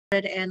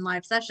and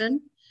live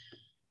session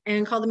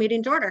and call the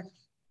meeting to order.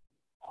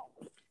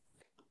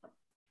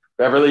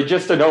 Beverly,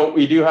 just a note,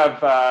 we do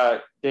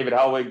have David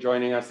Helwig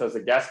joining us as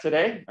a guest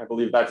today. I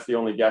believe that's the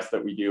only guest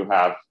that we do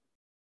have.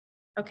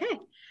 Okay.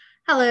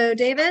 Hello,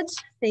 David.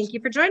 Thank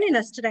you for joining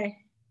us today.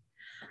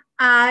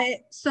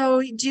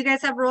 So do you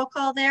guys have roll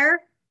call there?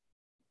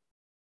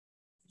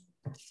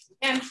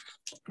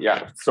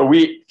 Yeah, so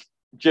we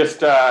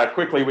just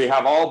quickly, we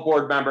have all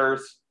board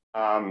members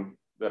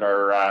that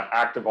are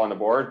active on the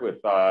board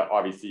with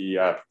obviously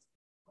Rod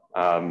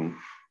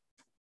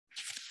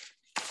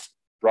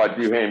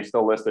Buhame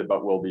still listed,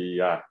 but will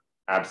be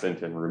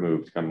absent and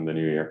removed come the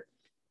new year.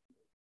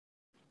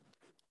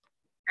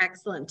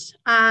 Excellent.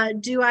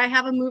 Do I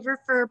have a mover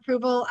for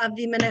approval of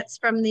the minutes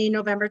from the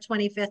November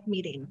 25th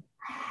meeting?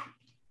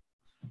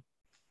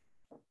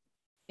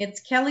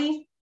 It's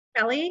Kelly.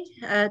 Kelly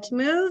to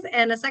move,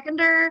 and a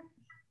seconder,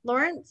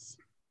 Lawrence.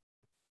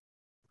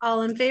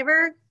 All in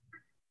favor?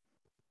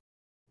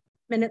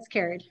 Minutes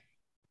carried.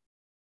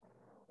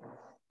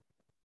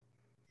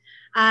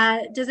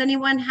 Does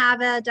anyone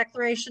have a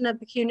declaration of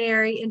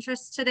pecuniary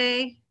interest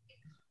today?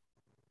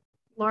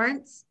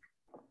 Lawrence?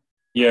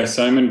 Yes,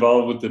 I'm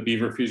involved with the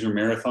Beaver Freezer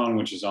Marathon,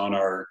 which is on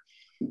our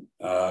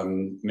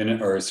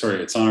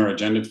it's on our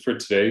agenda for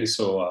today.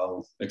 So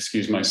I'll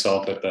excuse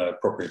myself at the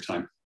appropriate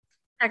time.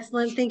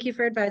 Excellent. Thank you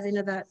for advising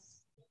of that.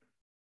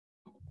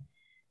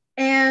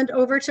 And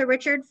over to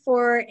Richard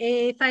for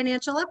a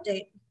financial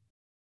update.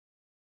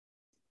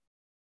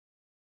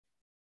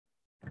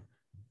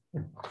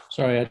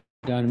 Sorry, I had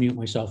to unmute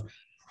myself.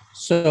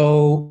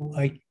 So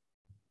I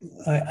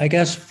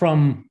guess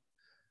from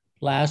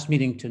last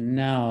meeting to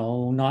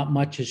now, not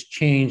much has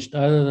changed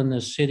other than the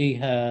city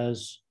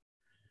has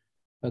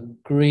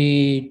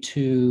agreed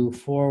to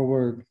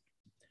forward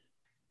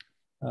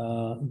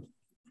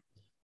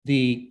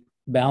the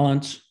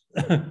balance.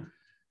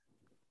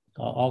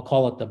 I'll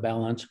call it the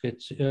balance.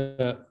 It's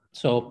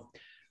so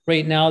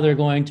right now they're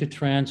going to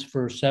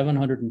transfer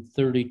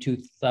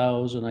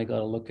 732,000. I got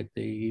to look at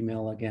the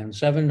email again.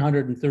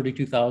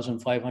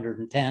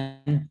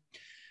 732,510,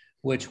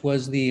 which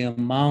was the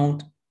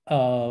amount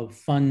of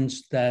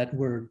funds that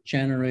were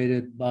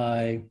generated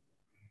by,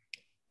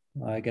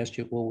 I guess,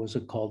 what was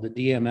it called? The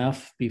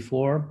DMF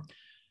before.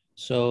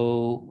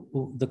 So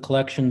the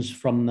collections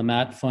from the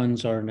MAT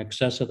funds are in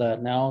excess of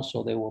that now.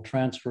 So they will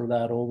transfer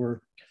that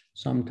over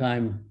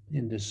sometime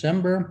in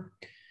December.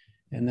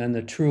 And then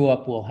the true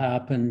up will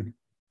happen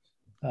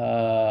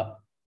in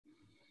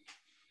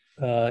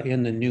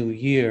the new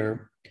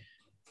year.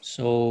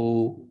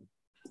 So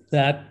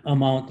that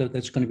amount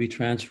that's going to be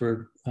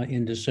transferred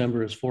in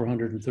December is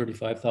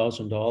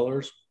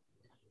 $435,000.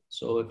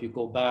 So if you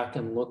go back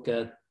and look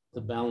at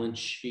the balance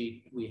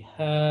sheet we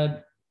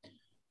had,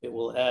 it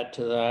will add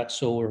to that.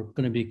 So we're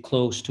going to be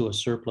close to a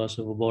surplus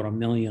of about $1.1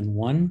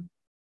 million.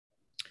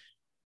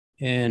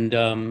 And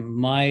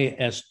my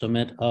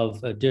estimate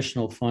of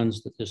additional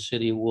funds that the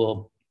city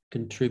will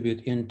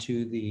contribute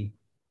into the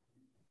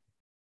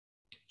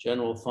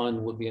general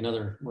fund would be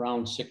another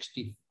around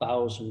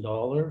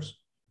 $60,000.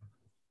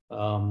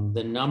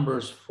 The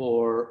numbers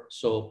for,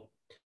 so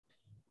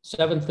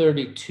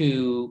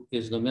 732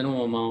 is the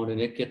minimum amount,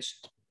 and it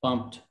gets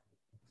bumped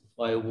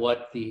by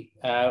what the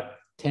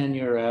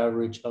 10-year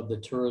average of the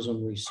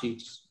tourism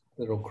receipts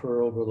that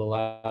occur over the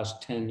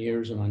last 10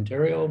 years in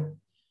Ontario.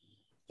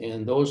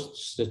 And those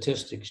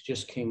statistics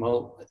just came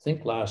out, I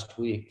think, last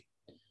week,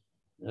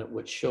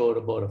 which showed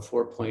about a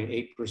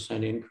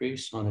 4.8%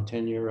 increase on a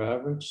 10-year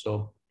average.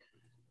 So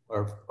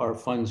our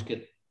funds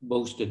get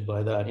boosted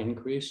by that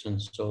increase.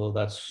 And so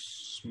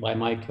that's, by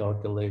my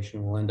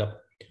calculation, we'll end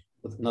up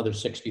with another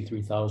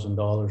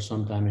 $63,000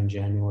 sometime in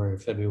January or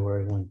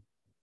February when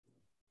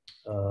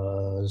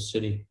the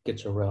city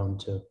gets around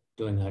to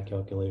doing that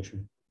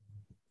calculation.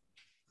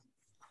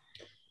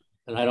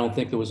 And I don't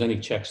think there was any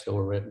checks that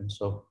were written,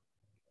 so.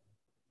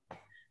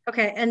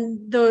 Okay,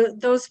 and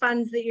those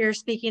funds that you're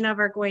speaking of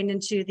are going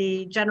into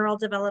the general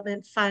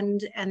development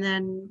fund, and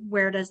then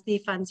where does the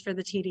funds for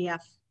the TDF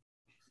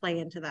play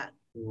into that?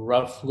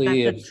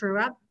 Roughly, that's a true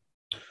up?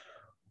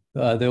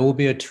 There will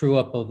be a true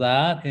up of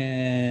that,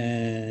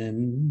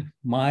 and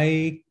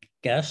my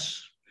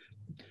guess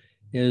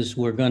is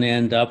we're going to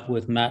end up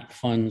with MAT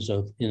funds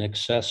of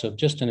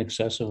just in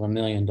excess of $1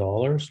 million.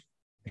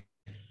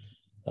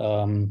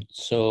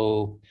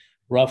 So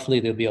roughly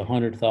there'll be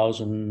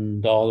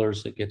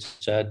 $100,000 that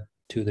gets added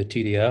to the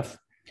TDF,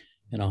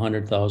 and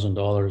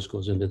 $100,000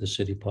 goes into the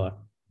city pot.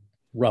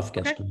 Rough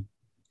guesstimate.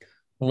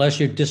 Unless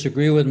you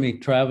disagree with me,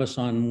 Travis,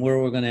 on where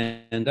we're going to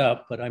end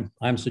up, but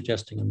I'm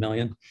suggesting $1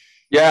 million.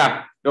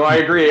 Yeah, no, I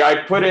agree. I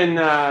put in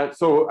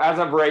so as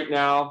of right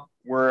now,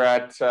 we're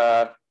at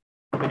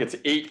I think it's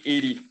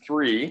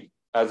 883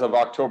 as of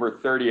October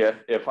 30th.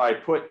 If I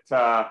put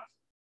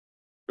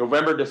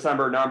November,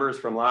 December numbers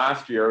from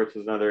last year, which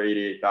is another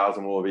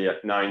 88,000, we'll be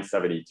at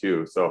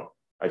 972. So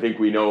I think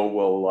we know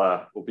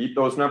we'll beat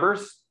those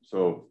numbers.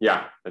 So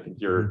yeah, I think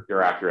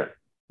you're accurate.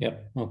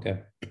 Yep. Okay.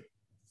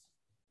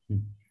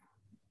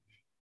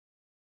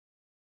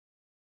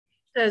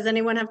 Does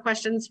anyone have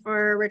questions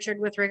for Richard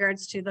with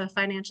regards to the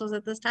financials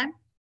at this time?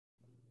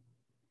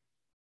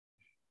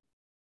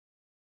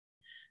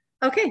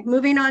 Okay,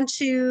 moving on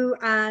to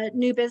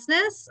new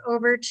business.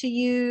 Over to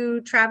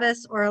you,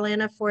 Travis or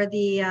Alana, for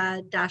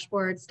the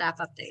dashboard staff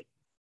update.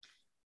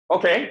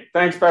 Okay,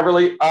 thanks,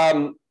 Beverly.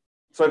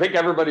 So I think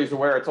everybody's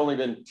aware it's only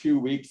been 2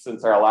 weeks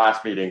since our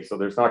last meeting, so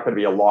there's not going to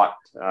be a lot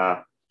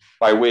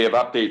by way of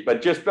update.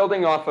 But just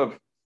building off of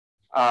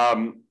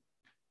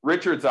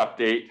Richard's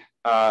update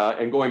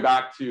and going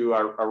back to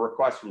a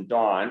request from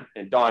Don,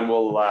 and Don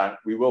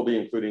we will be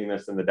including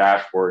this in the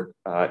dashboard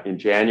in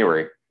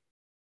January.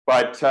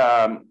 But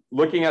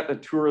looking at the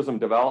Tourism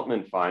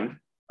Development Fund,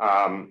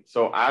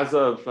 so as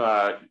of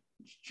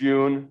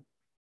June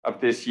of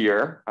this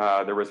year,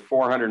 there was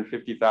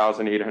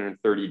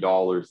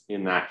 $450,830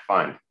 in that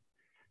fund.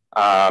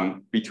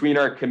 Between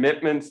our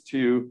commitments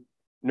to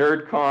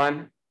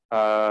NerdCon,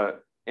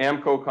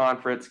 AMCO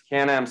Conference,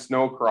 Can-Am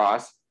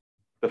Snowcross,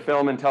 the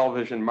film and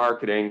television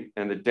marketing,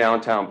 and the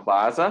Downtown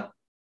Plaza,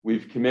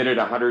 we've committed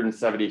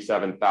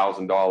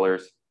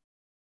 $177,000.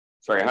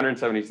 Sorry,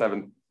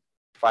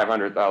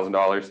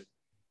 $500,000.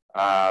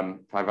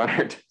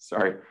 500.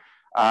 Sorry.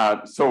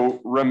 So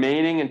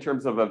remaining in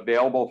terms of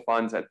available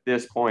funds at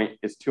this point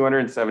is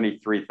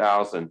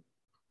 $273,000.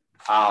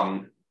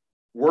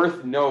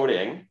 Worth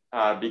noting,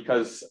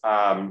 because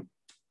the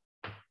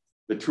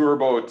tour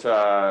boat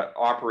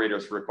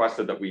operators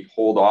requested that we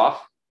hold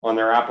off on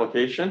their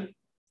application.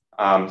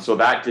 So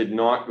that did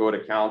not go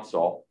to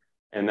council,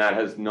 and that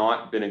has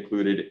not been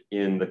included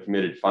in the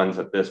committed funds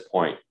at this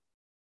point.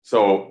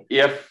 So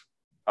if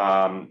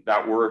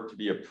that were to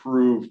be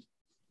approved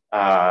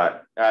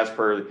as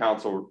per the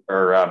council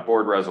or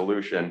board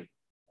resolution,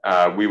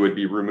 we would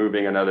be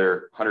removing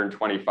another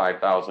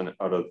 $125,000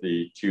 out of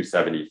the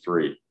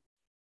 273.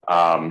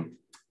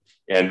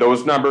 And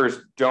those numbers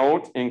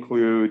don't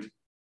include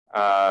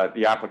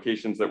the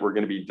applications that we're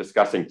going to be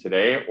discussing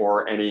today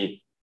or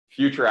any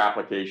future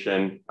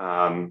application.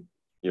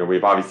 You know,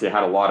 we've obviously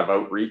had a lot of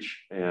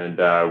outreach, and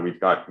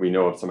we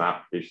know of some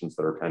applications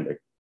that are pending.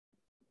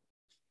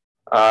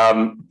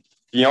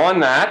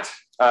 Beyond that,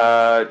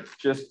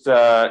 just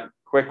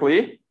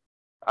quickly,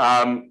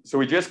 so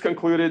we just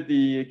concluded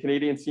the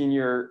Canadian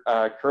Senior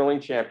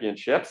Curling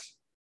Championships.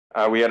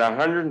 We had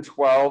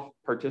 112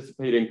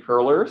 participating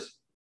curlers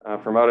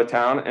from out of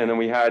town, and then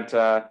we had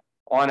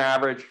on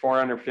average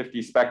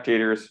 450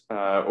 spectators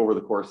over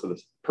the course of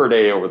this per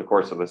day over the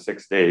course of the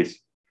 6 days.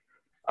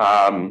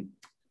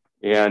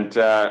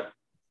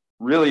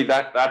 Really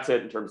that's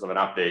it in terms of an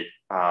update.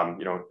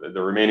 You know,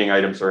 the remaining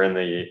items are in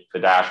the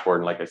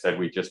dashboard, and like I said,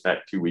 we just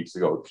met 2 weeks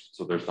ago,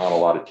 so there's not a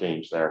lot of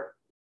change there.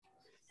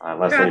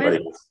 Unless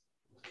anybody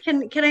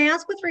can I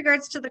ask, with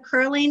regards to the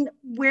curling,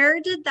 where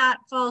did that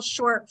fall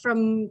short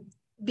from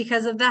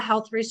because of the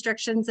health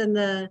restrictions and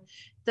the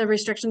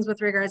restrictions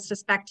with regards to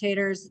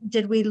spectators?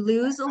 Did we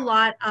lose a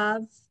lot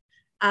of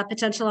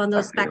potential on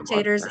those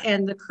spectators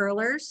and the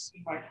curlers?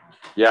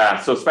 Yeah,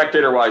 so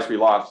spectator wise, we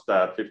lost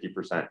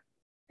 50%.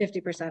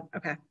 50%,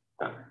 okay.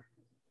 Yeah.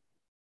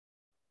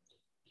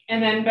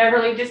 And then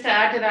Beverly, just to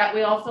add to that,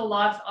 we also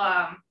lost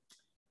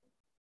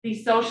the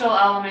social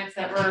elements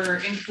that were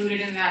included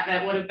in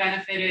that would have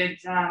benefited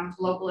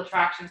local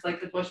attractions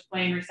like the Bush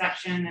Plane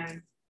reception.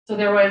 And so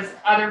there was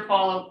other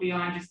fallout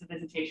beyond just the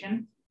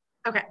visitation.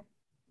 Okay.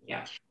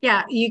 Yeah.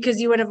 Yeah, because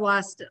you would have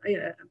lost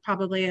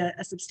probably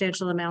a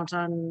substantial amount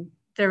on,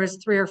 there was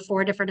 3 or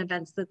 4 different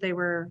events that they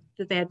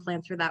had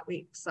planned through that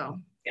week. So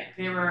yeah,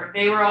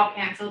 they were all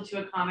canceled to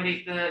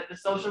accommodate the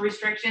social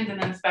restrictions,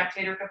 and then the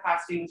spectator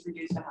capacity was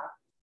reduced to half.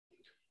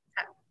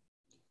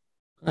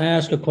 I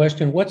ask a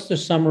question. What's the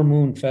Summer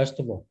Moon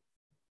Festival?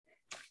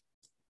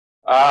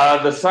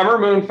 The Summer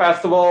Moon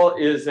Festival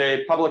is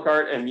a public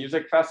art and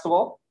music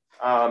festival.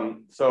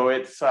 So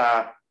it's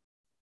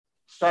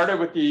started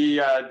with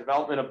the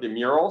development of the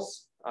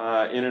murals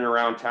in and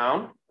around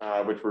town,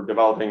 which we're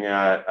developing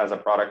as a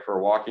product for a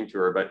walking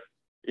tour. But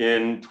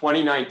in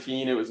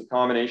 2019, it was a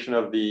combination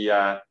of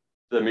the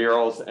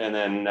murals and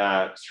then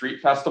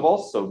street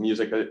festivals, so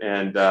music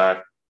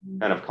and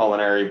kind of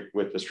culinary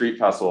with the street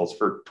festivals.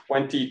 For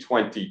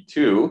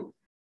 2022,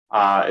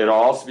 it'll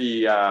also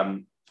be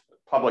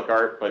public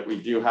art, but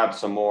we do have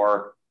some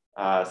more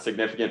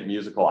significant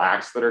musical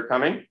acts that are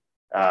coming,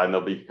 and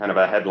there'll be kind of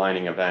a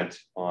headlining event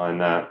on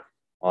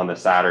the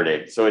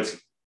Saturday. So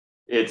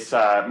it's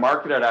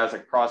marketed as a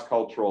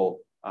cross-cultural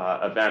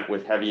event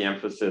with heavy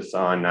emphasis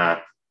on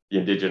the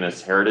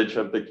Indigenous heritage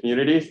of the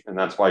communities, and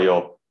that's why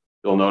you'll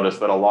notice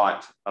that a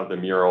lot of the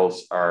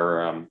murals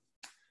are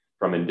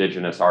from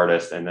Indigenous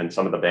artists, and then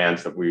some of the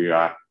bands that we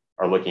are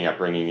looking at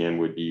bringing in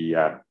would be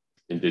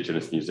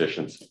Indigenous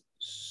musicians.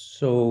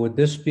 So would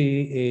this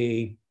be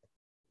a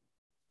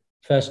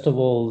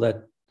festival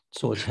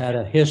so it's had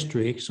a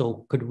history,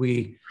 so could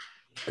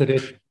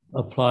it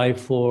apply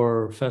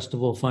for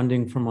festival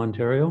funding from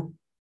Ontario?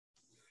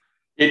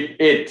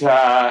 It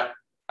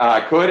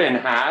could and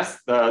has.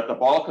 The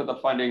bulk of the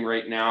funding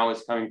right now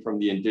is coming from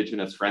the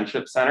Indigenous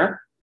Friendship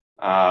Center.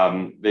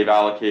 They've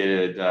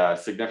allocated a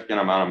significant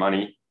amount of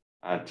money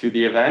to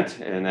the event,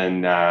 and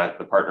then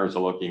the partners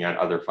are looking at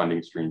other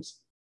funding streams.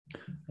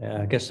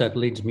 Yeah, I guess that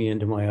leads me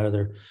into my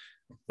other.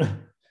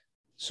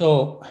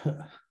 So,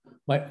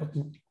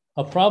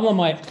 a problem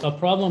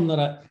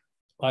that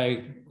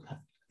I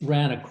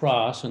ran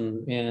across,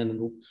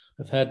 and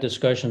I've had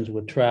discussions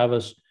with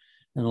Travis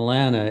and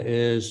Alana,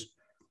 is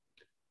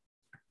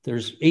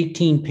there's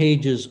 18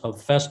 pages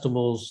of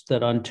festivals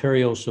that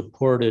Ontario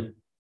supported.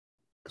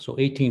 So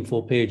 18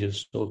 full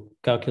pages. So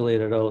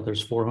calculate it out,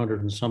 there's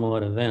 400 and some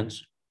odd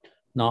events.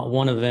 Not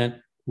one event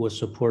was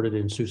supported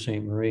in Sault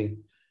Ste. Marie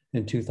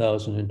in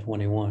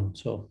 2021.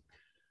 So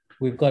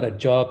we've got a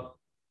job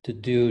to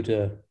do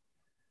to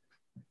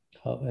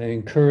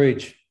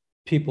encourage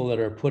people that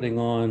are putting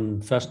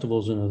on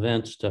festivals and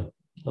events to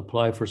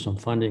apply for some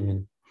funding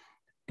and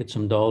get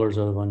some dollars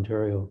out of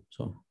Ontario.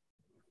 So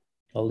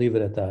I'll leave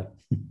it at that.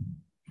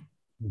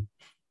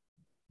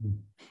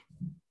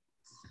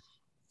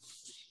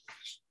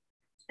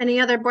 Any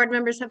other board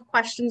members have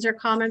questions or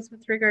comments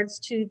with regards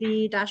to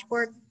the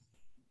dashboard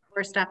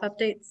or staff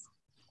updates?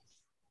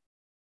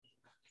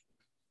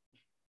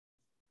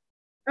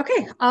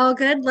 Okay, all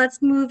good.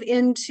 Let's move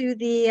into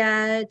the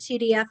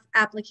TDF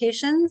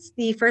applications.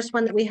 The first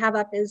one that we have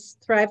up is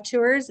Thrive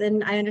Tours,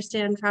 and I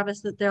understand, Travis,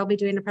 that they'll be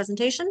doing a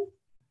presentation.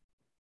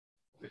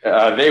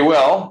 They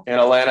will, and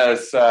Alana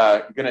is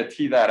going to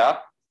tee that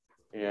up.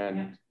 And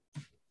yeah,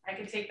 I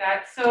can take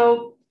that.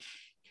 So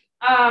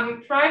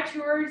Thrive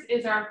Tours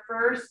is our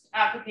first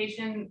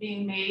application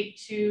being made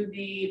to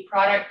the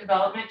product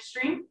development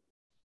stream.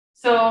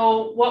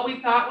 So what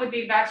we thought would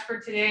be best for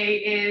today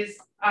is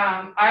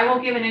I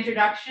will give an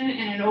introduction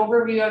and an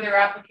overview of their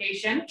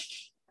application.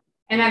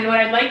 And then what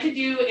I'd like to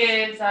do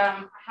is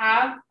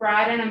have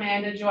Brad and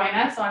Amanda join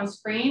us on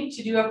screen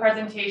to do a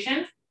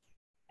presentation.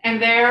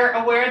 And they're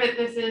aware that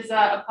this is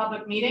a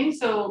public meeting,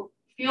 so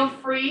feel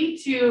free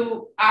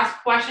to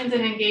ask questions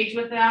and engage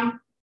with them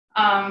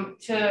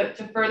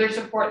to further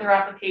support their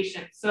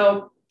application.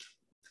 So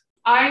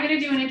I'm going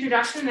to do an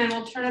introduction, then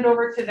we'll turn it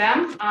over to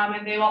them,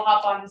 and they will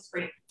hop on the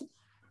screen.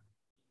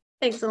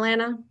 Thanks,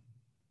 Alana.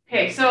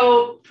 Okay,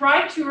 so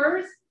Thrive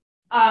Tours is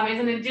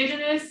an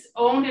Indigenous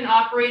owned and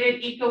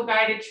operated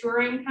eco-guided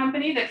touring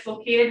company that's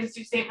located in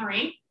Sault Ste.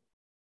 Marie.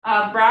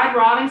 Brad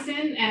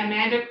Robinson and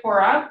Amanda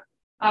Cora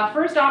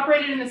first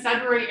operated in the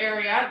Sudbury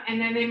area, and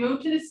then they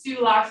moved to the Soo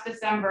last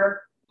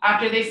December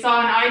after they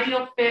saw an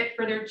ideal fit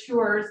for their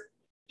tours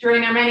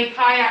during their many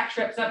kayak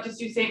trips up to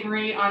Sault Ste.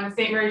 Marie on the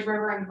St. Mary's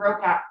River and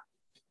Gros-Cap.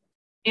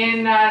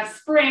 In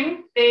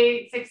spring,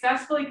 they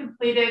successfully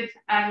completed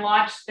and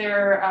launched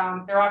their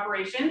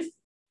operations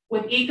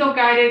with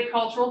eco-guided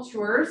cultural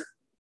tours,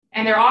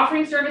 and they're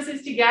offering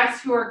services to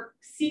guests who are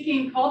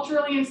seeking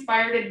culturally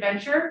inspired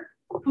adventure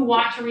who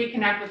want to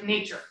reconnect with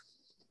nature.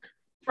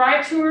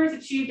 Thrive Tours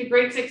achieved a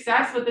great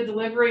success with the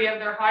delivery of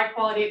their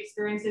high-quality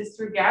experiences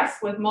through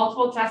guests, with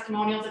multiple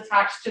testimonials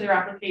attached to their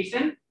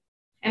application,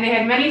 and they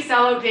had many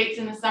sellout dates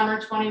in the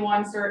summer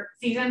 21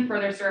 season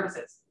for their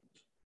services.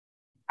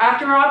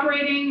 After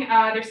operating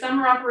their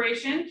summer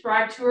operation,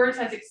 Thrive Tours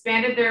has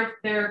expanded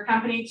their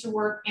company to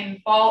work in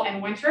fall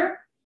and winter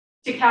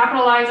to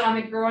capitalize on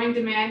the growing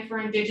demand for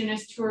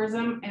Indigenous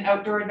tourism and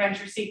outdoor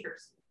adventure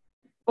seekers.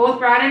 Both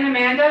Brad and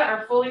Amanda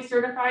are fully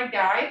certified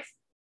guides.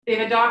 They've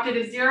adopted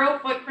a zero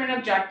footprint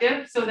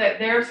objective so that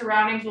their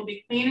surroundings will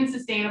be clean and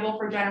sustainable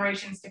for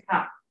generations to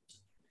come.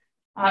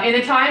 In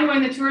a time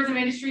when the tourism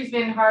industry has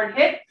been hard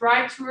hit,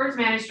 Thrive Tours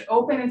managed to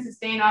open and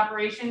sustain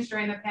operations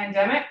during the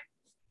pandemic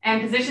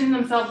and position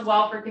themselves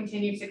well for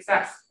continued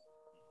success.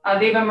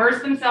 They've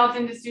immersed themselves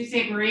into Sault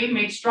Ste. Marie,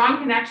 made strong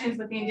connections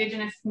with the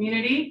Indigenous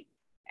community,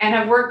 and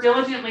have worked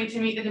diligently to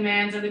meet the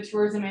demands of the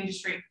tourism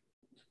industry.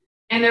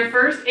 In their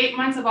first 8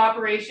 months of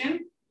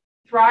operation,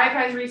 Thrive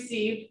has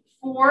received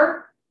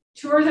 4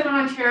 Tourism in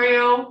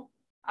Ontario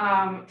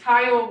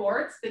TIO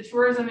Awards, the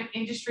Tourism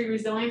Industry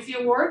Resiliency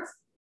Awards,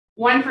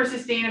 1 for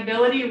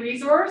Sustainability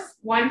Resource,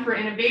 1 for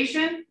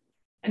Innovation,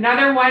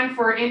 another 1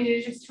 for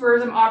Indigenous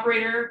Tourism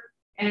Operator,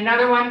 and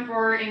another 1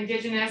 for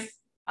Indigenous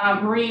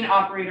Marine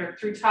Operator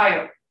through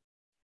TIO.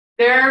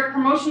 Their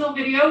promotional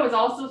video was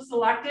also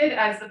selected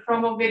as the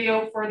promo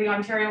video for the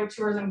Ontario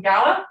Tourism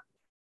Gala.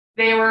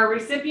 They were a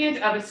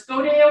recipient of a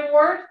SCODE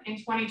Award in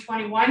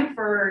 2021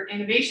 for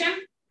innovation,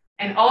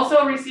 and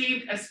also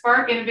received a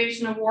Spark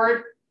Innovation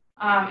Award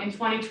in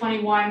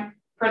 2021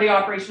 for the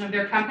operation of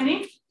their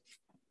company.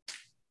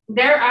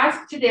 Their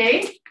ask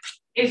today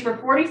is for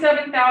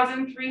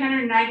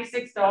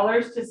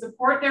 $47,396 to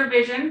support their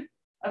vision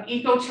of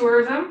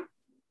ecotourism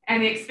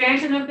and the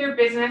expansion of their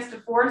business to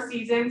 4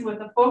 seasons,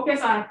 with a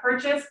focus on a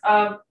purchase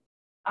of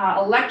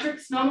electric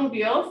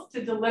snowmobiles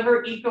to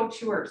deliver eco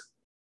tours.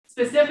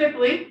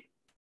 Specifically,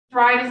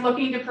 Thrive is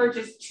looking to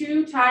purchase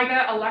 2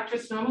 Taiga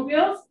electric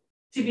snowmobiles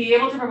to be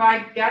able to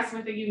provide guests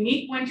with a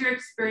unique winter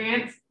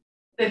experience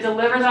that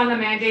delivers on the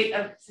mandate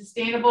of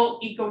sustainable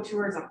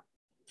ecotourism.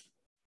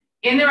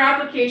 In their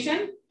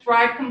application,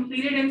 Thrive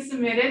completed and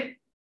submitted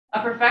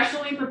a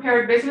professionally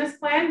prepared business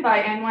plan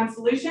by N1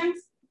 Solutions,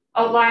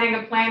 outlining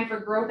a plan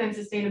for growth and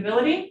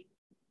sustainability.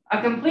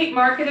 a complete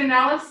market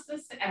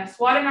analysis and a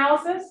SWOT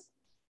analysis,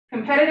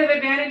 competitive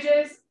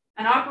advantages,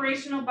 an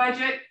operational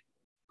budget,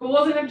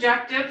 goals and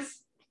objectives,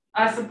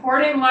 a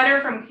supporting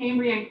letter from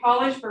Cambrian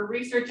College for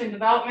research and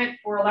development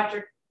for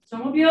electric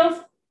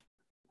snowmobiles,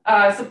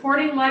 a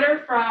supporting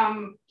letter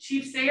from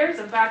Chief Sayers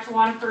of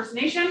Batchewana First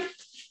Nation.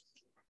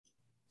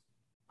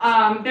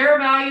 Their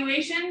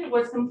evaluation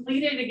was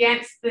completed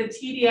against the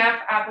TDF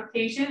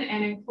application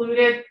and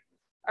included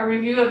a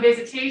review of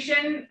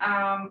visitation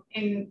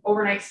in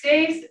overnight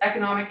stays,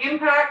 economic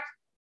impact,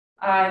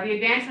 the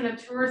advancement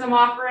of tourism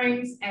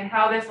offerings, and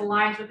how this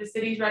aligns with the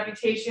city's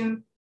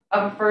reputation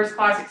of a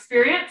first-class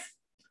experience,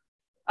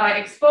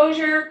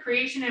 exposure,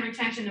 creation and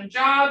retention of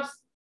jobs,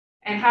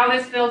 and how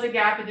this fills a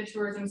gap in the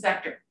tourism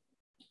sector.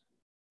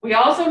 We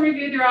also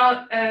reviewed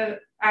their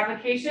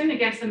application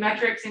against the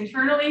metrics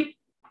internally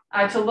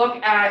to look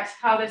at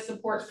how this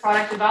supports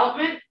product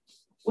development,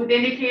 with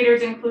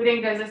indicators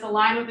including, does this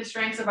align with the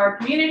strengths of our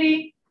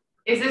community?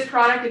 Is this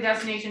product a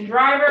destination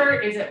driver?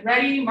 Is it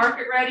ready,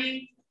 market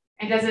ready?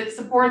 And does it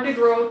support the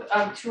growth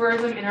of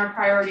tourism in our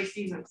priority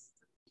seasons?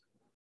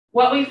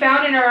 What we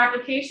found in our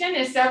application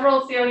is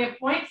several salient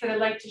points that I'd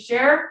like to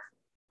share.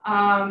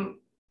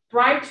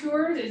 Thrive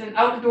Tours is an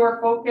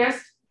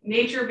outdoor-focused,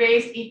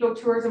 nature-based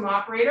ecotourism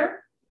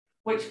operator,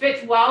 which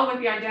fits well with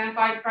the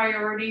identified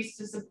priorities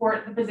to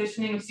support the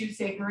positioning of Sault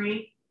Ste.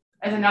 Marie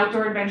as an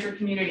outdoor adventure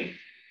community.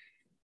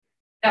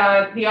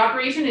 The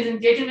operation is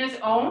Indigenous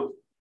owned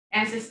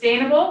and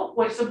sustainable,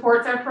 which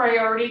supports our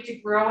priority to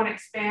grow and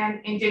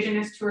expand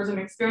Indigenous tourism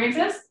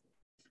experiences.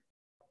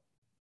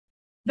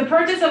 The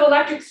purchase of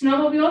electric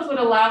snowmobiles would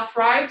allow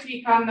Thrive to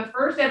become the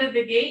first out of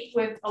the gate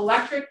with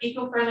electric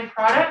eco-friendly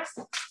products,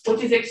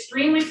 which is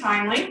extremely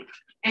timely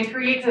and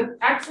creates an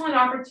excellent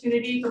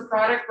opportunity for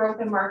product growth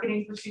and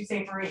marketing for Sault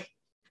Ste. Marie.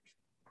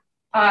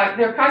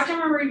 Their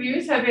customer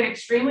reviews have been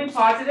extremely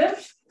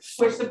positive,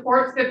 which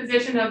supports the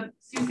position of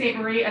Sault Ste.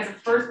 Marie as a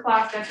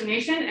first-class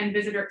destination and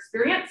visitor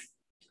experience.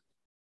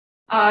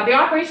 The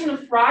operation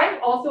of Thrive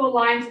also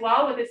aligns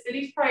well with the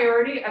city's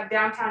priority of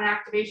downtown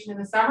activation in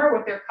the summer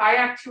with their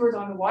kayak tours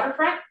on the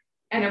waterfront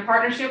and their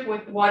partnership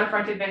with the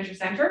Waterfront Adventure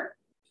Center.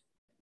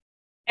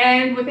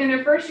 And within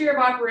their first year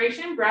of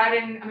operation, Brad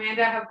and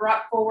Amanda have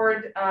brought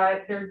forward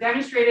their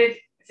demonstrated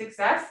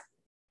success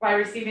by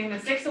receiving the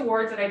 6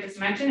 awards that I just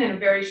mentioned in a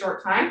very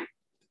short time.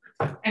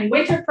 And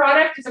winter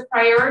product is a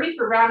priority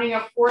for rounding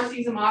up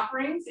 4-season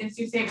offerings in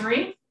Sault Ste.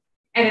 Marie,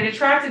 and it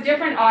attracts a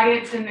different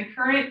audience than the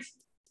current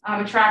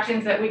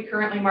attractions that we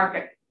currently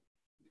market.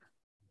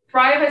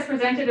 Thrive has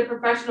presented a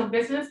professional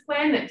business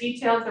plan that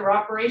details their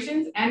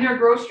operations and their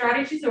growth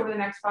strategies over the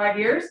next 5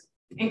 years,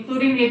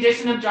 including the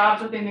addition of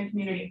jobs within the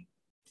community.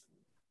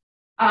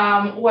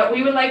 What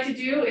we would like to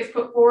do is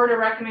put forward a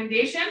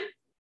recommendation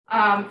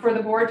for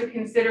the board to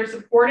consider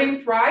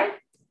supporting Thrive.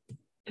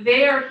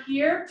 They are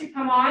here to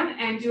come on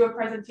and do a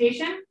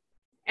presentation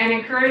and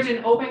encourage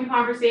an open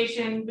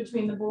conversation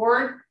between the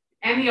board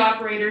and the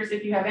operators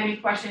if you have any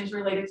questions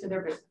related to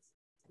their business.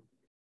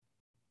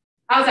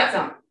 How's that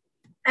sound?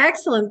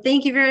 Excellent.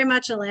 Thank you very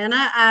much,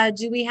 Alana.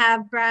 Do we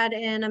have Brad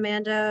and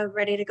Amanda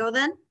ready to go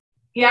then?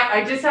 Yeah,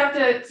 I just have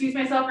to excuse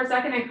myself for a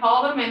second and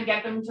call them and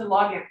get them to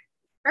log in.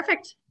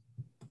 Perfect.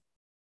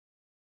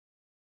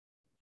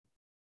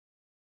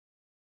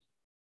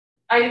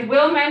 I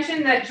will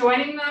mention that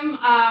joining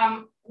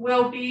them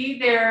will be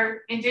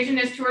their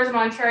Indigenous Tourism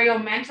Ontario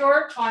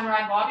mentor,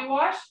 Conrad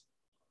Bobbywash.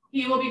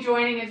 He will be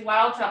joining as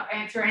well to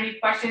answer any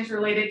questions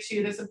related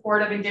to the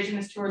support of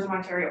Indigenous Tourism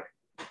Ontario.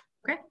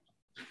 Okay.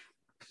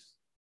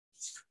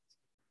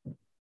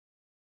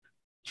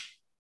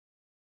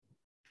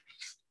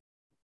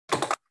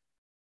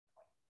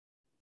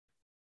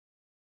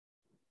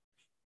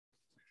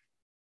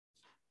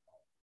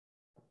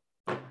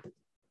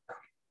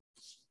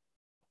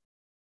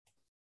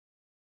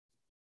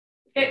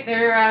 Okay,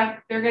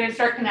 they're going to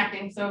start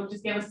connecting, so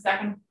just give us a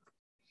second.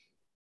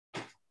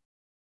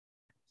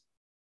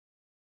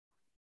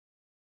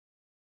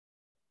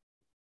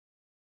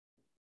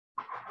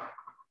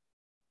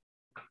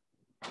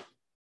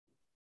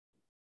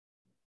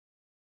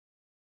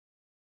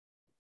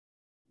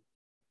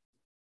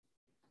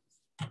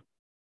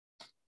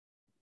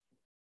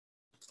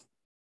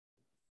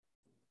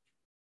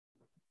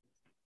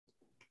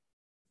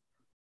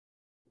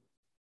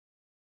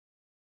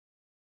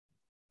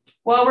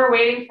 While we're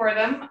waiting for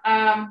them,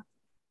 I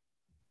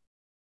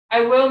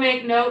will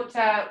make note,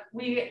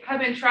 we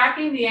have been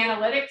tracking the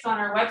analytics on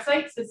our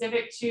website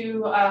specific to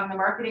the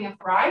marketing of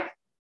Thrive.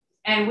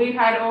 And we've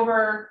had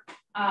over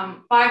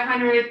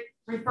 500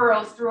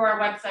 referrals through our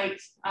website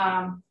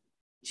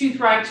to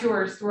Thrive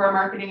Tours through our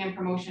marketing and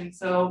promotion.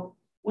 So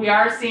we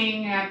are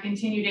seeing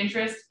continued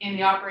interest in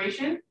the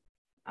operation.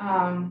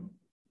 I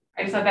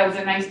just thought that was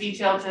a nice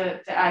detail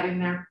to add in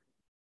there.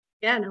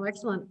 Yeah, no,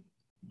 excellent.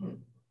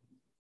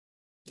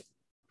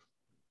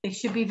 They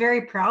should be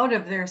very proud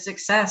of their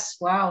success.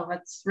 Wow,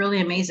 that's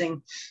really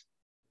amazing.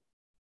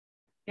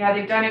 Yeah,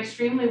 they've done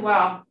extremely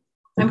well.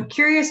 I'm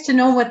curious to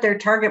know what their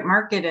target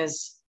market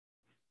is.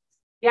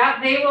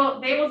 Yeah, they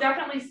will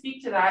definitely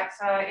speak to that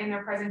in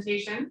their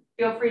presentation.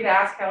 Feel free to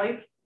ask Kelly.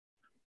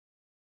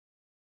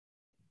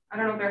 I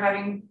don't know if they're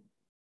having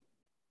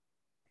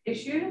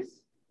issues.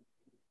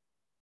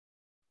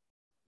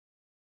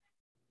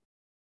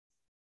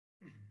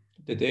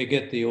 Did they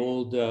get the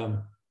old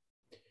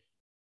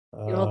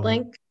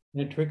link?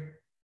 metric?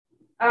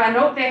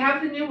 Nope, they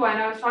have the new one.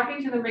 I was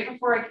talking to them right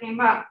before I came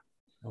up.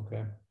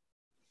 Okay.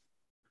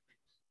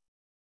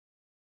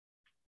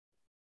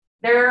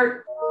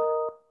 They're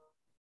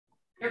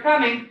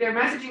coming. They're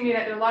messaging me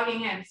that they're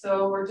logging in.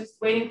 So we're just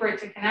waiting for it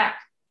to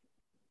connect.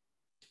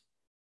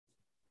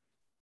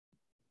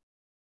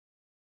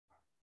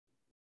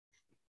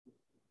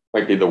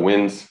 Might be the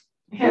winds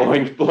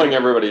blowing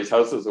everybody's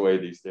houses away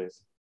these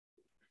days.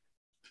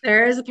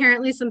 There is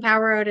apparently some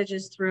power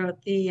outages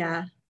throughout the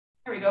Here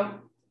we go.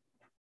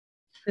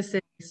 the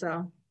city.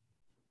 So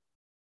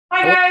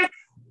Hi guys.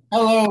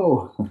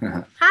 Hello.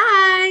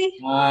 hi.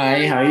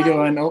 Hi, how you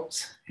doing?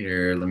 Oops,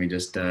 here, let me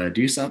just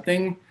do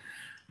something.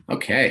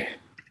 Okay.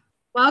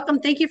 Welcome.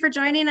 Thank you for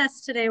joining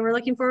us today. We're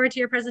looking forward to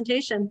your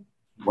presentation.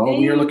 Well,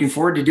 we are looking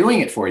forward to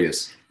doing it for you.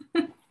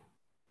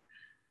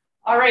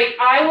 All right,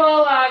 I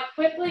will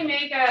quickly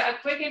make a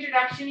quick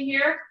introduction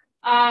here.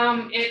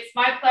 It's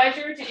my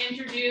pleasure to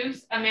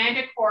introduce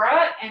Amanda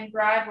Cora and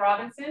Brad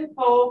Robinson,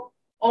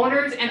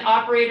 co-owners and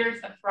operators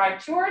of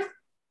Thrive Tours,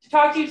 to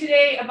talk to you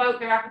today about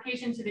their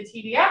application to the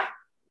TDF.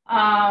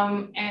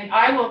 And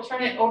I will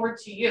turn it over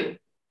to you.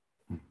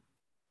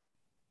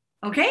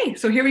 Okay,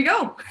 so here we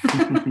go.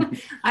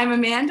 I'm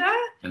Amanda.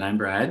 And I'm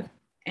Brad.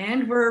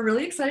 And we're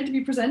really excited to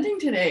be presenting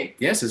today.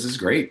 Yes, this is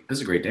great. This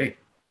is a great day.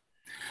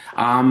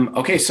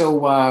 Okay,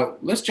 so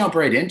let's jump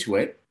right into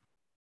it.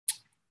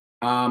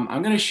 I'm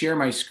going to share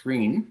my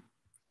screen.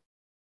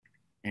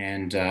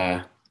 And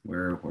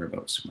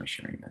whereabouts am I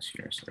sharing this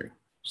here? Sorry,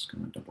 just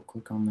going to double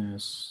click on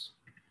this.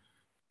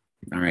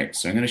 All right,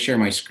 so I'm going to share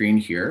my screen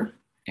here,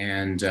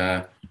 and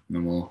then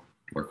we'll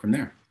work from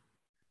there.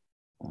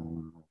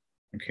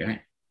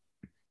 Okay.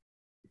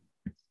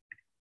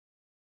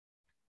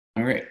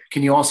 All right,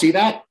 can you all see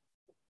that?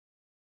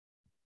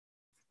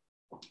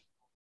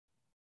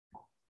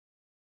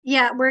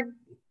 Yeah, we're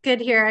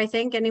good here, I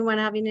think. Anyone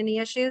having any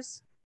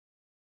issues?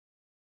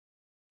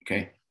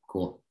 Okay,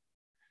 cool.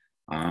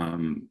 So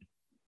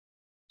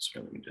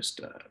let me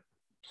just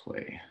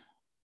play.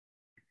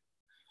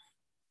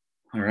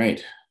 All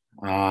right.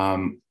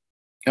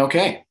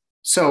 Okay,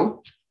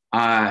 so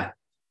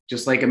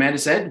just like Amanda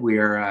said, we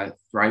are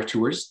Thrive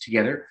Tours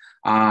together.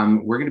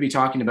 We're going to be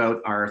talking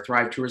about our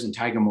Thrive Tours and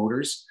Taiga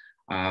Motors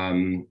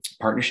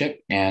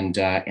partnership and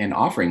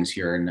offerings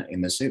here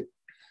in the suit.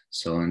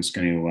 So I'm just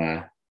going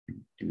to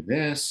do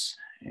this,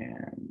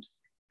 and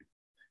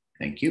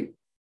thank you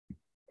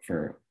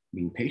for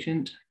being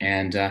patient.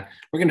 And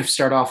we're going to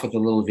start off with a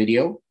little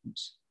video.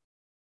 Oops.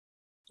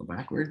 Go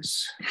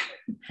backwards.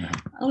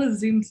 All the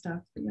Zoom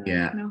stuff.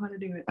 Yeah, I know how to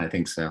do it. I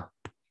think so.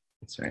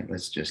 That's right.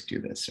 Let's just do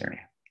this.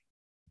 Sorry.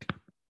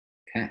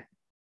 Okay.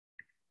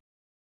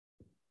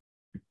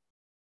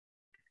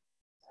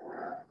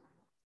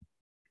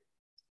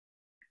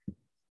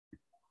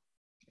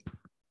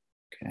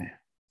 Okay.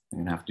 I'm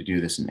going to have to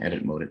do this in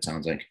edit mode, it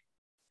sounds like.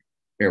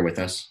 Bear with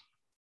us.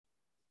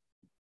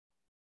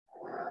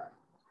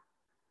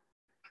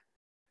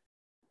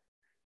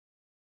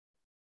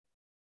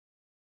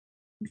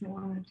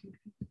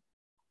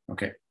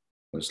 Okay,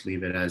 let's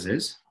leave it as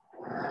is.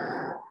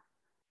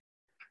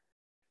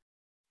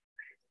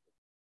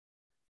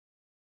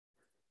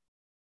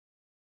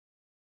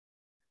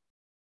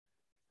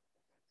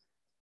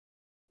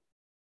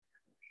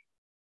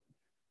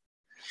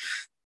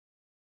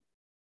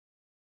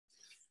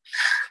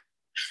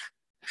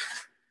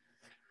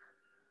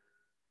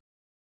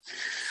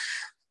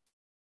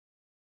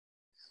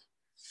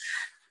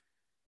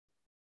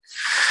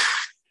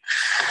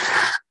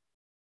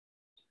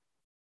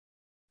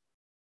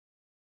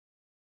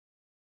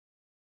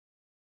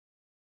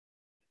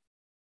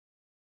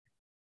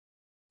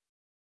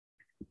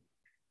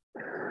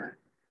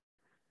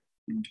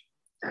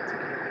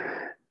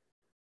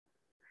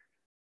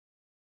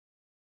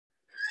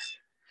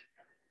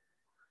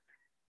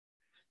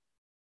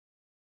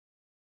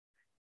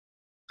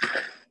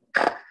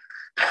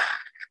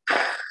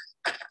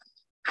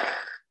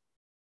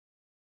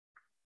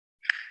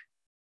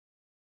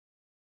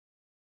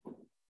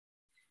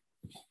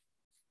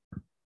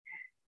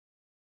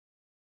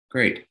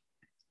 Great.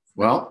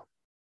 Well,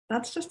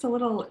 That's just a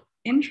little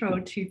intro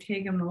to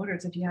Taiga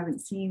Motors if you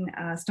haven't seen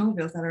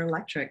snowmobiles that are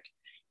electric.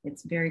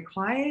 It's very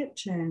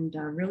quiet and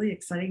really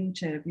exciting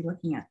to be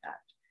looking at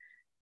that.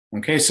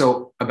 okay,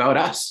 so about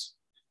us.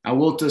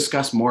 We'll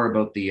discuss more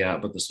about the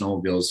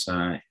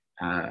snowmobiles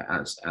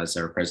as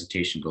our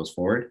presentation goes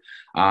forward.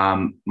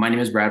 My name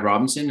is Brad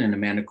Robinson, and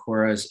Amanda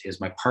Cora is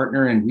my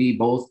partner, and we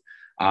both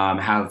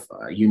have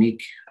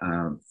unique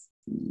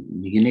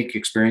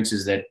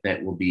experiences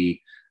that will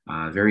be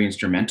very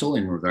instrumental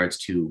in regards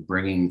to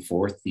bringing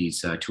forth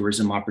these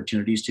tourism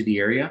opportunities to the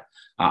area.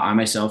 I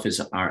myself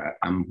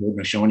I'm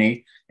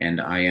Haudenosaunee,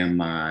 and I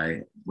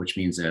am, which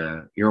means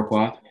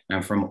Iroquois. And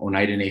I'm from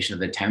Oneida Nation of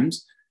the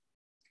Thames.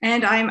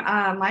 And I'm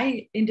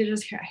my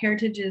Indigenous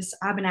heritage is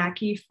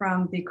Abenaki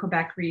from the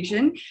Quebec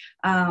region.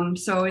 And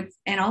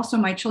also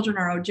my children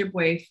are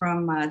Ojibwe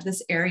from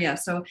this area.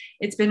 So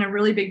it's been a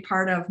really big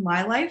part of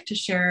my life to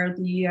share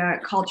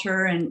the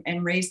culture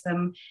and raise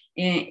them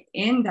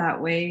in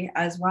that way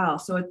as well.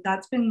 So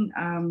that's been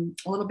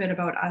a little bit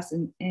about us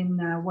and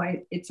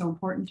why it's so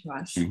important to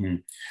us. Mm-hmm.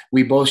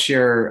 We both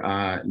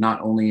share not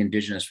only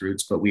Indigenous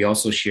roots, but we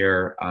also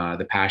share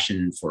the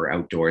passion for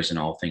outdoors and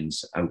all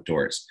things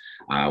outdoors.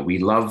 We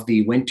love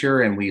the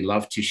winter, and we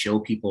love to show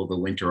people the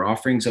winter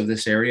offerings of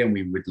this area. And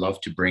we would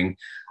love to bring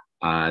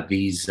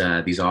these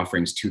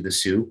offerings to the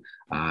Soo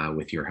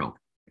with your help.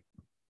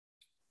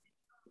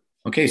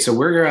 Okay, so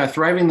we're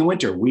thriving in the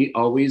winter. We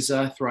always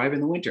thrive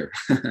in the winter.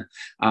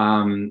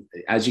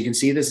 As you can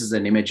see, this is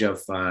an image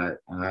of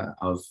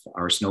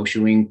our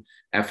snowshoeing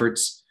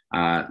efforts.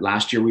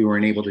 Last year, we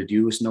weren't able to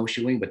do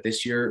snowshoeing, but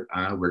this year,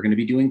 we're going to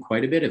be doing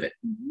quite a bit of it.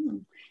 Mm-hmm.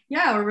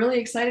 Yeah, we're really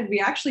excited.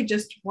 We actually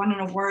just won an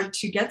award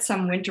to get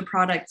some winter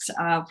products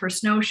for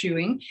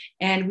snowshoeing.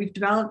 And we've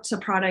developed a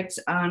product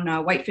on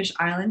Whitefish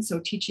Island. So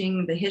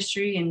teaching the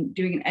history and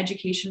doing an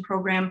education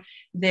program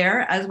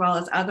there, as well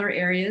as other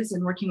areas,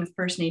 and working with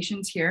First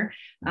Nations here.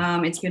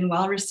 It's been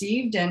well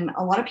received, and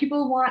a lot of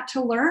people want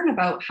to learn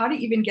about how to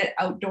even get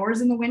outdoors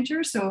in the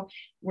winter. So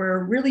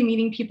we're really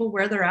meeting people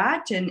where they're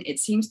at, and it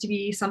seems to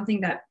be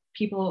something that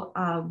people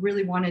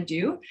really want to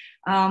do.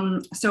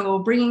 So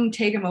bringing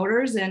Taiga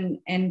Motors and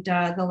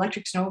the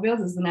electric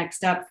snowmobiles is the next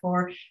step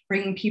for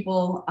bringing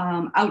people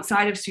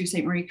outside of Sault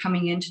Ste. Marie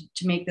coming in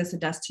to make this a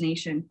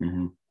destination.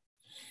 Mm-hmm.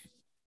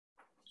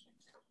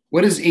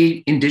 What is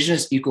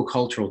Indigenous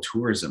ecocultural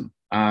tourism?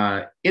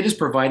 It is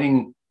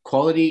providing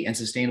quality and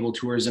sustainable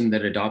tourism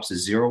that adopts a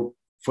zero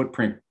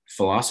footprint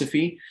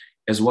philosophy,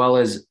 as well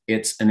as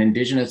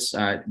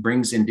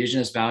brings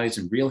Indigenous values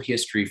and real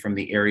history from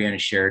the area and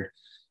is shared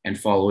and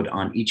followed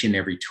on each and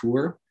every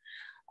tour.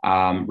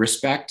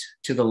 Respect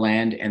to the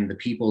land and the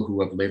people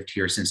who have lived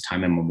here since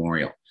time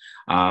immemorial.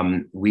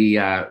 We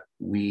have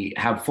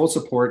full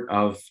support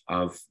of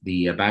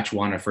the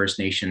Batchewana First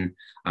Nation,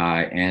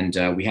 and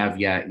we have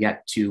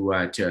yet to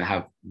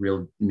have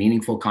real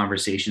meaningful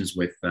conversations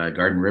with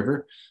Garden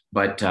River,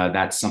 but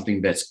that's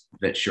something that's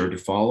sure to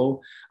follow.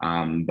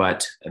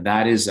 But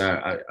that is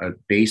a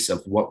base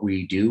of what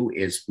we do,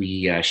 is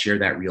we share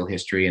that real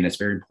history, and it's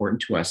very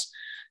important to us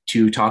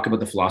to talk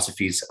about the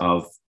philosophies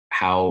of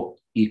how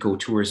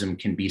ecotourism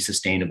can be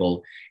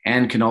sustainable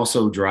and can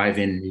also drive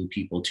in new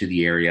people to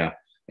the area.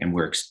 And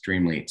we're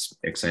extremely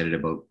excited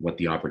about what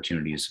the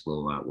opportunities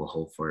will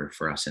hold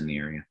for us in the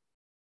area.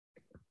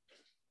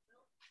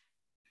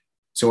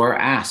 So our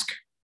ask,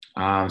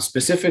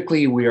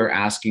 specifically, we are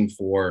asking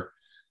for,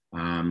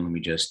 let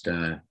me just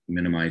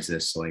minimize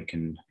this so I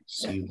can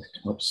see,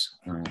 oops,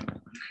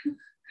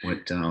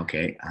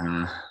 okay.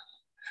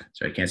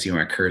 Sorry, I can't see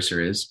where my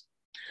cursor is.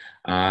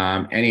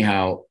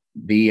 Anyhow,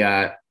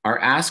 our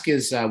ask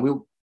is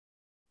the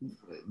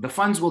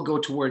funds will go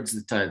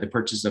towards the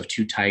purchase of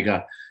 2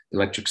 Taiga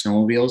electric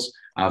snowmobiles,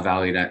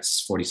 valued at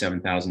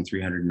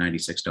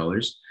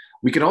 $47,396.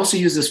 We could also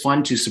use this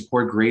fund to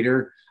support a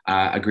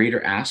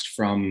greater ask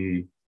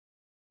from,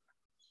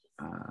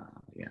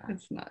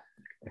 It's not.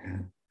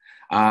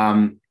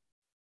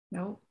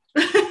 No.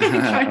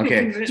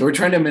 Okay, so we're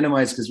trying to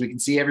minimize because we can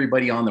see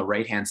everybody on the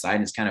right hand side,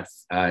 and it's kind of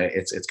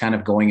it's kind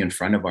of going in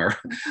front of our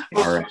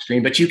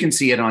screen, but you can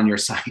see it on your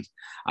side.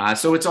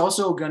 So it's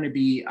also going to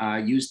be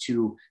used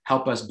to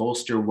help us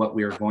bolster what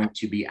we are going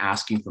to be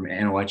asking from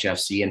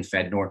NOHFC and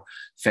FedNor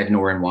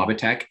and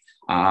Wabatech.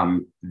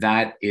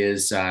 That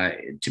is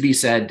to be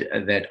said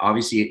that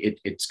obviously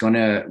it's going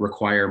to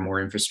require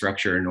more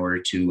infrastructure in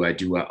order to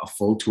do a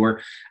full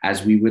tour,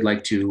 as we would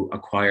like to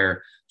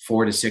acquire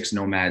 4 to 6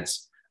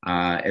 nomads,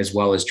 as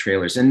well as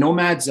trailers. And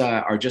nomads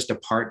are just a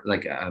part,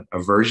 like a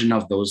version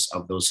of those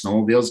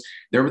snowmobiles.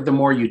 They're the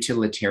more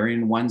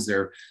utilitarian ones.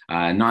 They're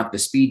not the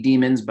speed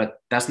demons, but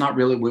that's not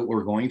really what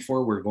we're going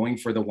for. We're going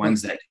for the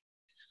ones that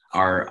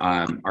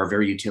are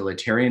very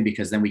utilitarian,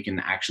 because then we can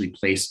actually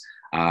place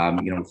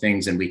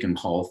things, and we can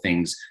haul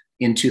things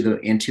into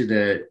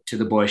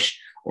the bush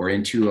or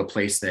into a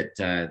place that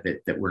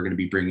we're going to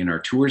be bringing our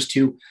tours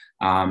to,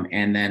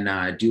 and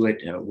then do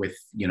it with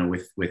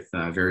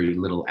very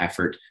little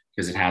effort,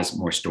 because it has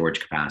more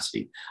storage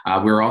capacity.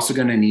 We're also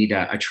going to need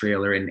a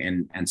trailer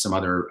and some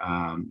other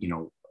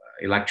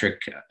electric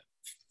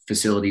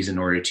facilities in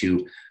order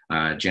to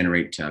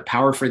generate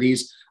power for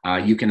these.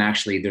 You can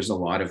actually, there's a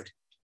lot of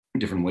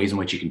different ways in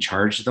which you can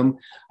charge them,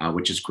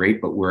 which is great.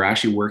 But we're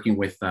actually working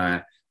with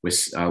Canada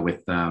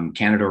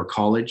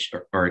College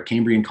or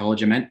Cambrian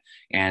College, I meant,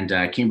 and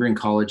Cambrian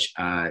College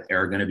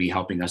are going to be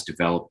helping us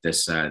develop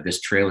this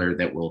trailer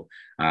that will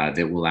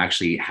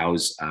actually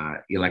house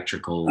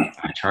electrical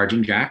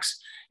charging jacks,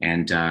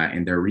 and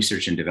their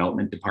research and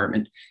development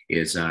department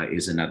is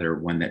another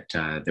one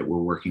that we're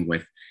working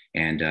with.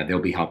 and they'll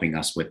be helping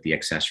us with the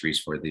accessories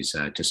for these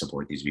to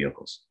support these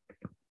vehicles.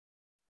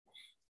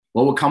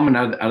 What will come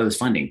out of this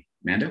funding,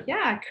 Amanda?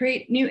 Yeah,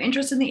 create new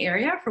interest in the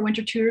area for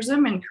winter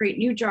tourism and create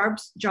new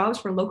jobs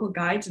for local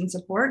guides and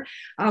support.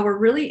 We're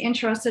really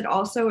interested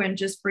also in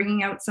just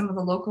bringing out some of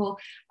the local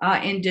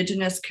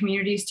Indigenous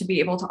communities to be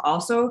able to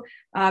also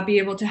be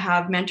able to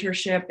have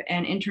mentorship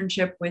and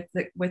internship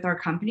with our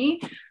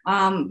company.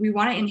 We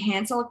want to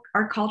enhance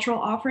our cultural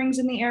offerings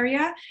in the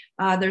area.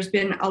 There's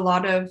been a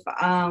lot of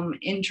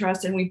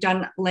interest, and we've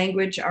done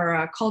language,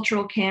 our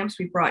cultural camps.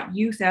 We've brought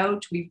youth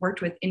out. We've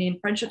worked with Indian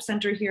Friendship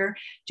Center here,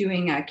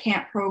 doing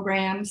camp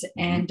programs,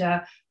 and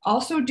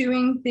also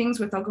doing things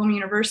with Algoma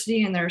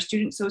University and their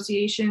student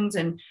associations,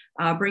 and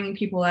bringing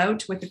people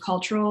out with the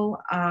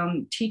cultural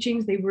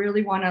teachings. They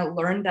really want to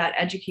learn that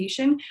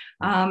education,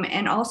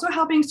 and also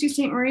helping Sault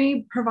Ste.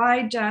 Marie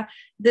provide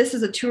this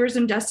as a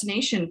tourism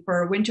destination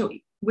for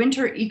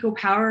winter eco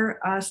power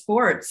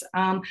sports.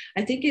 I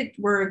think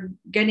we're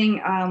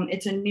getting,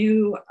 it's a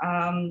new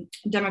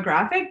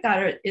demographic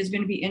that is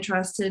going to be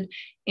interested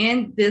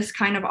in this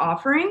kind of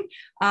offering.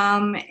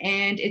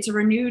 And it's a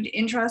renewed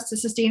interest to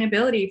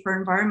sustainability for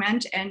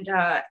environment and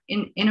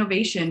in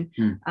innovation.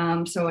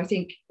 So I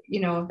think,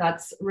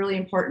 that's really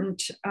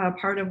important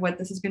part of what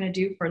this is going to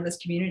do for this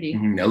community.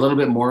 A little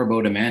bit more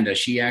about Amanda.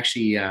 She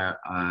actually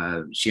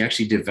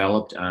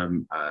developed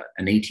an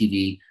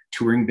ATV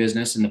touring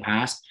business in the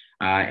past.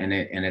 And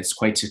it's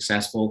quite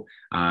successful.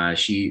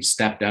 She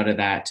stepped out of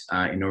that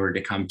in order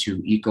to come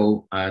to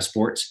eco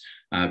sports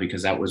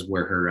because that was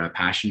where her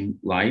passion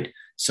lied.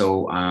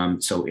 So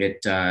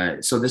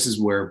this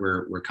is where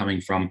we're coming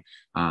from.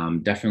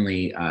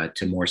 Definitely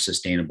to more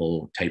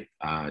sustainable type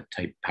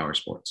power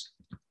sports.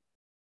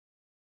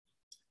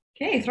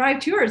 Okay, Thrive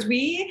Tours.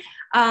 We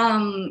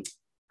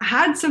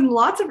had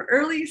lots of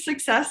early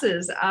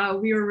successes.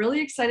 We were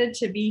really excited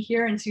to be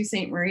here in Sault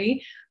Ste.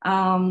 Marie.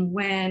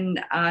 When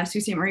Sault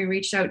Ste. Marie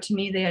reached out to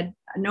me, they had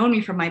known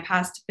me from my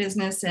past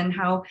business and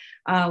how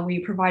we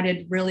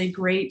provided really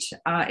great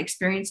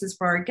experiences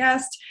for our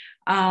guests.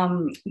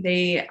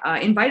 They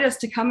invited us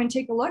to come and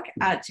take a look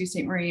at Sault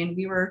Ste. Marie, and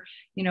we were,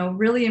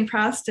 really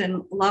impressed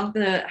and loved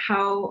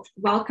how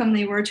welcome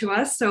they were to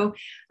us. So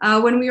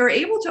when we were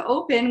able to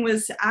open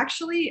was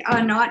actually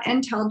not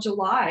until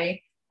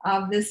July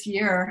of this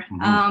year.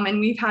 And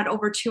we've had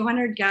over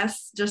 200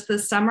 guests just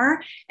this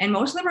summer, and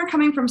most of them are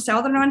coming from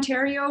Southern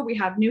Ontario. We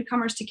have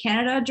newcomers to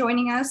Canada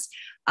joining us.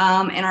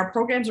 And our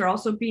programs are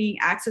also being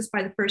accessed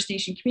by the First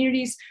Nation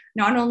communities,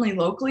 not only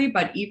locally,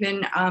 but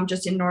even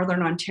just in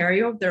Northern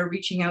Ontario. They're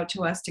reaching out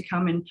to us to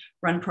come and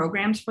run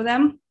programs for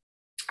them.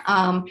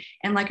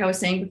 And like I was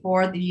saying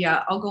before, the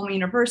Algoma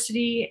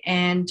University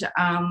and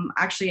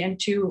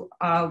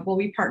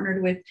we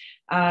partnered with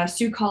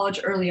Sault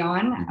College early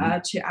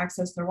on to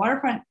access their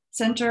waterfront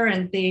center,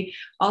 and they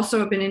also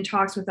have been in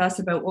talks with us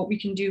about what we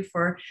can do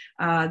for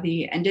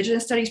the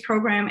Indigenous Studies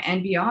program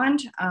and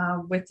beyond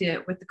with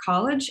the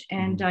college.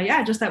 And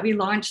just that we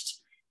launched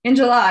in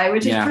July,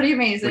 which is pretty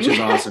amazing. Which is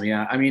awesome.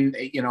 Yeah. I mean,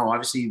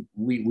 obviously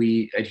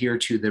we adhere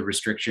to the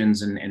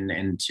restrictions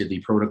and to the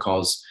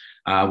protocols.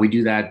 We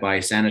do that by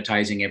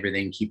sanitizing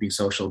everything, keeping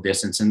social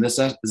distance. And this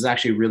is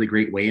actually a really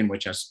great way in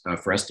which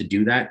for us to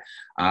do that.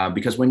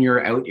 Because when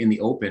you're out in the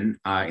open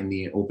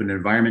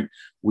environment,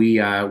 we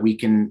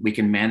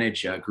can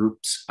manage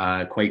groups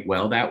quite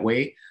well that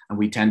way. And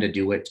we tend to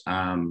do it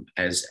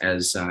as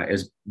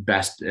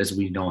best as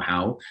we know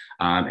how.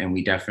 And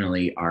we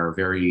definitely are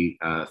very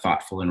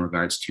thoughtful in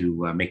regards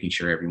to making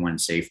sure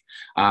everyone's safe.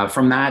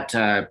 From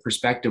that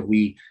perspective,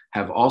 we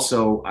have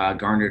also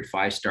garnered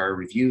 5-star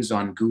reviews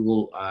on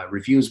Google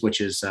reviews, which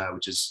is a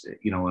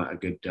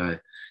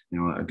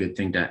good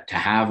thing to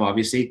have.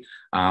 Obviously,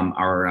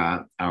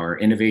 our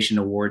innovation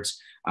awards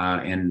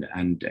and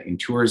in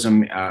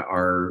tourism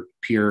are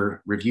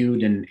peer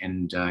reviewed,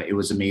 and it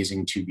was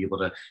amazing to be able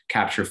to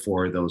capture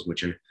 4 of those,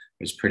 which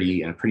is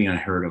pretty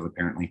unheard of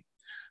apparently.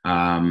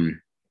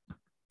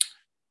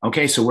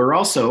 Okay, so we're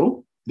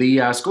also the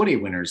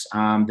SCOTE winners.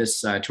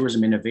 This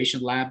Tourism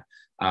Innovation Lab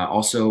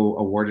also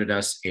awarded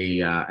us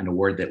an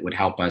award that would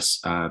help us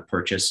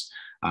purchase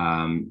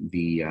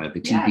the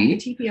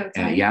teepee.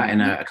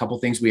 And a couple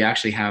things. We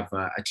actually have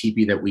a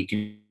teepee that we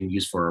can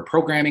use for our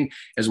programming,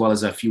 as well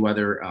as a few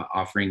other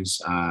offerings.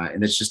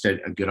 And it's just a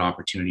good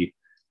opportunity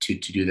to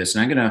do this.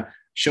 And I'm going to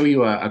show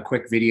you a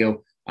quick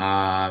video,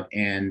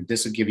 and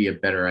this will give you a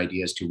better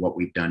idea as to what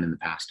we've done in the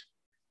past.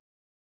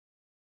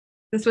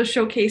 This was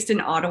showcased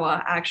in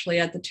Ottawa, actually,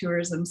 at the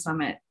Tourism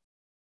Summit.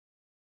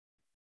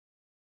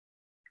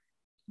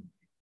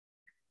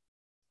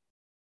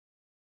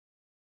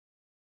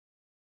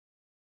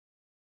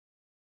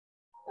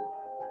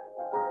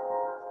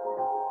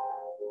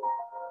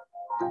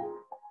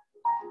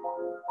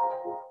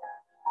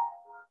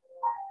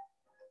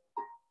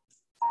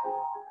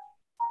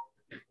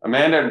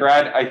 Amanda and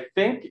Brad, I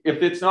think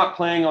if it's not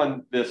playing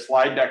on the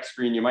slide deck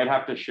screen, you might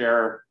have to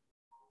share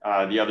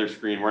the other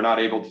screen. We're not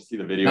able to see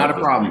the video. Not a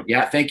problem.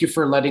 Yeah, thank you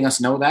for letting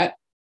us know that.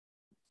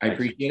 I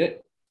appreciate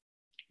it.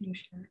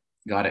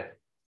 Got it.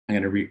 I'm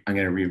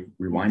gonna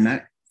rewind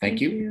that Thank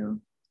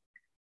you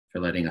for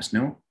letting us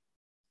know.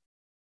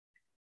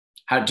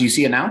 How do you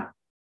see it now?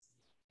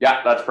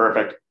 Yeah, that's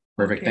perfect.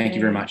 Perfect. Thank you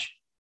very much.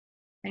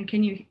 And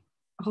can you,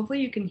 hopefully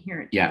you can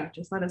hear it. Yeah. Too.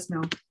 Just let us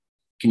know.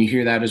 Can you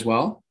hear that as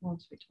well?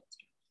 Once we tell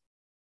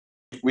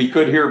us. We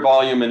could hear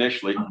volume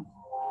initially.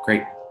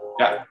 Great.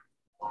 Yeah.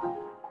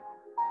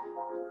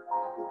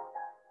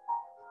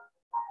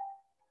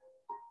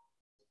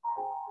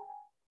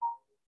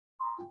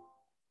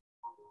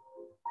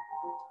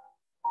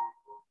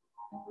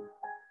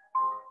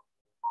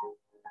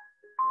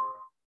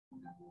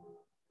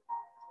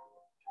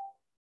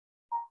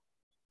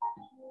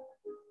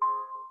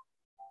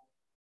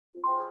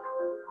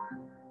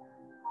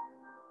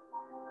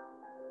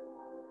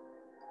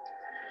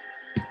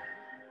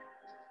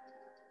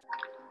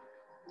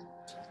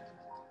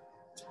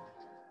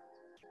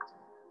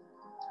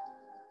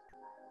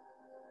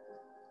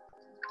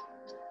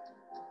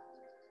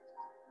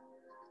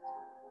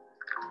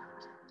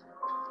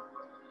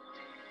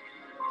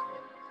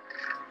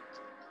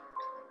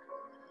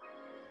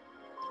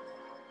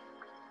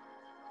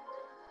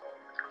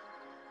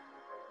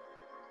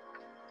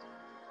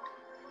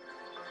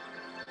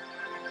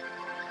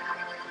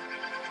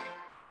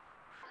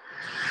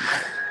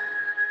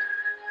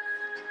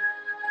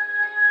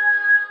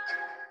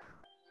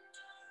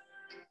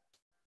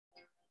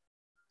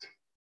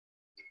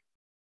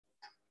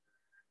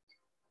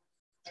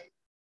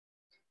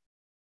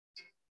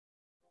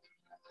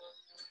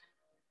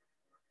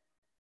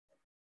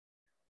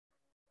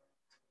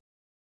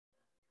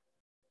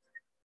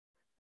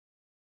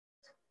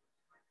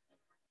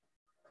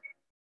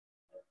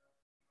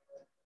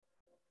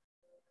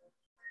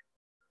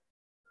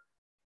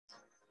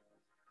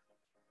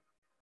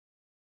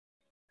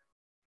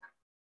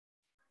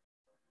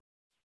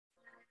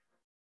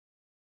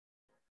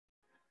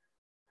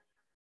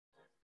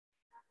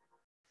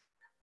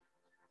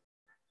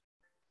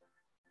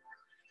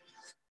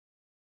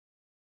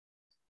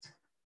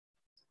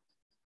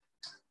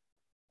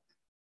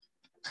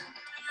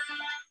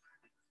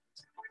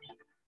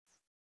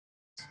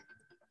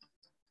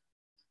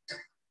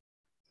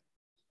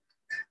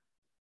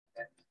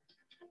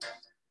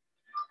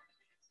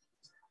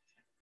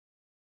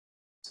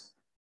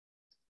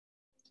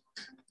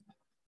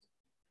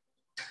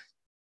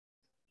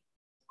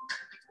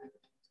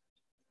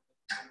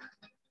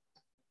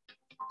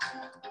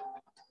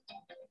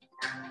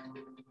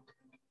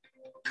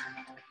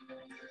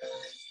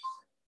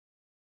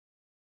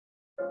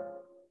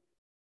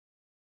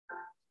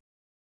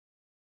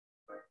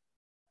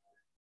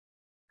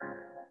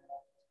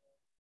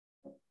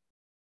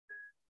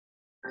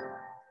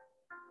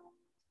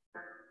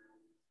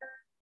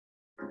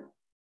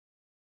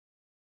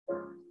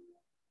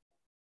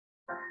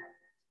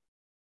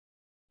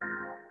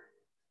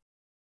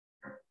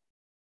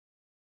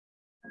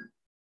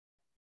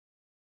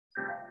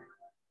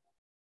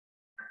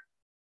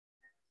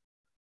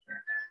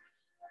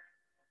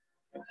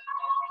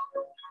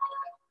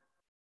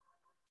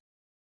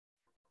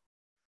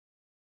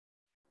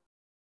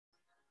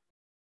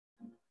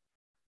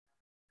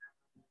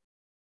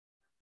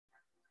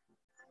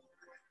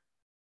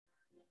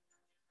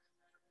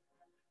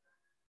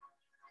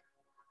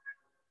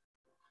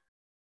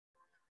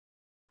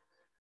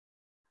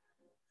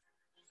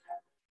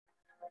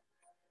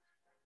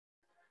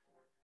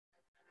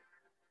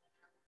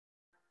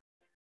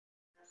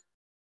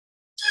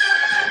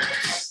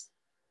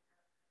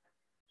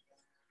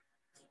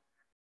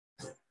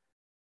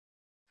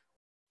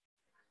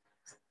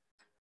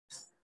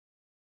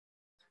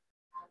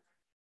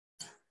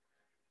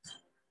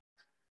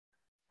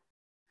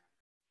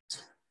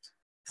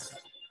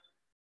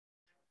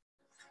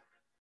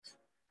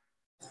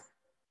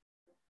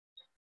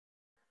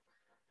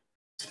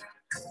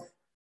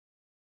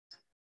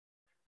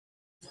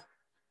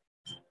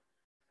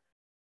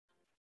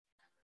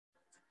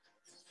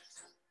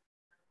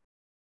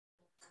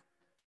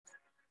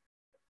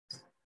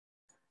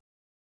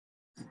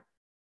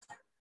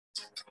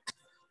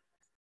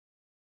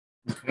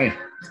 Okay.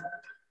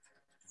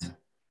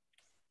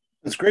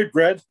 That's great,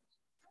 Brad.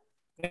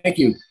 Thank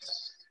you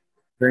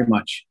very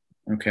much.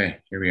 Okay,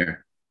 here we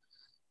are.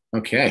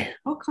 Okay.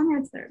 Oh,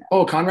 Conrad's there now.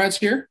 Oh, Conrad's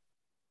here?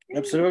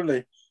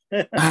 Absolutely.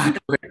 Okay.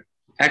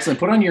 Excellent.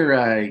 Put on your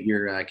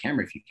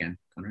camera if you can,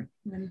 Conrad.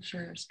 Let me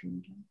share our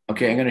screen again.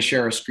 Okay, I'm going to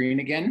share our screen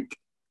again.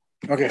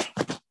 Okay.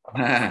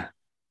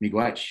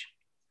 Miigwech.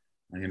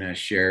 I'm going to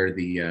share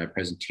the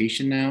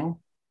presentation now.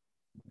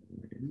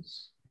 There it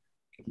is.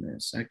 Give me a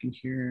second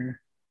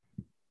here.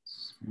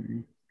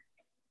 Sorry.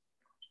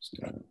 Just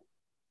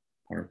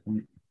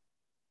PowerPoint.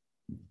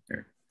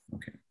 There.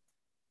 Okay.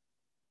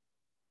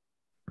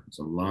 There's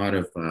a lot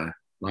of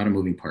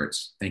moving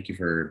parts. Thank you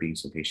for being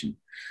so patient.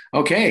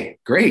 Okay,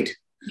 great.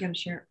 You gotta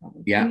share it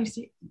probably. Yeah. Can you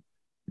see?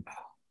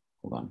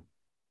 Hold on.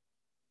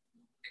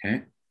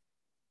 Okay.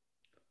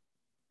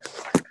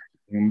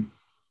 Boom.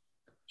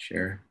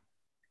 Share.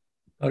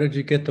 How did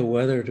you get the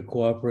weather to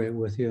cooperate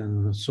with you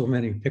in so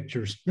many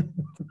pictures?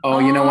 Oh,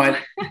 you know what?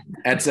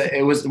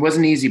 It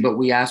wasn't easy, but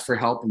we asked for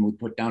help and we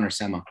put down our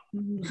SEMA.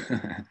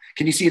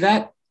 Can you see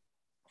that?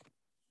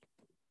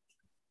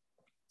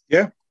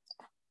 Yeah.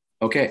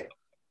 Okay.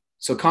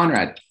 So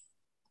Conrad,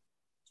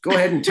 go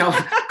ahead and tell.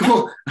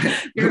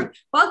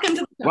 Welcome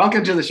to the show.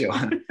 Welcome to the show.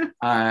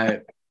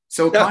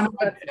 So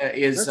Conrad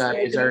is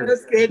our.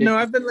 That's good. No,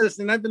 I've been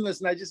listening. I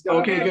just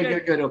got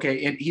Good.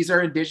 Okay, and he's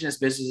our Indigenous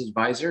business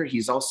advisor.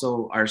 He's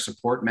also our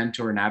support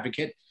mentor and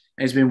advocate,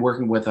 and he's been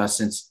working with us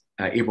since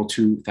April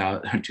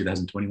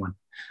 2021.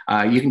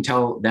 You can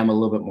tell them a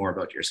little bit more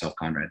about yourself,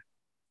 Conrad.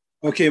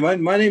 Okay,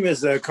 my name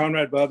is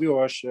Conrad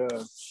Babiwash.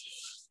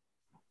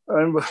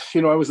 I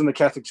was in the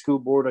Catholic school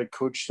board. I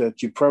coached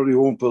that. You probably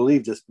won't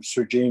believe this, but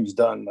Sir James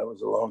Dunn. That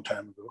was a long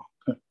time ago.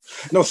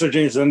 No, Sir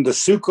James Dunn, the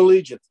Sioux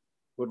Collegiate.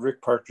 What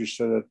Rick Partridge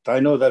said. I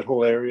know that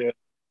whole area.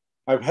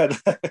 And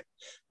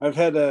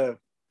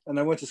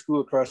I went to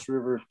school across the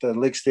river at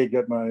Lake State.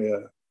 Got my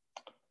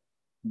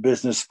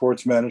business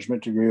sports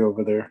management degree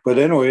over there. But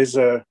anyways,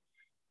 I've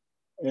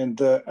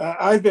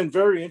been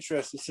very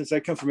interested since I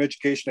come from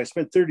education. I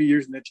spent 30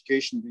 years in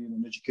education, being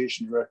an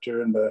education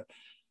director, and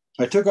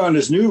I took on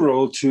this new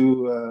role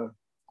to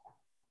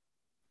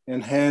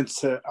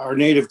enhance our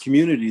native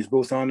communities,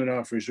 both on and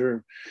off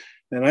reserve.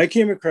 And I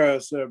came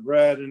across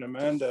Brad and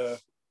Amanda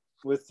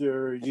with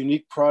their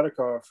unique product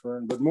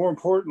offering, but more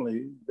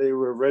importantly, they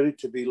were ready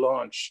to be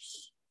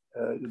launched.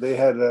 They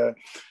had a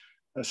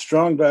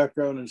strong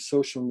background in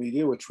social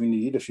media, which we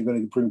need if you're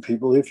going to bring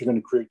people, if you're going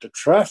to create the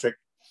traffic,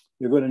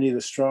 you're going to need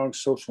a strong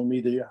social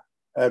media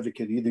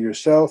advocate, either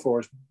yourself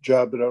or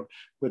job it out,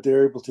 but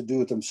they're able to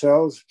do it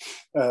themselves.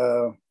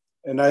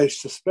 And I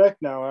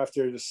suspect now,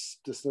 after this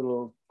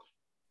little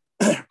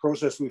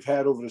process we've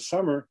had over the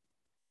summer,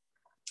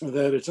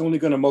 that it's only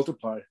going to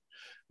multiply.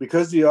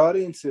 Because the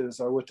audiences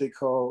are what they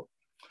call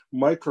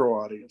micro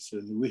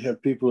audiences. We have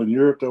people in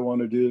Europe that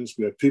want to do this.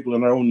 We have people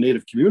in our own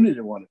native community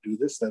that want to do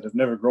this, that have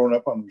never grown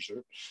up on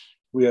reserve.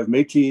 We have the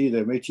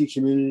Métis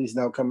communities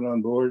now coming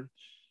on board.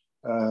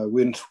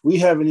 We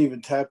haven't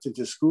even tapped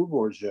into school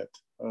boards yet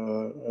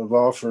of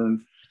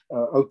offering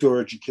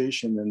outdoor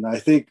education. And I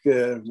think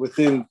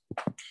within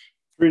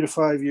 3 to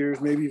 5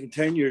 years, maybe even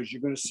 10 years,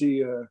 you're going to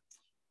see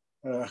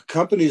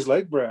companies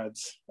like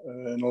Brad's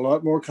and a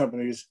lot more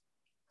companies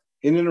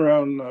in and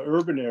around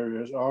urban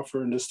areas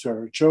offering this to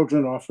our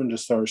children, offering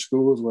this to our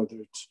schools, whether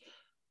it's,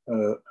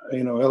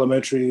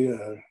 elementary,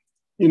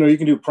 you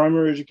can do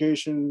primary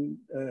education,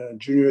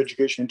 junior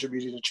education,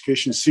 intermediate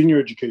education, senior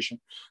education.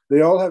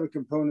 They all have a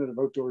component of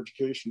outdoor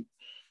education.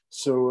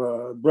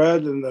 So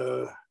Brad and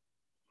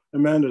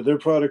Amanda, their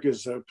product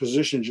is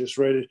positioned just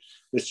right.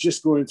 It's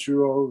just going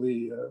through all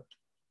the,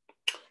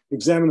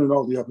 examining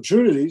all the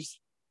opportunities,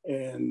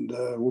 and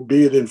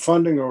be it in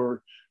funding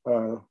or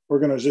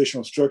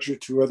organizational structure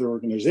to other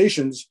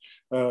organizations,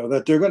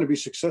 that they're going to be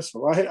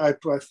successful. I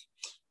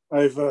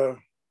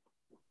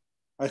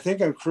think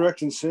I'm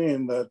correct in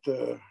saying that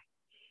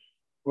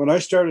when I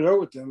started out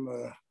with them,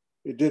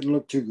 it didn't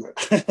look too good,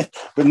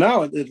 but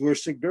now we're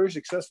very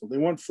successful. They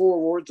won 4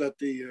 awards at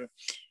the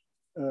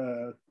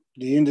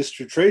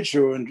industry trade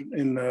show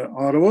in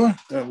Ottawa,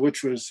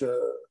 which was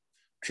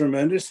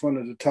tremendous. One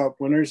of the top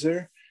winners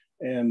there.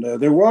 And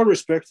they're well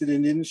respected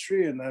in the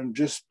industry, and I'm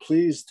just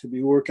pleased to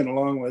be working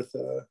along with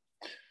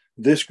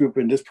this group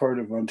in this part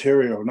of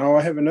Ontario. Now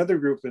I have another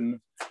group in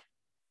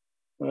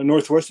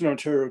Northwestern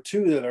Ontario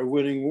too that are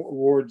winning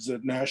awards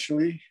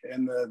nationally,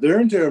 and they're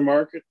into a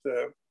market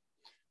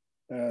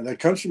that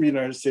comes from the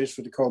United States,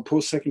 what they call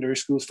post-secondary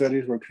school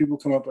studies, where people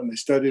come up and they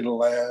study the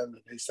land,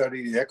 they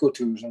study the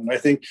ecotourism. And I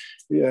think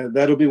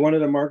that'll be one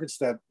of the markets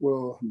that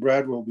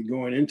Brad will be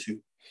going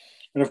into.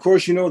 And of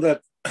course, you know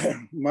that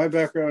my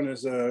background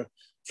is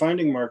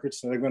finding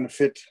markets that are going to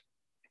fit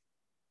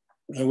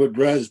with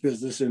Brad's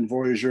business in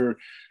Voyageur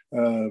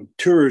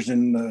tours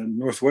in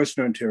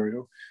Northwestern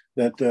Ontario,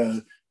 that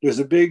there's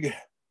a big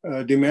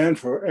demand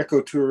for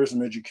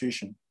ecotourism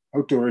education,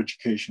 outdoor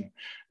education.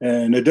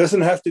 And it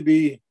doesn't have to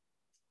be,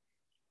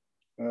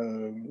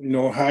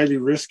 highly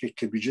risky. It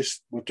could be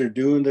just what they're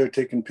doing. They're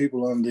taking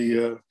people on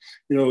the,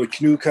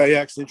 canoe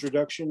kayaks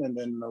introduction, and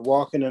then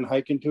walking and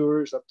hiking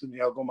tours up to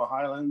the Algoma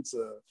Highlands.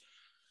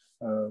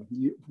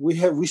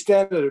 We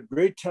stand at a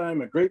great time,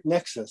 a great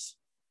nexus,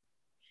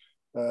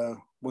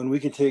 when we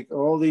can take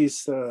all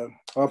these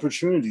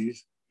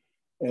opportunities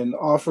and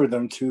offer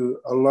them to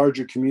a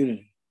larger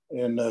community.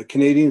 And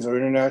Canadians or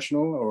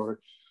international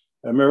or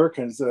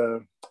Americans,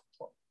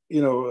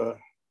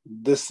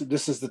 this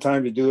is the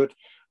time to do it.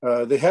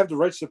 They have the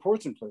right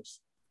supports in place.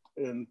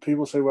 And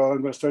people say, well,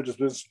 I'm going to start this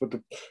business, but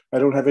I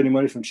don't have any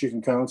money from Chief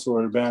and Council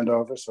or the band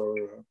office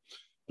or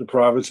the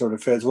province or the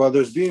feds. Well,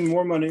 there's being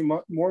more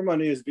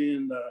money is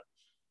being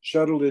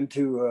shuttled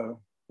into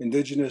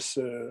Indigenous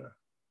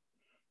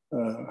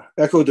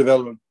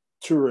eco-development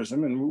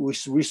tourism, and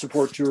we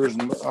support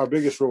tourism. Our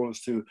biggest role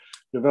is to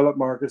develop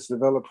markets,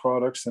 develop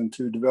products, and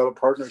to develop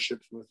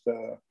partnerships with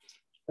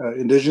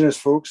Indigenous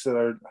folks that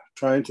are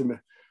trying to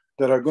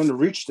that are going to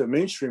reach the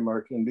mainstream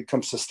market and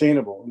become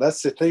sustainable. And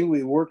that's the thing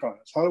we work on.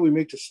 Is how do we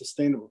make this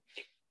sustainable?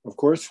 Of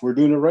course, we're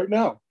doing it right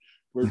now.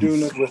 We're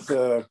doing it with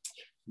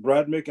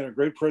Brad making a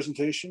great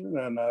presentation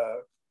and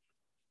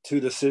to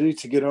the city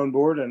to get on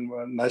board.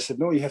 And I said,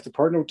 no, you have to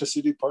partner with the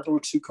city, partner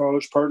with Sioux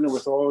College, partner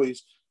with all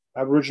these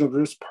Aboriginal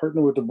groups,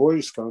 partner with the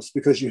Boy Scouts,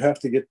 because you have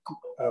to get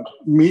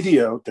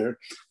media out there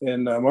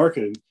and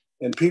marketing,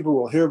 and people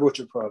will hear about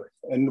your product.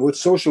 And with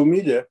social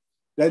media,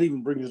 that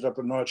even brings it up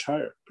a notch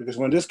higher, because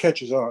when this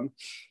catches on,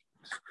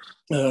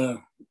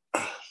 I'm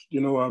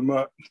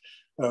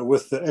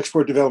with the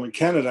Export Development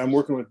Canada, I'm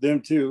working with them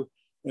too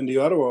in the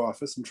Ottawa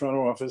office and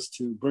Toronto office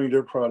to bring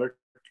their product,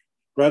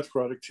 Brad's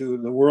product, to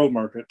the world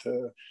market.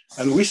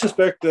 And we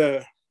suspect,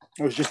 I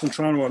was just in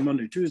Toronto on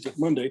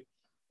Monday,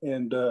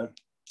 and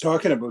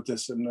talking about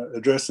this and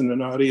addressing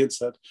an audience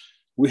that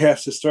we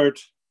have to start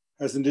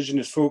as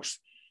Indigenous folks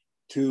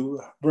to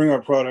bring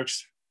our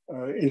products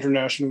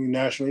internationally,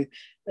 nationally,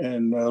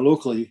 and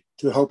locally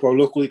to help our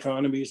local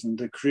economies and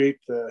to create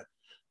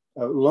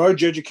a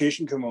large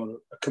education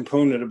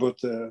component about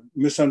the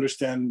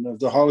misunderstanding of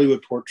the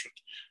Hollywood portrait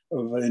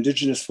of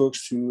Indigenous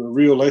folks to a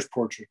real life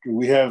portrait.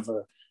 We have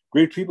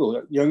great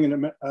people, young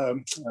and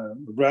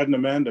Brad and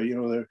Amanda,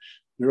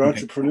 they're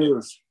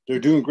entrepreneurs. They're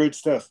doing great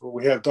stuff.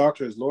 We have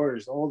doctors,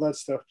 lawyers, all that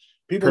stuff.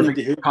 People Perfect.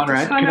 need to hear.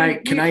 Conrad,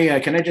 can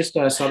I just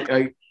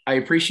I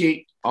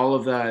appreciate all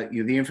of the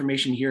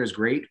information here is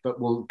great, but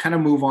we'll kind of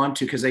move on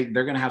to, because they're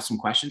going to have some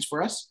questions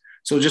for us.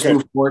 So just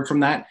move forward from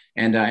that,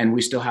 and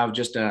we still have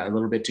just a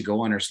little bit to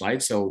go on our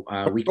slides, so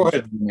we can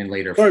come in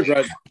later. Sorry,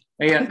 Brad.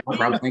 Yeah, no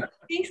problem.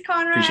 Thanks,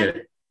 Conrad. Appreciate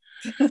it.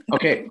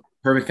 Okay,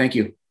 perfect. Thank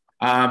you.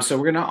 So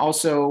we're going to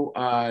also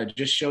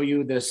just show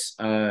you this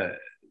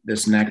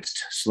this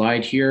next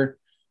slide here,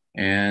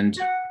 and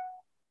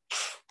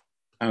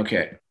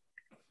okay,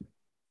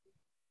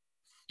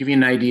 give you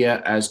an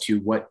idea as to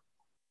what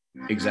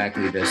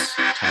exactly this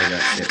taiga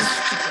is.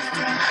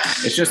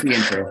 It's just the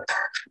intro.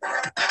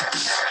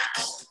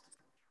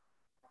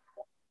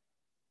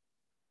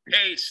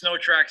 Hey, Snow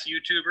Tracks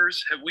YouTubers,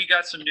 have we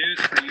got some news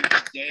for you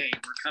today?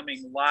 We're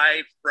coming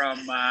live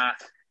from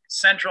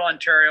Central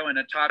Ontario in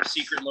a top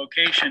secret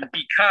location,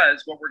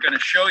 because what we're going to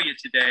show you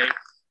today,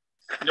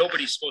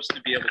 nobody's supposed to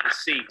be able to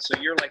see. So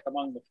you're like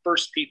among the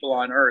first people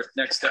on earth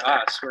next to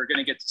us who are going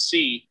to get to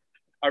see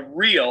a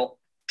real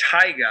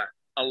taiga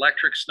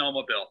electric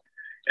snowmobile.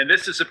 And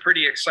this is a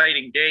pretty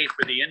exciting day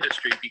for the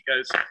industry,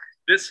 because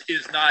this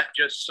is not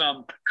just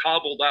some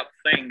cobbled up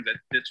thing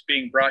that's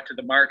being brought to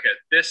the market.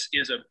 This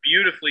is a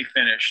beautifully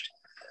finished,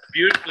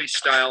 beautifully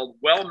styled,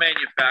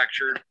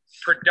 well-manufactured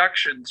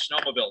production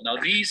snowmobile. Now,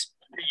 these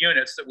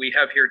units that we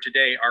have here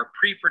today are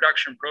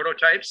pre-production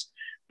prototypes,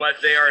 but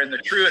they are in the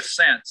truest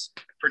sense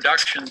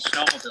production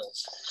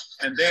snowmobiles.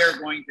 And they are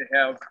going to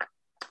have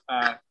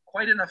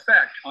quite an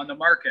effect on the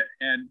market.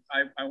 And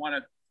I want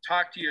to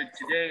talk to you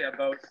today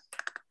about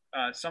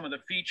some of the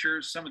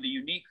features, some of the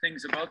unique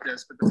things about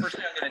this. But the first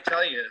thing I'm going to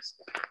tell you is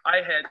I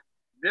had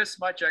this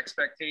much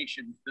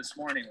expectation this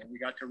morning when we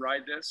got to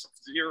ride this,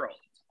 zero.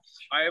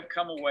 I have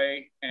come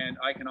away and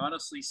I can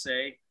honestly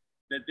say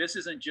that this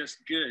isn't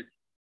just good.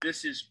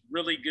 This is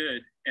really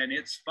good and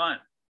it's fun.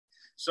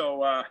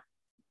 So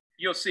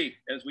you'll see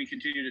as we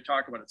continue to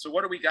talk about it. So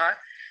what do we got?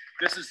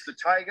 This is the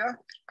Taiga.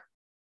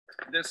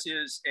 This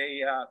is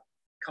a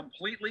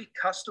completely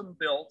custom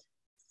built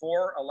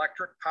for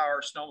electric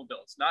power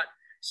snowmobile. It's not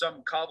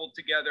some cobbled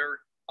together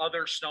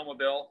other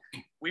snowmobile.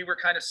 We were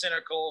kind of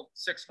cynical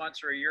 6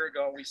 months or a year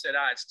ago. We said,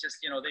 it's just,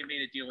 they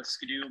made a deal with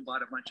Skidoo and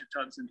bought a bunch of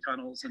tugs and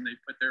tunnels and they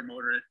put their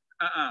motor in it.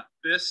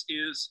 This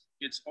is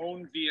its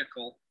own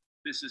vehicle.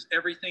 This is,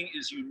 everything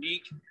is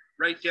unique,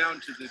 right down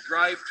to the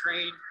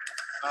drivetrain,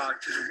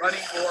 to the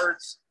running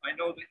boards. I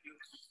know that you.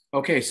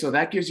 Okay, so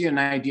that gives you an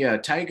idea.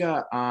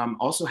 Taiga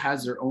also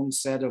has their own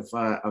set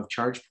of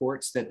charge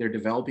ports that they're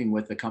developing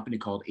with a company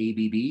called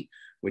ABB,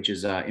 which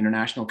is an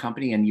international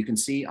company. And you can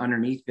see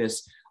underneath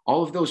this,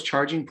 all of those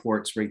charging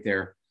ports right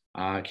there.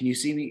 Can you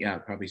see me? Yeah,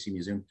 probably see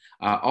me zoom.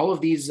 All of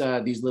these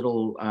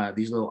little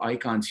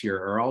icons here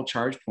are all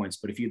charge points.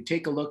 But if you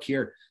take a look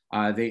here,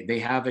 they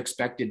have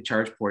expected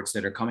charge ports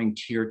that are coming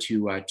here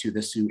to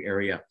the Sioux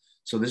area.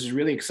 So this is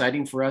really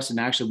exciting for us. And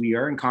actually, we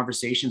are in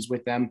conversations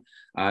with them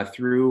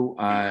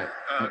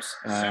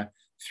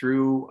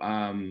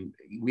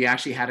we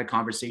actually had a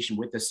conversation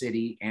with the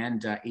city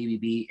and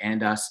ABB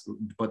and us,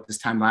 but this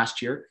time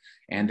last year,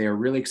 and they're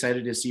really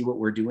excited to see what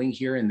we're doing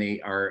here, and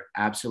they are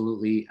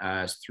absolutely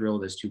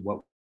thrilled as to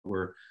what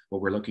we're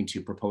looking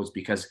to propose,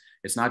 because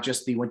it's not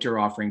just the winter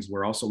offerings.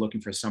 We're also looking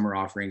for summer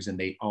offerings, and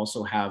they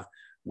also have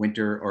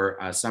winter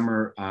or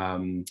summer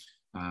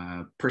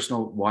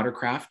personal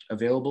watercraft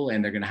available,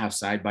 and they're going to have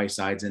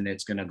side-by-sides, and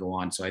it's going to go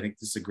on. So I think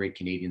this is a great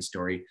Canadian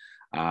story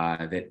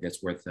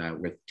that's worth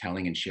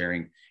telling and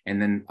sharing. And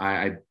then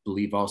I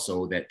believe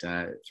also that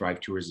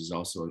Thrive Tours is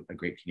also a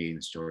great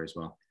Canadian story as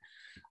well.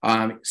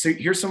 So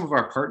here's some of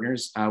our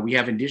partners. We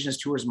have Indigenous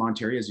Tourism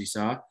Ontario, as you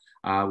saw.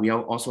 We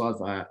also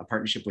have a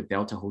partnership with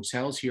Delta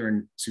Hotels here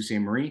in Sault Ste.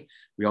 Marie.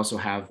 We also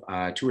have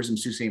Tourism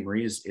Sault Ste.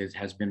 Marie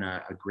has been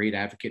a great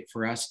advocate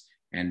for us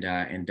and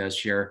does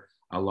share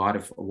a lot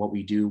of what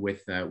we do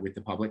with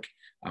the public,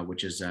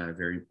 which is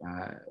we're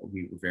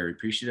very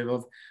appreciative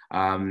of.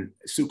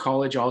 Sault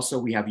College also,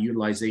 we have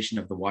utilization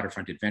of the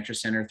Waterfront Adventure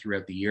Center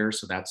throughout the year,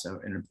 so that's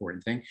an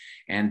important thing.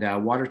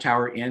 And Water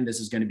Tower Inn, this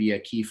is going to be a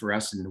key for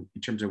us in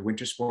terms of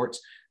winter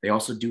sports. They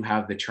also do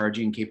have the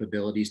charging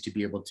capabilities to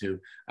be able to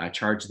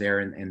charge there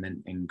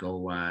and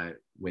go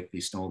with the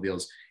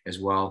snowmobiles as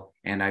well.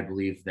 And I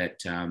believe that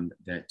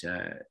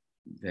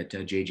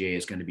JJ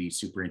is going to be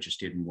super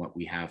interested in what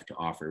we have to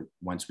offer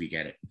once we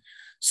get it.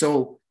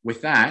 So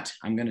with that,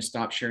 I'm going to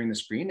stop sharing the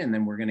screen, and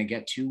then we're going to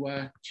get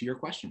to your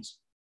questions.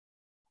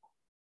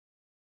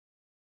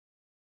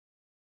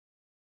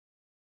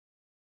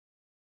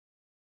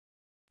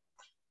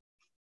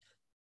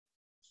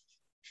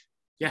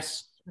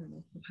 Yes.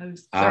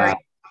 Sorry.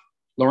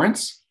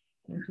 Lawrence.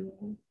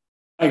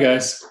 Hi,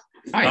 guys.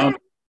 Hi.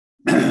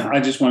 I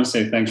just want to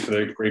say thanks for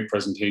the great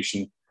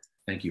presentation.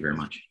 Thank you very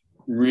much.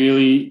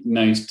 Really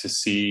nice to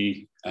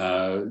see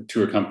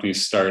tour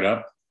companies start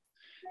up.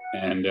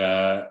 And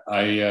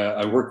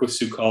I work with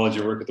Sault College.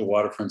 I work at the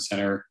Waterfront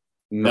Center.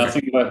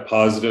 Nothing but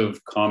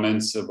positive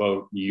comments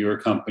about your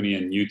company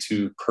and you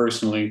two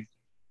personally.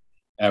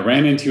 I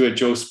ran into you at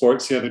Joe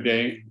Sports the other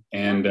day,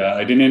 and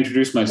I didn't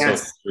introduce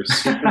myself.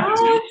 Yes.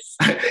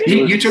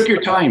 You took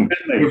your time.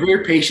 You're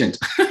very patient.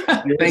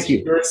 Thank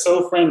you. You're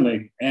so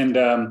friendly. And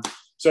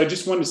so I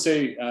just wanted to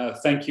say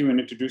thank you and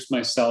introduce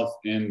myself,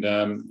 and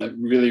I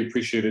really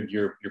appreciated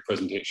your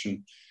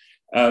presentation.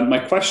 My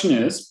question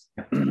is,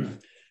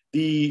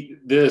 the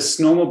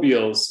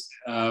snowmobiles,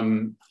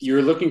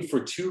 you're looking for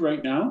 2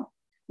 right now?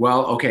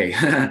 Well, okay.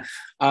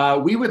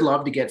 We would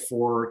love to get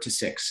 4 to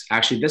 6.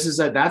 Actually, this is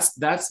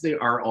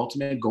our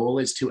ultimate goal,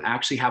 is to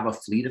actually have a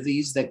fleet of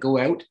these that go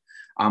out.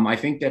 I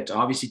think that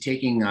obviously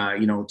taking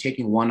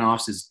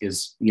one-offs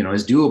is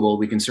doable.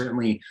 We can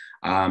certainly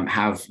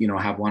have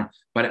one,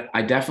 but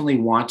I definitely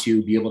want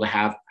to be able to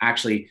have,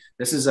 actually,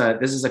 this is a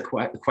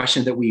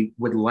question that we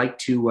would like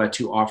to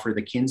offer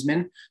the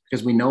Kinsmen,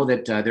 because we know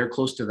that they're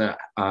close to the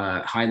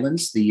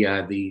Highlands,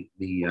 the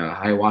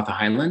Hiawatha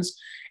Highlands,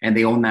 and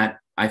they own that.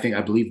 I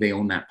believe they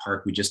own that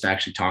park. We just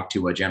actually talked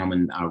to a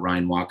gentleman,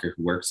 Ryan Walker,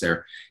 who works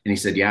there, and he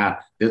said, yeah,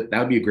 that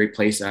would be a great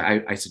place.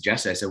 I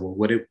suggested, I said, well,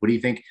 what do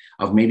you think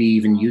of maybe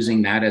even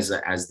using that as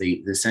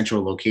the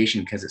central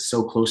location, because it's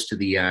so close to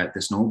the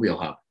snowmobile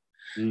hub.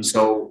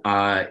 So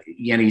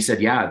and he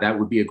said, yeah, that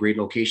would be a great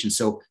location.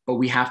 So, but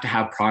we have to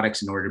have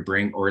products in order to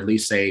bring, or at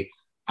least say,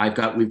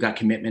 we've got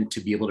commitment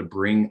to be able to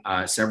bring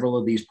several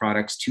of these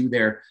products to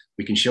there.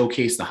 We can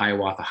showcase the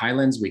Hiawatha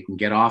Highlands. We can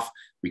get off.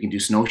 We can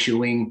do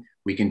snowshoeing.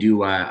 We can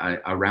do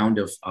a round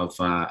of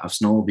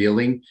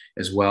snowmobiling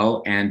as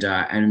well. And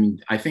I mean,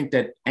 I think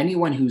that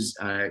anyone who's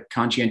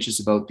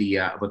conscientious about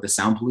the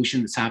sound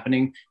pollution that's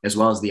happening, as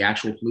well as the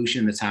actual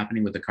pollution that's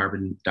happening with the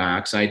carbon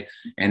dioxide,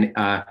 and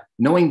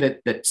knowing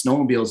that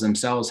snowmobiles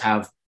themselves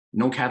have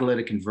no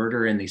catalytic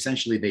converter, and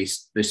essentially they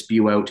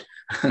spew out,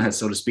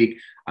 so to speak,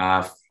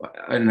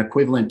 an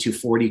equivalent to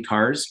 40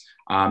 cars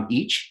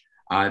each.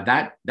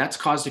 That's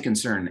caused a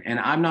concern. And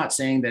I'm not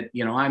saying that,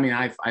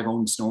 I've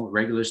owned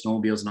regular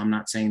snowmobiles, and I'm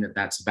not saying that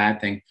that's a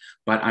bad thing,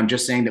 but I'm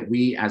just saying that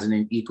we, as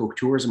an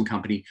ecotourism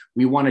company,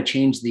 we want to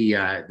change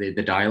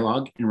the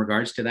dialogue in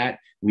regards to that.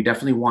 We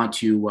definitely want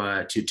to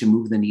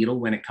move the needle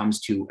when it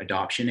comes to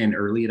adoption and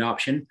early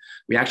adoption.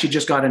 We actually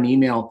just got an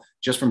email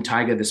just from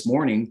Taiga this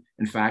morning,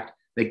 in fact,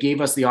 that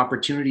gave us the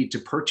opportunity to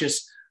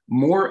purchase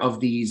more of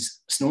these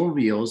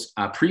snowmobiles,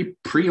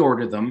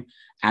 pre-order them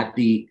at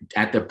the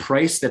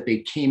price that they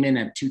came in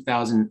at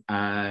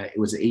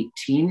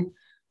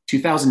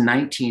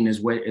 2019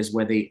 is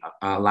where they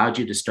allowed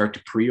you to start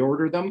to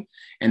pre-order them,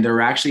 and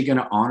they're actually going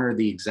to honor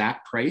the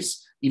exact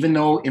price, even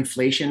though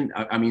inflation,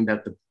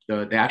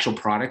 the actual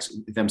products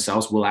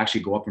themselves will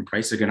actually go up in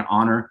price. They're going to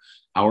honor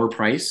our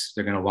price.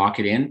 They're going to lock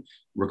it in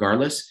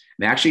regardless.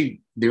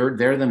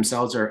 They're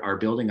themselves are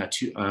building a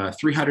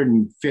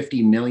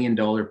 $350 million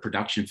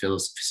production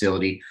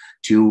facility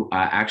to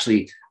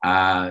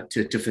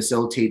to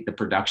facilitate the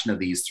production of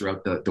these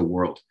throughout the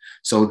world.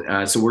 So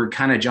we're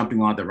kind of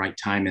jumping on the right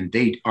time, and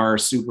they are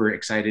super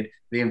excited.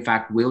 They in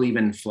fact will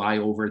even fly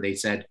over. They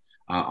said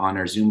on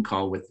our Zoom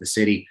call with the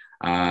city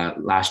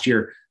last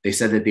year, they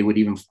said that they would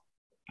even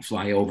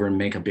fly over and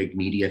make a big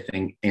media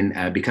thing,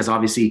 because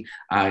obviously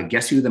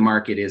guess who the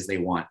market is they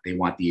want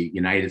the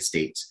United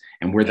States,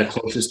 and we're the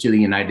closest to the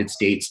United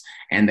States,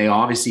 and they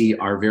obviously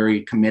are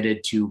very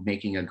committed to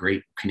making a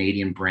great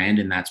Canadian brand,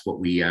 and that's what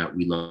we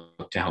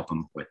look to help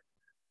them with.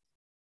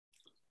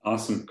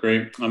 Awesome,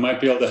 great. I might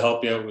be able to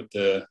help you out with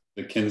the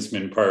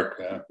Kinsman Park.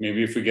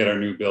 Maybe if we get our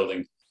new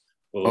building,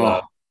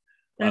 we'll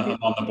I'm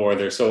on the board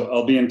there, so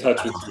I'll be in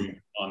touch with you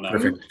on that.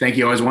 Perfect, thank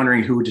you. I was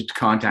wondering who to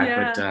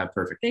contact, but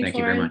perfect. Thank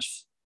you very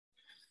much.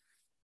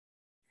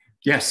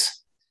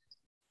 Yes,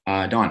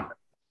 Don.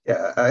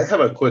 Yeah, I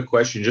have a quick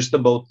question just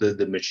about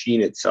the machine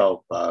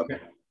itself.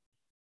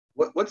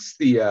 What's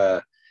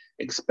the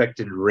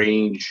expected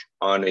range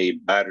on a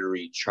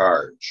battery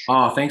charge?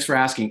 Oh, thanks for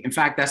asking. In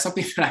fact, that's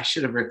something that I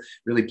should have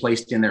really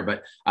placed in there.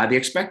 But the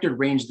expected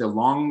range, the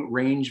long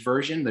range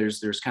version,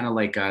 there's kind of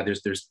like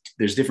there's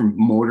different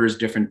motors,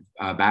 different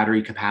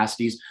battery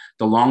capacities.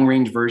 The long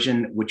range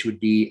version, which would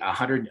be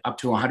 100 up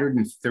to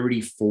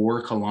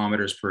 134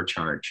 kilometers per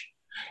charge,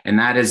 and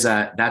that's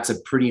a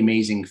pretty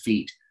amazing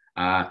feat.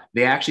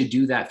 They actually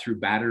do that through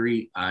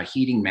battery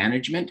heating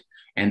management.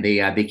 And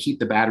they keep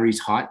the batteries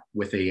hot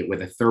with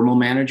a thermal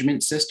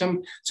management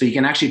system. So you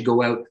can actually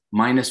go out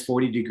minus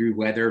 40-degree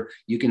weather.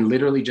 You can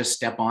literally just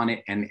step on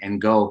it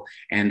and go.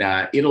 And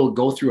it'll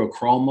go through a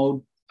crawl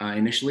mode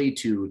initially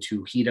to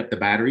heat up the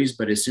batteries.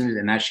 But as soon as,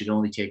 and that should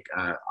only take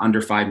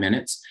under 5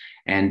 minutes.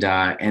 And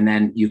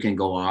then you can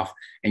go off,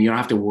 and you don't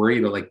have to worry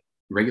about like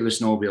regular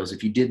snowmobiles.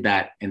 If you did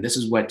that, and this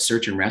is what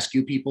search and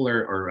rescue people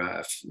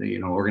or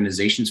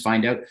organizations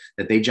find out,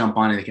 that they jump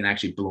on and they can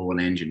actually blow an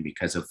engine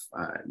because of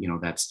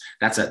that's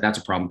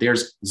a problem.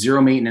 There's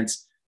zero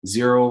maintenance,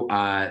 zero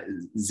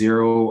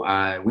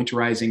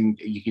winterizing.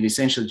 You can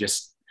essentially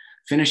just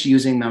finish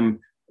using them,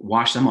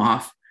 wash them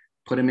off,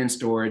 put them in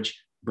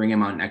storage, bring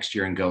them out next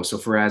year and go. So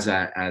for as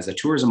a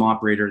tourism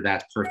operator,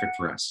 that's perfect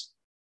for us.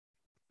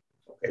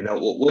 Okay,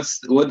 now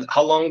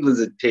how long does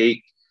it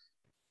take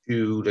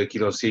to, like,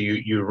 say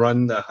you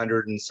run the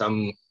 100 and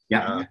some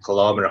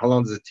kilometer? How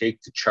long does it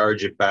take to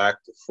charge it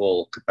back to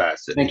full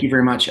capacity? Thank you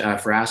very much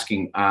for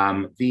asking.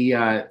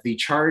 The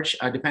charge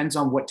depends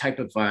on what type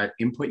of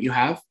input you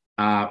have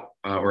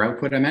or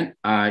output. I meant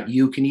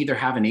you can either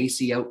have an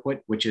AC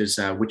output, which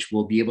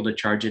will be able to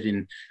charge it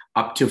in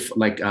up to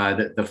like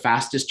the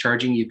fastest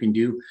charging you can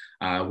do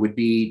would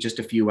be just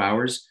a few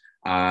hours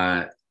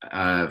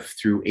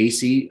through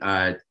AC.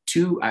 I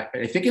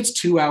think it's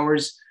 2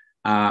 hours.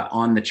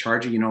 On the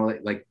charger,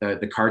 like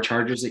the car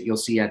chargers that you'll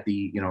see at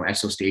the,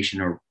 Esso station,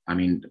 or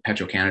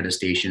Petro-Canada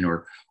station,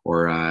 or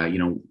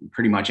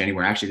pretty much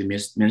anywhere. Actually, the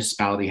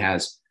municipality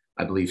has,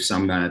 I believe,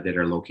 some that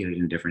are located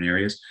in different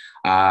areas.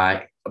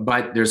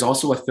 But there's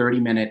also a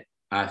 30-minute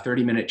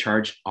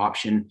charge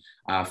option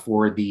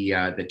for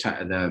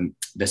the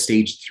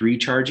stage 3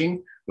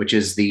 charging, which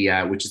is the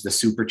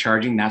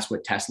supercharging. That's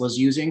what Tesla's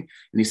using,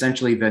 and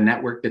essentially the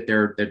network that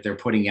they're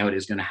putting out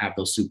is going to have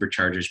those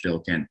superchargers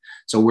built in.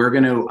 So we're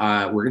going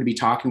to be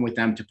talking with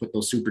them to put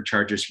those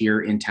superchargers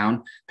here in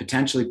town.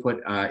 Potentially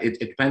put it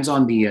depends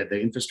on the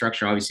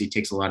infrastructure. Obviously, it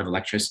takes a lot of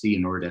electricity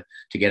in order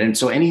to get in.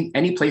 So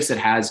any place that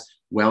has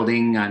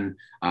welding and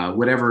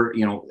whatever,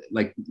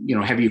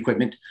 heavy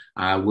equipment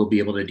will be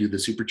able to do the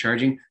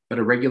supercharging. But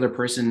a regular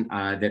person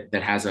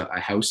that has a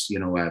house, a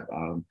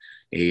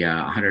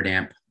 100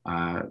 amp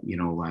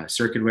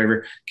circuit,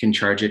 whatever, can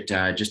charge it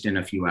just in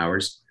a few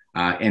hours.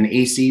 An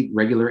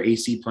regular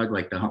AC plug,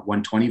 like the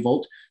 120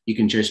 volt, you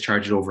can just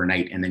charge it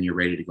overnight, and then you're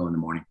ready to go in the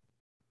morning.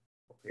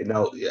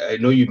 Now, I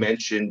know you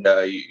mentioned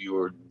you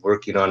were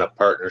working on a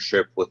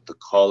partnership with the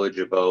college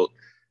about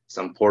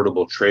some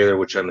portable trailer,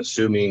 which I'm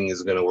assuming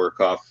is going to work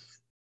off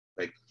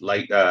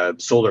like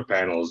solar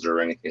panels or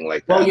anything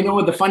like that. Well,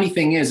 what the funny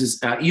thing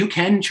is you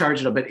can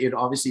charge it, but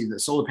obviously the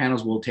solar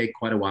panels will take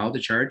quite a while to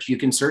charge. You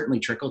can certainly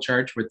trickle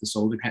charge with the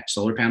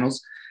solar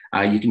panels.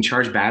 You can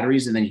charge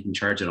batteries, and then you can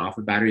charge it off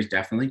of batteries,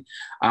 definitely.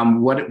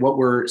 What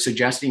we're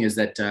suggesting is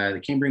that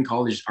the Cambrian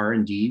College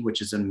R&D,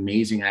 which is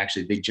amazing,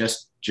 actually, they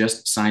just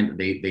signed.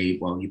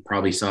 Well, you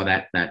probably saw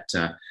that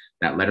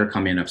letter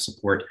come in of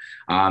support.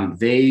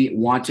 They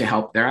want to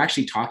help. They're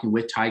actually talking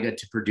with Taiga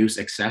to produce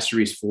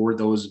accessories for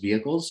those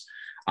vehicles.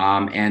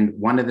 And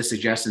one of the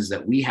suggestions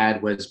that we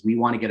had was we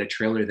want to get a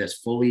trailer that's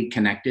fully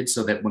connected,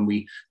 so that when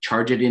we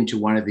charge it into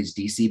one of these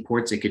DC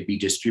ports, it could be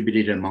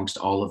distributed amongst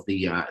all of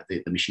the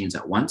machines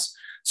at once.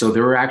 So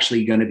they're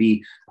actually going to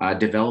be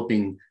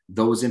developing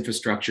those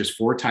infrastructures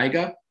for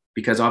Taiga,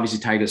 because obviously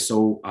Taiga is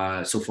so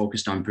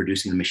focused on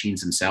producing the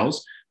machines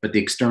themselves, but the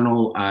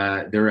external,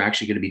 they're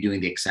actually going to be doing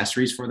the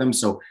accessories for them.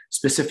 So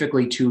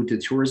specifically to the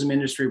tourism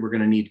industry, we're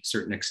going to need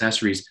certain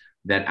accessories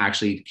that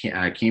actually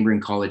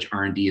Cambrian College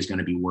R&D is going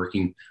to be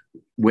working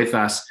with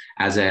us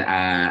as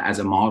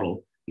a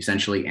model,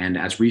 essentially, and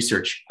as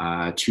research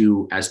as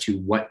to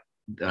what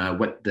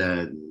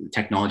the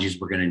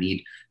technologies we're going to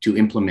need to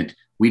implement.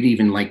 We'd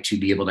even like to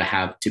be able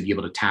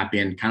to tap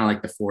in, kind of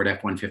like the Ford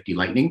F-150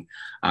 Lightning.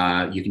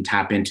 You can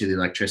tap into the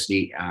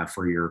electricity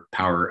for your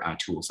power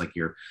tools, like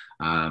your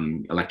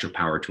electric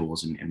power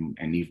tools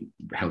and even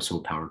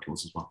household power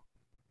tools as well.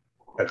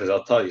 Because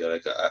I'll tell you,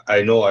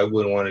 I know I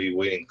wouldn't want to be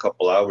waiting a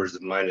couple hours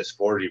at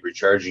 -40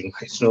 recharging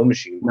my snow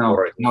machine.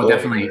 No,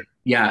 definitely.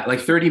 Yeah, like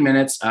 30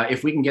 minutes.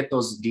 If we can get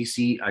those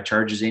DC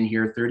charges in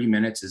here, 30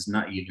 minutes is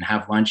not, you can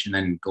have lunch and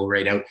then go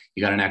right out.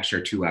 You got an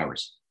extra 2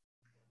 hours.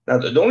 Now,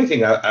 the only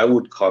thing I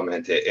would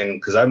comment, and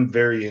because I'm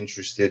very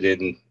interested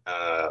in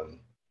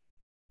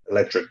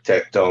electric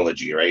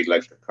technology, right?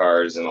 Electric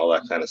cars and all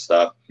that kind of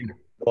stuff.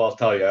 Well, I'll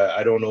tell you,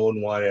 I don't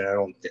own one, and I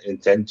don't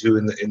intend to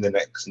in the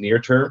next near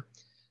term.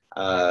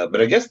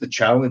 But I guess the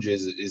challenge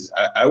is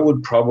I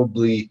would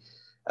probably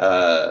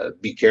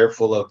be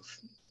careful of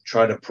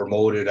trying to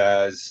promote it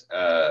as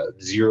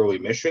zero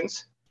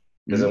emissions.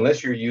 Because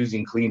unless you're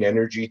using clean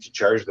energy to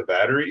charge the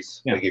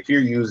batteries, like if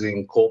you're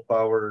using coal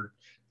powered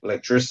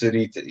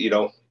electricity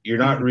to, you're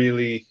not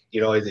really,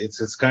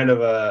 it's kind of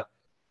a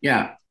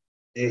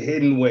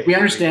hidden way. We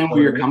understand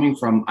where you're coming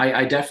from.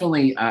 I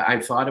definitely,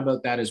 I've thought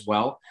about that as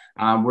well.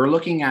 We're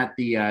looking at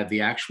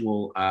the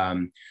actual,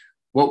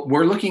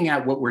 we're looking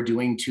at what we're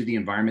doing to the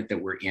environment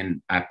that we're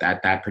in at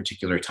that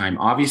particular time.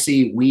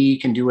 Obviously, we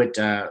can do it.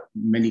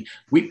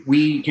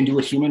 We can do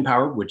it human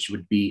powered, which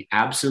would be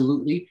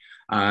absolutely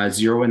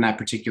zero in that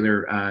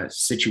particular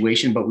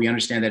situation. But we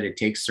understand that it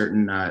takes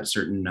certain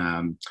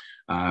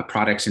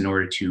products in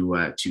order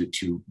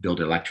to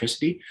build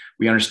electricity.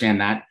 We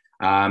understand that.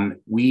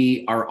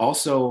 We are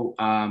also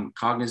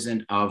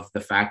cognizant of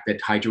the fact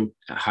that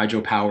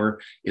hydropower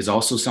is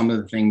also some of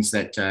the things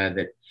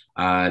that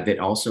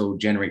also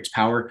generates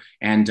power.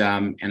 And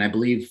I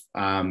believe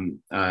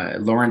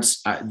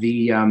Lawrence,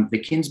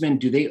 the Kinsmen,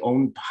 do they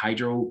own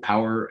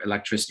hydropower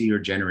electricity or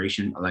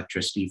generation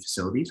electricity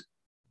facilities?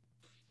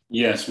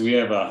 Yes, we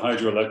have a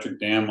hydroelectric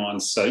dam on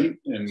site,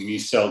 and we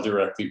sell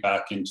directly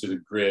back into the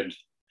grid.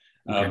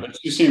 But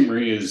Sault Ste.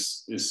 Marie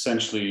is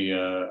essentially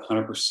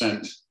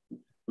 100%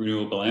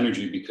 renewable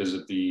energy because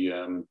of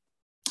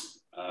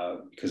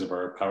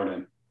our power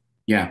dam.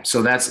 Yeah,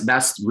 so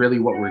that's really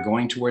what we're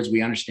going towards.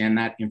 We understand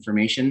that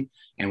information,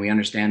 and we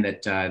understand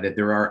that that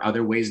there are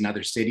other ways in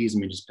other cities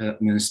and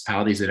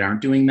municipalities that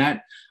aren't doing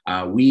that.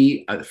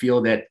 We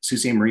feel that Sault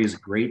Ste. Marie is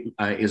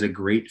a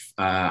great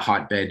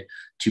hotbed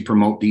to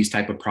promote these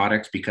type of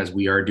products because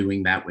we are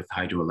doing that with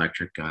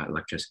hydroelectric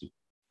electricity.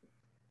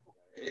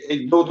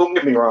 Don't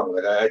get me wrong.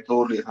 I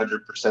totally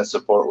 100%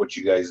 support what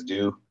you guys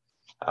do.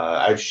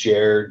 I've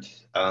shared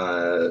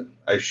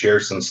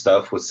some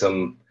stuff with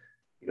some,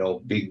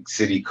 big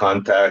city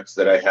contacts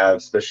that I have,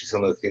 especially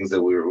some of the things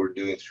that we're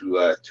doing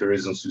through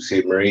Tourism Sault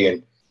Ste. Marie.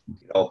 And,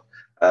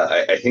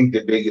 I think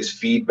the biggest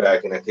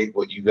feedback, and I think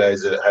what you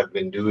guys have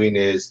been doing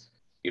is,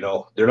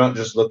 they're not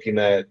just looking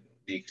at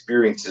the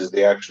experiences,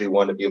 they actually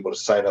want to be able to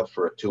sign up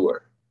for a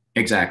tour.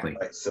 Exactly.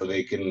 Right? So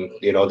they can,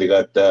 they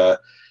got,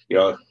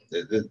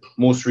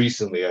 most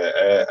recently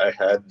I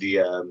had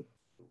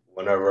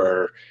one of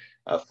our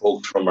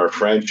folks from our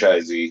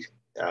franchisee,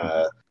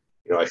 and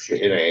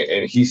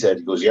he said,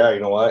 he goes, yeah, you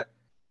know what?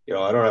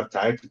 I don't have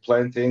time to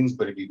plan things,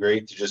 but it'd be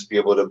great to just be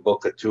able to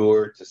book a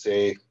tour to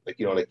say, like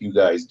you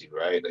guys do,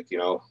 right? Like, get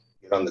on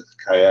the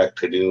kayak,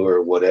 canoe,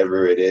 or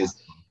whatever it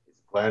is.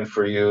 It's planned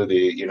for you, and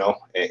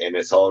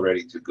it's all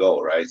ready to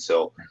go, right?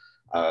 So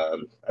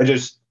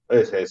as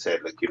I said,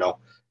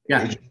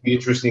 it'd be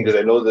interesting because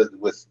I know that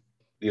with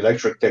the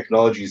electric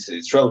technologies,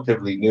 it's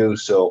relatively new.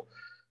 So,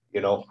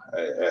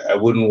 I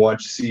wouldn't want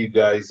to see you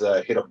guys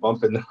hit a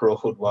bump in the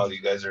road while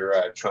you guys are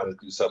trying to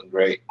do something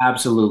great.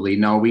 Absolutely.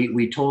 No,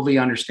 we totally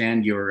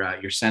understand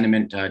your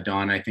sentiment,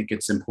 Don. I think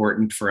it's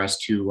important for us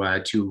to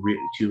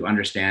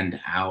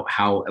understand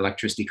how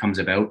electricity comes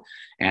about,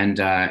 and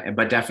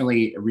but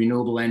definitely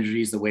renewable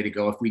energy is the way to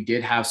go. If we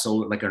did have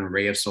solar, like an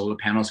array of solar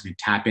panels, we could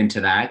tap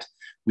into that.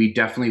 We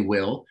definitely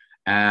will.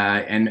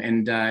 With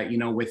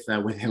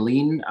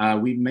Helene,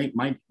 we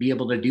might be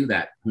able to do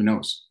that. Who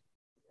knows?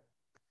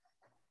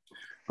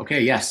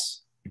 Okay,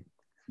 yes,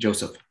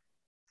 Joseph.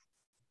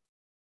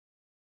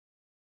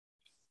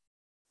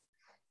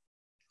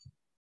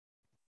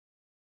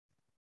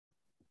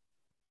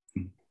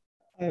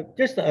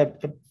 Just a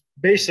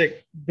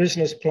basic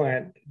business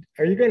plan.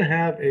 Are you going to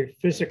have a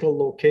physical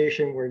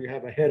location where you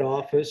have a head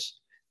office,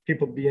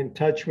 people be in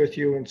touch with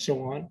you and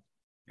so on?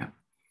 Yeah.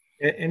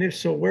 And if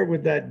so, where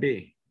would that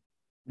be?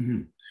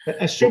 Mm-hmm.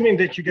 Assuming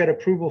that you get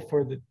approval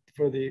for the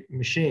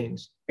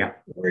machines, yeah,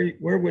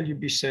 where will you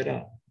be set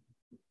up?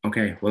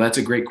 Okay, well, that's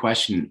a great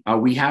question.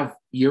 We have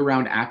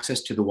year-round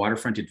access to the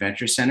Waterfront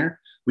Adventure Center.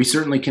 We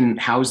certainly can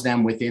house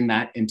them within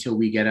that until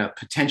we get a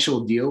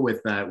potential deal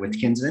with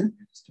Kinsman.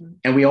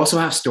 And we also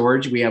have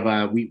storage. We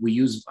have we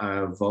use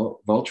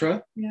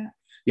Voltra. Yeah.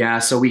 Yeah,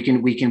 so we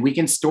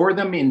can store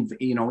them in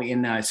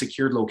in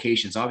secured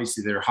locations.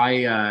 Obviously, they're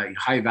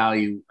high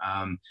value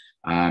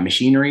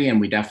machinery, and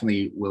we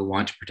definitely will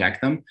want to protect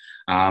them.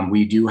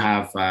 We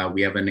have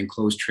an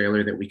enclosed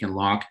trailer that we can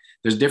lock.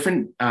 There's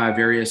different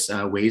various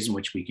ways in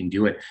which we can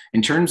do it.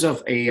 In terms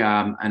of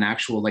an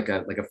actual like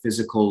a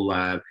physical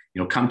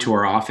come to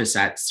our office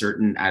at a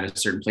certain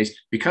place,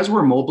 because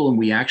we're mobile and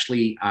we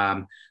actually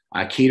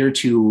cater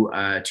to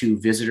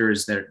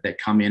visitors that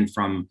come in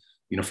from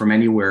from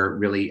anywhere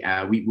really.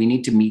 We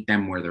need to meet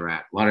them where they're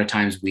at. A lot of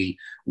times we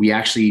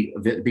actually,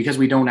 because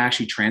we don't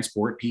actually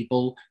transport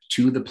people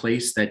to the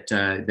place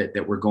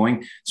that we're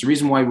going. It's the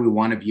reason why we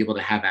want to be able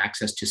to have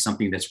access to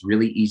something that's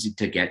really easy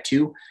to get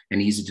to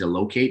and easy to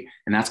locate.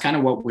 And that's kind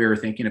of what we're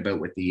thinking about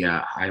with the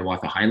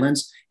Hiawatha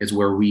Highlands, is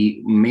where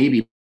we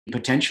maybe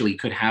potentially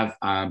could have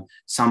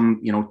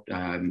some,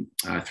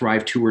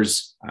 Thrive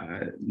Tours,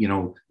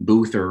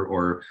 booth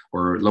or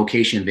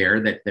location there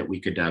that we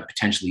could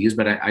potentially use.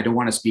 But I don't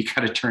want to speak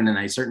out of turn, and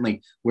I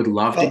certainly would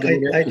love to go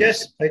there.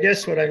 I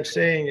guess what I'm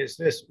saying is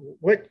this: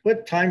 what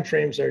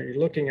timeframes are you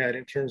looking at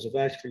in terms of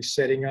actually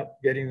setting up,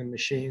 getting the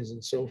machines,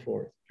 and so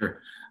forth? Sure.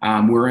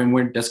 We're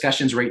in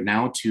discussions right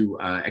now to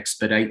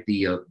expedite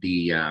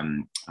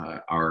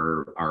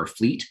our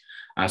fleet,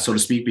 so to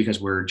speak, because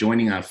we're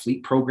joining a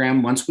fleet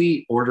program. Once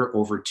we order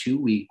over 2,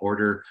 we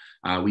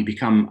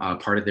become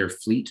part of their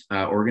fleet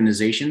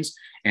organizations,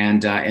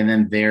 and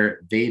then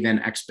they then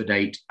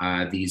expedite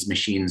these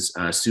machines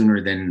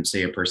sooner than,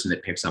 say, a person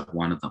that picks up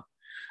one of them.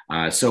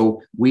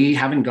 So we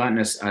haven't gotten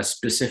a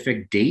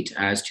specific date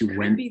as to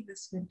when. Be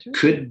this winter.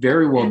 Could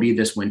very well be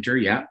this winter,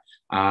 yeah.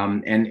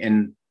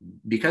 And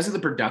because of the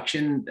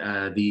production,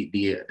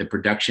 the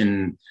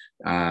production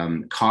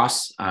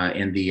costs,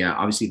 and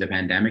obviously the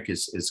pandemic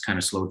is kind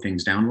of slowed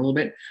things down a little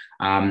bit.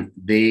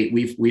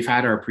 We've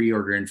had our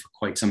pre-order in for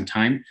quite some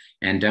time,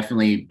 and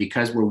definitely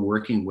because we're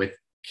working with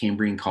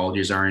Cambrian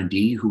College's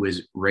R&D, who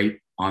is right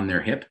on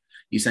their hip,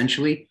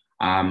 essentially.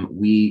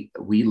 We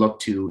look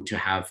to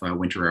have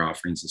winter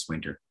offerings this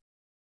winter.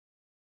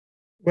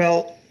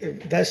 Well,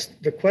 that's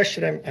the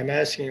question I'm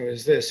asking you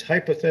is this: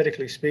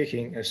 hypothetically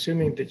speaking,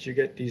 assuming that you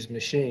get these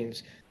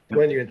machines,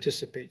 when you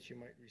anticipate you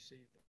might receive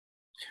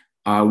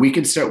them? We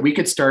could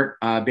start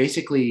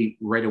basically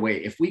right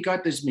away. If we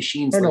got these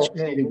machines,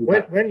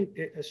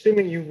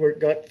 assuming you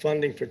got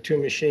funding for 2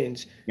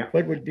 machines, yeah,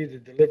 what would be the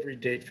delivery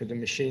date for the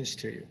machines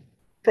to you,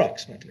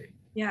 approximately?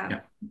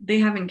 Yeah, they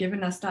haven't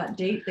given us that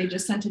date. They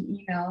just sent an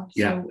email.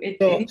 Yeah.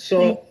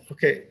 So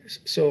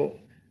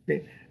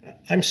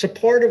I'm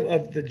supportive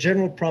of the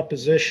general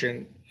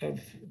proposition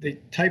of the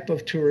type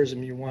of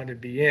tourism you want to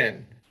be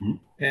in.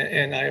 Mm-hmm.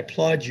 And I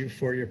applaud you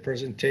for your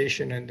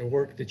presentation and the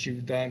work that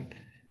you've done.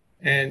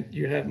 And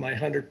you have my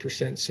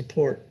 100%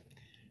 support.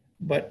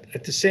 But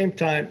at the same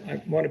time,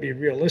 I want to be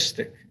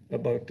realistic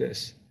about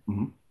this.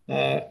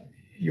 Mm-hmm.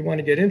 You want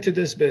to get into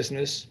this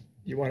business.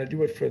 You want to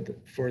do it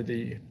for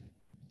the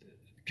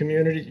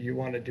community. You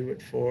want to do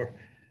it for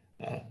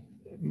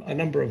a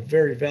number of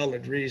very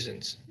valid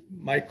reasons.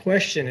 My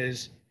question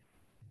is,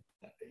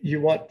 you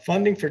want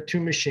funding for 2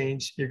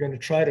 machines. You're going to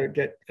try to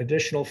get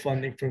additional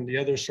funding from the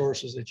other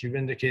sources that you've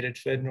indicated,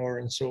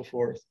 FedNor and so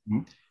forth.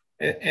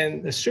 Mm-hmm.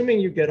 And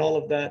assuming you get all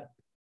of that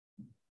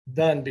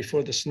done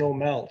before the snow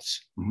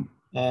melts,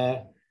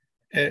 mm-hmm.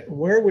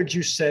 Where would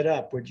you set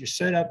up? Would you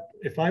set up,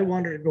 if I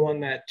wanted to go on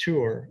that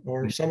tour,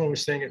 or if someone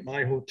was staying at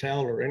my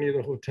hotel or any of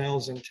the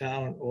hotels in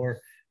town or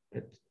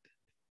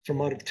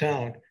from out of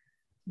town,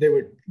 they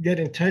would get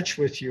in touch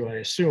with you, I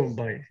assume,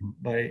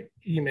 by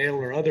email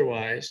or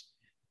otherwise.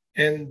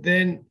 And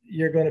then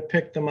you're going to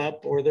pick them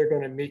up, or they're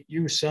going to meet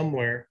you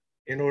somewhere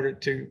in order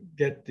to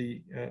get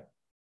the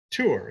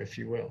tour, if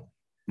you will,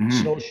 mm-hmm.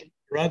 snowshoe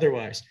or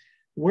otherwise.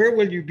 Where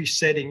will you be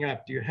setting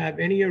up? Do you have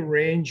any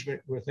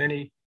arrangement with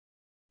any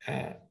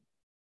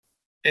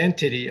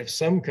entity of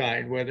some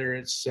kind, whether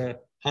it's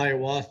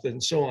Hiawatha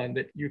and so on,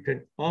 that you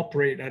can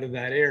operate out of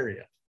that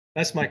area?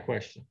 That's my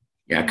question.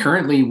 Yeah,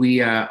 currently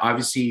we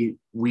obviously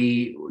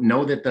we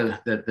know that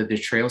the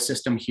trail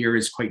system here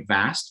is quite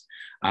vast.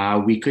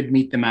 We could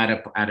meet them at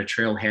a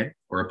trailhead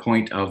or a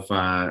point of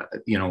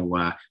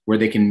where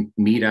they can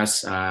meet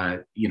us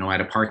at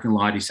a parking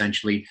lot.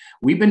 Essentially,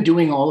 we've been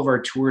doing all of our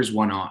tours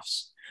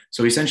one-offs.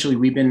 So essentially,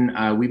 we've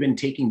been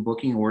taking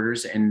booking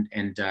orders and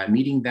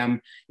meeting them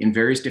in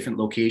various different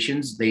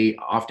locations. They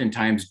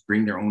oftentimes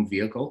bring their own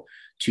vehicle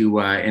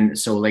to, and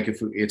so like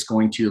if it's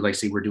going to, like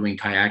say we're doing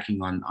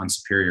kayaking on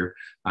Superior,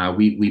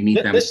 we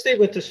meet them. Let's stay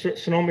with the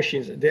snow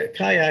machines, the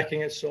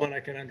kayaking and so on.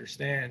 I can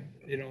understand,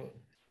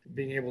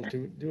 being able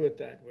to do it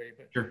that way,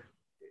 but sure.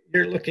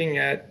 You're looking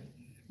at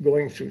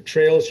going through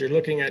trails. You're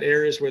looking at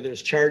areas where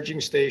there's charging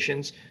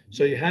stations.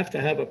 So you have to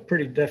have a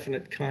pretty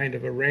definite kind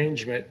of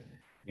arrangement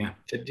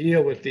to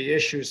deal with the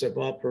issues of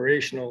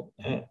operational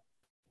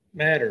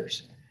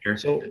matters. Sure.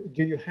 So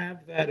do you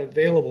have that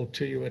available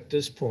to you at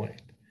this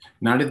point?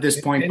 Not at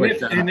this point,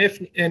 and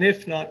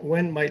if not,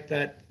 when might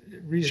that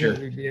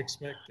reasonably be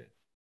expected?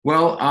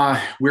 Well,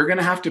 we're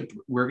gonna have to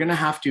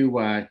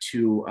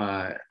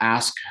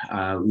ask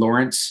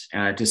Lawrence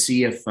to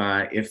see if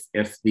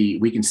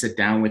we can sit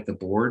down with the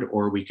board,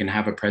 or we can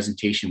have a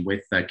presentation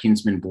with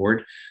Kinsman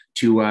board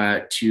to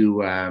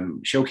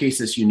showcase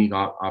this unique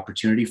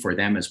opportunity for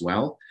them as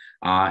well,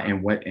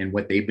 and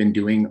what they've been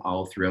doing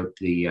all throughout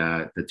the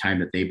time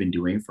that they've been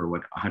doing for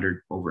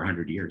over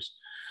 100 years.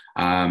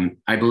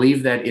 I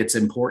believe that it's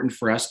important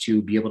for us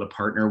to be able to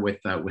partner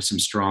with some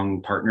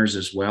strong partners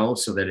as well,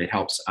 so that it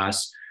helps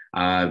us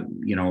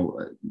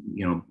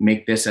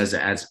make this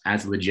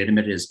as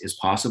legitimate as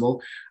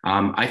possible.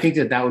 I think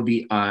that would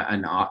be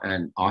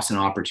an awesome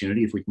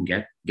opportunity if we can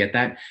get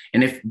that.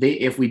 And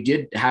if we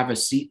did have a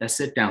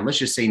sit down, let's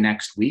just say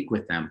next week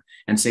with them,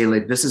 and say,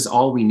 like, this is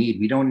all we need.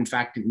 We don't in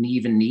fact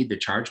even need the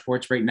charge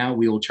ports right now.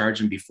 We will charge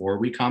them before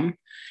we come,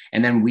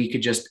 and then we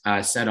could just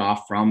set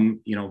off from,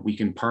 we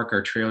can park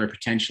our trailer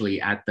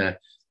potentially at the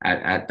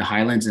at the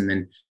Highlands, and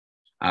then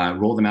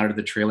roll them out of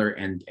the trailer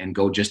and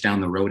go just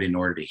down the road in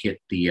order to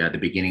hit the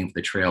beginning of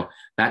the trail.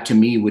 That to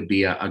me would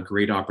be a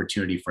great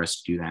opportunity for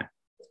us to do that.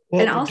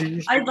 Well, and also,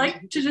 I'd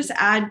like to just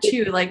add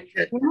too, like,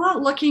 we're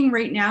not looking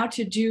right now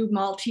to do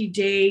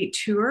multi-day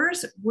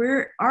tours.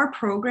 Our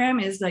program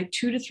is like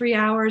 2 to 3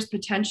 hours,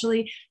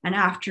 potentially an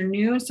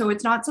afternoon. So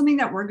it's not something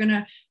that we're going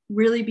to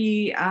really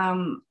be,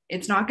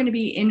 it's not going to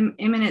be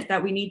imminent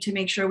that we need to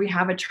make sure we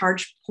have a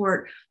charge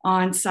port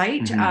on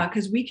site,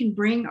 because we can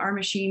bring our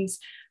machines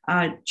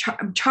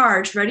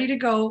charged, ready to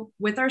go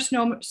with our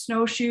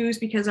snowshoes,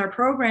 because our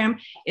program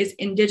is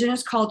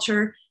Indigenous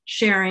culture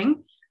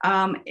sharing.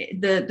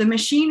 The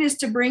machine is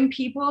to bring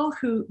people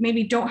who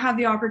maybe don't have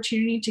the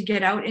opportunity to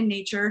get out in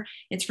nature.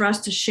 It's for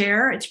us to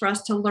share. It's for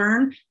us to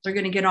learn. They're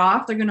going to get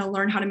off. They're going to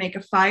learn how to make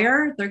a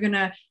fire. They're going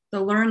to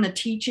learn the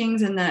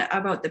teachings and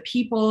about the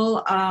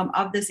people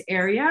of this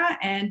area.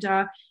 And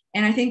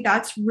I think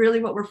that's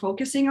really what we're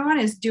focusing on,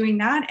 is doing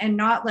that, and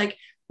not like,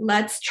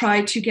 let's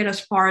try to get as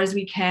far as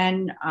we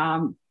can,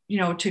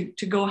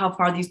 to go how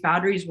far these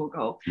batteries will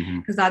go,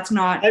 because that's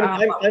not.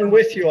 I'm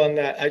with you on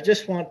that. I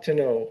just want to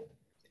know,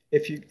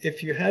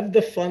 if you have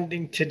the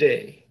funding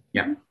today,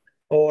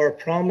 or a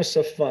promise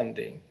of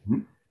funding,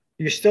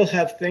 you still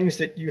have things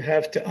that you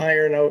have to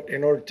iron out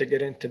in order to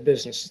get into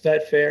business. Is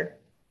that fair?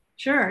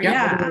 Sure.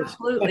 Yeah,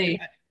 absolutely.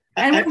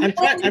 I'm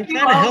trying to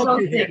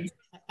help you here.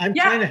 I'm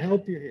trying to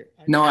help you here.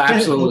 No,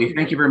 absolutely.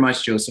 Thank you very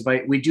much, Joseph.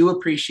 We do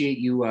appreciate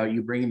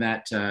you bringing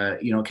that.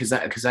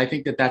 Because I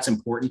think that's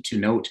important to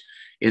note.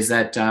 Is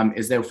that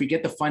if we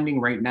get the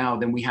funding right now,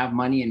 then we have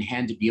money in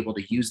hand to be able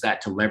to use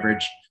that to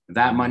leverage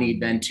that money,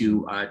 then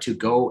to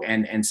go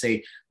and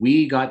say,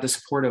 we got the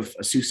support of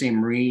Sault Ste.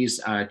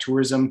 Marie's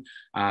tourism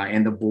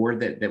and the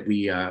board that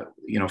we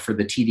for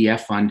the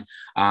TDF fund.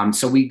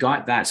 So we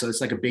got that. So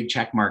it's like a big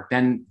check mark.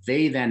 Then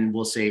they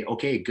will say,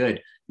 okay,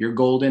 good, you're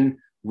golden.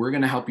 We're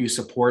going to help you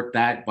support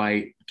that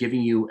by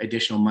giving you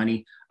additional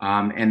money.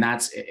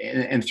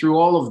 And through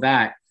all of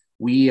that,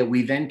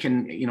 we then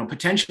can,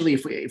 potentially,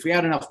 if we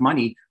had enough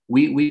money,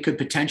 we could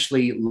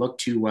potentially look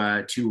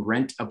to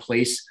rent a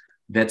place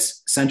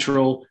that's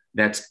central,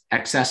 that's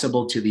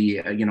accessible to the,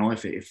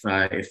 if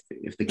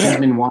the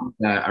Kingsmen want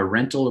a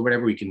rental or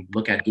whatever, we can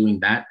look at doing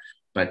that.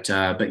 But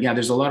yeah,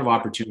 there's a lot of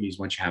opportunities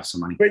once you have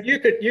some money. But you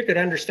could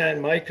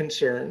understand my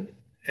concern,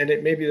 and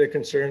it may be the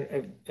concern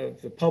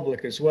of the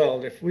public as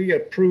well. If we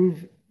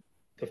approve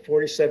the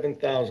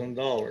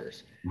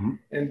 $47,000,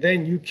 and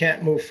then you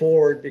can't move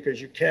forward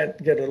because you can't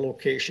get a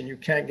location, you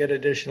can't get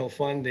additional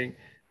funding,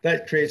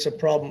 that creates a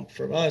problem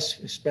for us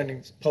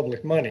spending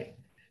public money.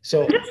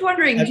 So I'm just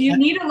wondering, do you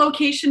need a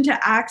location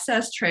to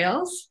access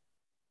trails?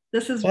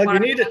 This is well, you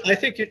need it. I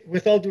think,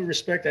 with all due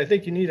respect, I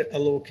think you need a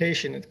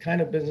location, the kind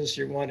of business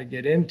you want to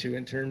get into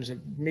in terms of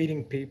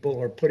meeting people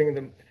or putting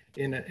them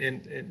in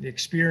the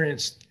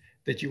experience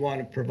that you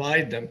want to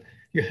provide them.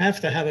 You have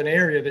to have an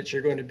area that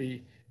you're going to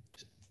be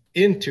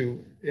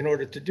into in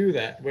order to do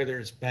that, whether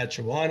it's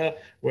Batchewana,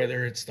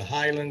 whether it's the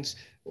Highlands,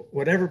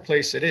 whatever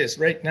place it is.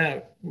 Right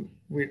now,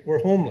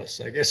 we're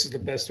homeless, I guess is the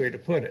best way to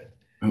put it.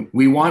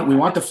 We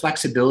want the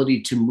flexibility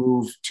to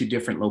move to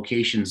different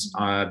locations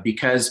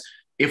because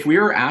if we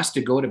were asked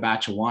to go to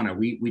Batchewana,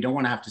 we don't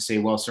want to have to say,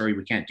 well, sorry,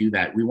 we can't do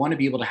that. We want to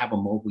be able to have a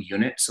mobile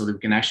unit so that we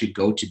can actually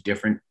go to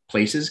different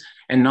places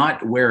and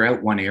not wear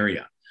out one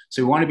area.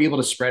 So we want to be able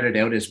to spread it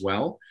out as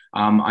well.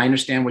 I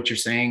understand what you're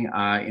saying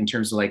in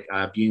terms of like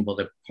being able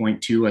to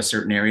point to a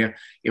certain area.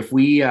 If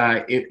we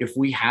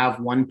have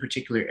one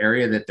particular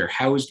area that they're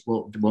housed,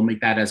 we'll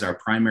make that as our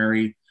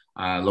primary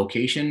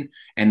location,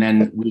 and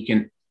then we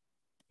can.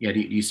 Yeah, do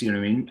you see what I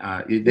mean?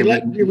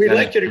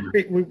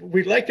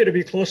 We'd like you to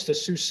be close to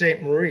Sault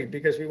Ste. Marie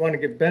because we want to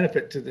give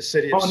benefit to the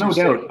city of Sault Ste.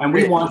 Marie. And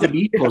we want to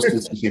be close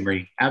to Sault Ste.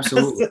 Marie.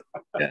 Absolutely.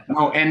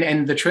 No,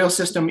 and the trail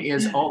system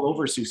is all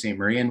over Sault Ste.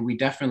 Marie, and we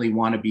definitely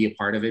want to be a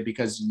part of it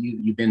because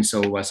you've been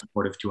so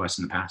supportive to us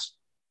in the past.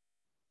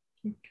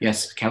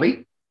 Yes,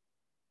 Kelly?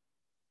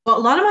 Well,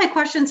 a lot of my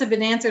questions have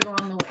been answered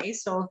along the way,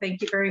 so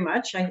thank you very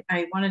much.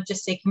 I want to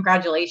just say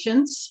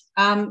congratulations.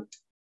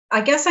 I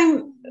guess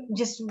I'm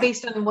just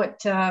based on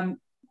what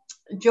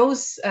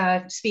Joe's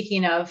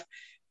speaking of.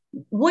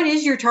 What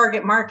is your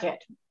target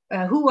market?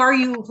 Who are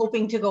you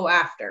hoping to go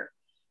after?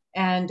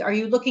 And are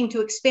you looking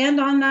to expand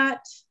on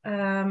that?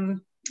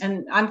 And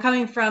I'm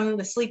coming from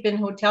the sleep-in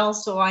hotel,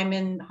 so I'm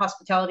in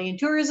hospitality and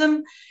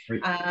tourism.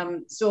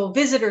 So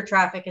visitor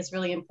traffic is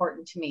really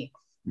important to me.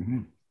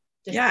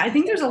 Yeah, I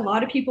think there's a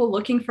lot of people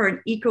looking for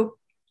an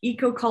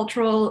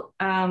eco-cultural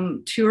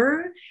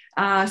tour.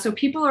 So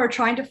people are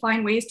trying to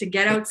find ways to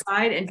get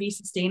outside and be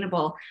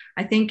sustainable.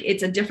 I think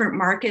it's a different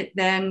market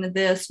than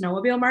the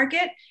snowmobile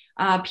market.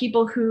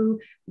 People who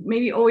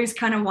maybe always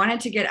kind of wanted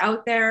to get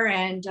out there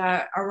and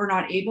were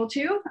not able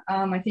to.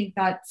 I think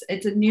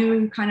it's a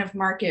new kind of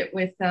market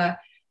with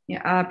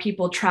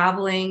people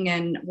traveling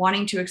and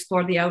wanting to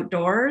explore the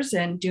outdoors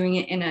and doing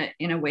it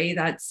in a way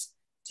that's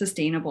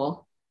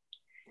sustainable.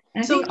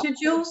 And so to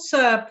Joe's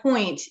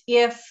point,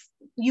 if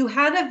you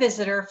had a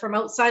visitor from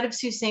outside of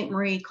Sault Ste.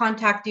 Marie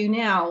contact you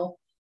now,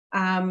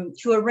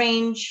 to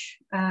arrange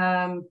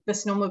the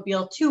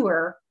snowmobile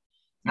tour,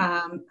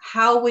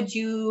 how would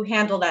you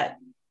handle that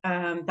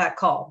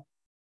call?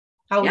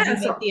 How would you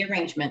make the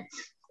arrangement?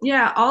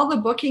 Yeah, all the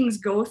bookings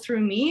go through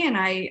me, and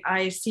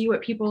I see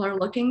what people are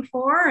looking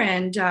for,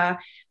 and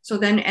so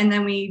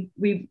then we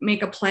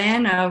make a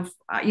plan of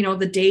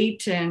the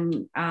date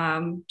and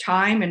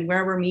time and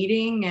where we're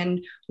meeting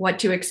and what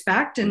to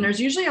expect. And there's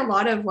usually a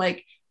lot of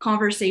like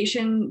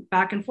conversation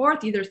back and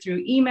forth, either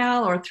through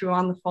email or through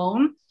on the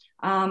phone.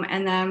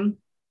 And then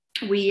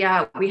we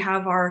have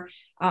our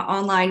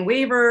online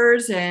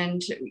waivers,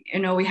 and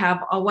we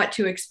have what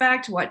to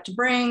expect, what to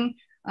bring.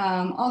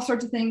 All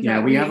sorts of things.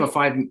 Yeah, we have a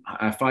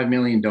 $5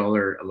 million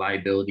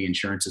liability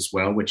insurance as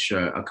well, which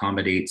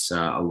accommodates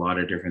a lot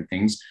of different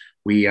things.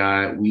 We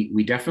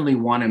definitely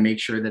want to make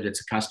sure that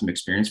it's a custom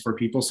experience for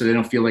people, so they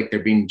don't feel like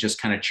they're being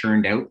just kind of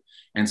churned out.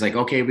 And it's like,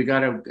 okay, we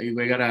got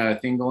a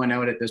thing going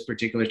out at this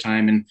particular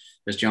time, and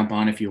just jump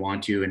on if you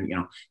want to. And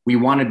we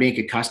want to make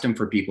it custom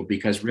for people,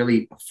 because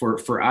really,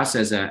 for us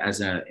as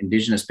a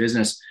Indigenous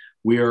business,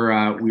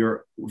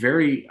 we're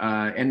very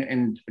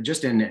and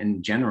just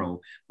in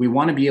general, we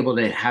want to be able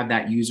to have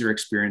that user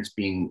experience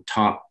being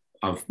top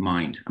of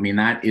mind. I mean,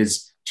 that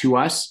is, to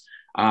us,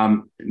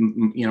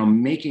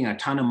 making a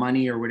ton of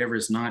money or whatever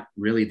is not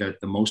really the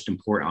most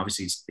important.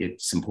 Obviously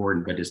it's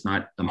important, but it's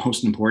not the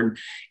most important.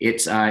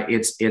 It's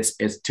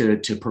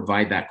to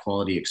provide that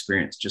quality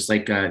experience, just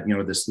like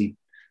the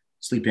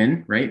sleep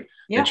in, right?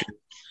 Yeah.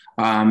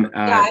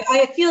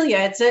 I feel you.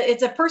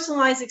 It's a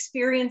personalized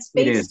experience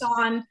based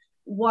on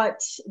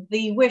what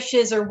the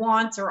wishes or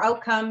wants or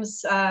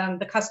outcomes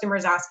the customer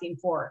is asking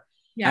for.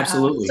 Yeah,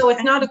 absolutely. So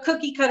it's not a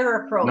cookie cutter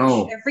approach.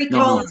 No, every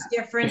call is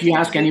different. If you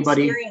ask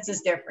anybody, experience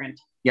is different.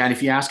 Yeah, and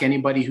if you ask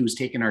anybody who's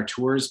taken our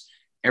tours,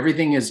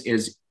 everything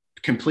is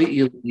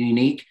completely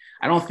unique.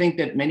 I don't think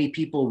that many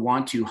people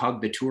want to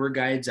hug the tour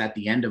guides at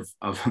the end of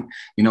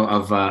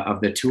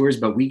the tours,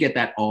 but we get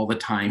that all the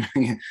time.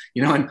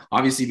 And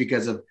obviously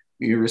because of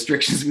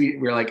restrictions,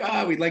 we're like,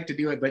 we'd like to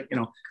do it, but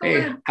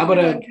hey, how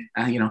about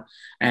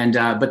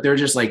but they're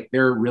just like,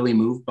 they're really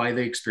moved by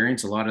the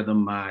experience. A lot of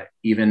them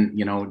even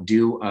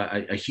do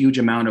a huge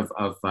amount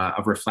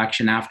of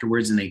reflection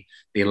afterwards, and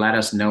they let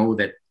us know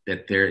that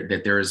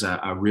there is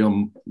a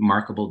real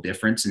remarkable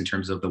difference in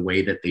terms of the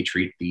way that they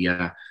treat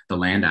the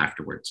land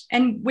afterwards.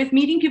 And with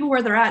meeting people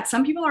where they're at,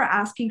 some people are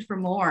asking for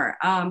more.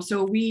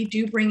 So we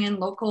do bring in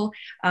local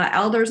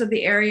elders of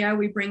the area.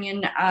 We bring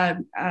in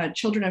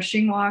children of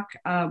Shingwak,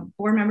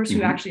 board members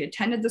who actually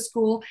attended the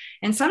school.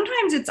 And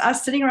sometimes it's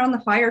us sitting around the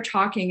fire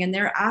talking, and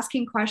they're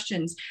asking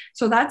questions.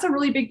 So that's a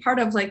really big part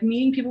of like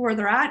meeting people where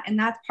they're at. And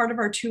that's part of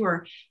our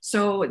tour.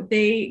 So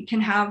they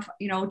can have,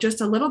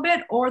 just a little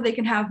bit, or they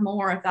can have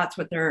more if that's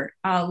what they're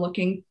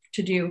looking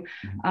to do.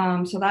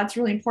 So that's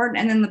really important.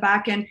 And then the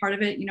back end part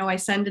of it, I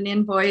send an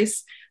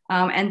invoice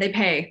and they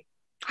pay.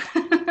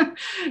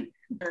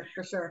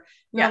 For sure.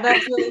 No,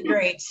 that's really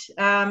great.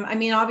 I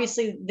mean,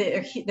 obviously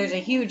there's a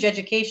huge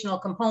educational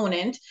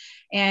component,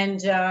 and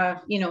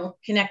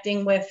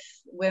connecting with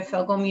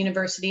Algoma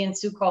University and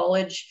Sioux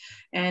College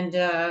and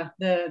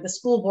the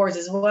school boards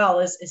as well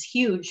is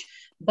huge.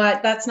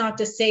 But that's not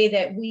to say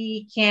that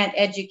we can't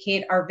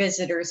educate our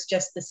visitors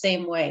just the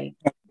same way.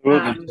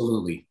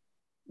 Absolutely.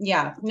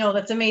 Yeah, no,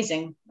 that's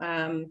amazing.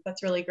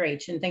 That's really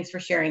great. And thanks for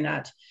sharing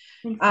that.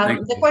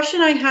 The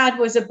question I had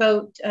was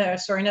about,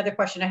 another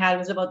question I had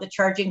was about the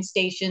charging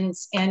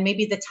stations and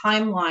maybe the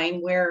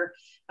timeline where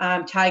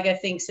Taiga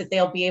thinks that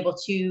they'll be able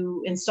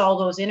to install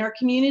those in our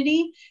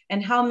community,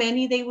 and how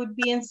many they would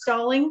be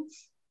installing.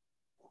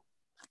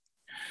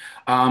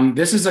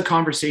 This is a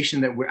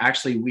conversation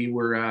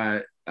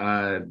that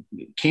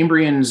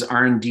Cambrian's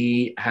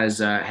R&D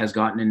has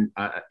gotten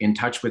in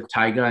touch with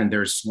Taiga, and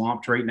they're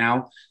swamped right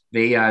now.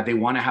 They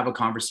want to have a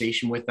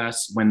conversation with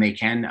us when they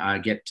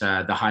can get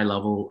the high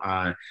level.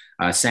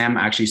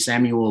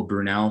 Samuel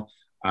Bruneau,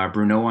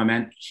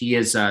 he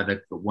is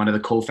one of the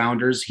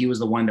co-founders. He was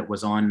the one that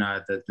was on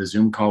the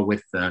Zoom call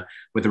with the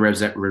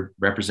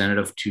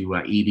representative to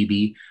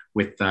EBB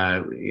with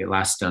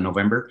last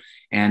November,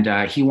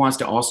 and he wants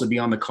to also be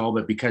on the call,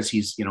 but because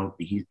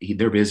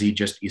they're busy,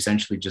 just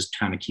essentially just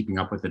kind of keeping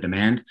up with the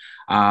demand.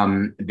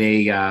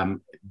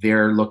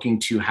 They're looking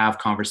to have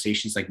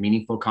conversations, like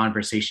meaningful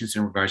conversations,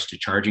 in regards to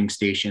charging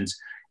stations,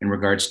 in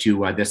regards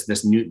to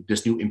this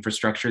new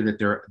infrastructure that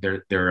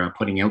they're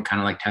putting out,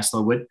 kind of like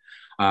Tesla would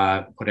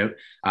put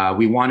out.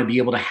 We want to be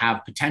able to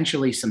have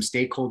potentially some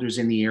stakeholders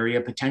in the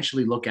area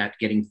potentially look at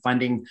getting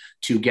funding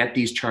to get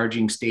these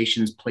charging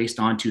stations placed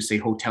onto, say,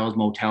 hotels,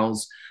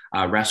 motels,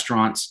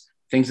 restaurants,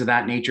 things of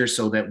that nature,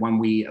 so that when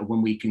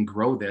we can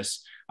grow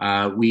this,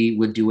 we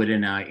would do it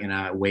in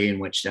a way in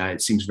which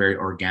it seems very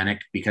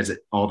organic, because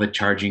all the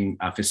charging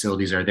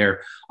facilities are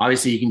there.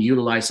 Obviously, you can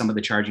utilize some of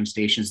the charging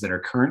stations that are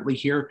currently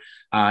here,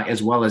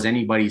 as well as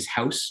anybody's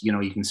house.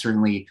 You can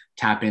certainly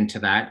tap into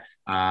that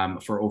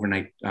for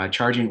overnight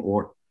charging,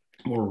 or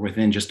or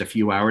within just a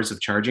few hours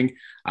of charging.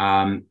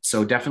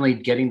 So definitely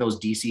getting those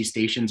DC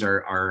stations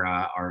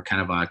are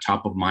kind of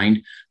top of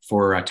mind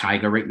for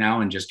Taiga right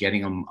now, and just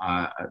getting them,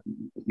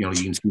 you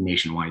can see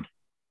nationwide.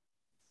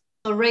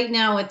 So right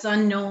now it's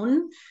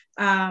unknown,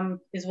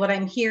 is what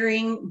I'm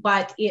hearing,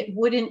 but it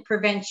wouldn't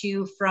prevent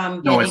you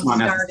from getting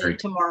started necessary.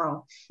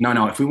 Tomorrow.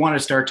 No. If we want to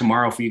start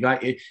tomorrow,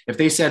 if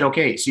they said,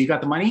 okay, so you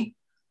got the money,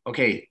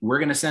 okay, we're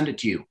going to send it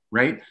to you,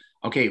 right?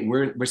 Okay,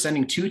 we're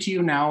sending 2 to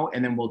you now,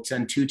 and then we'll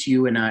send 2 to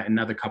you in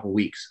another couple of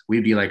weeks.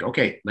 We'd be like,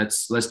 okay,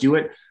 let's do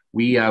it.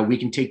 We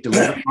can take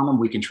delivery on them.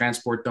 We can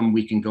transport them.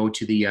 We can go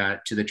to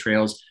the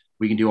trails.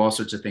 We can do all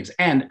sorts of things.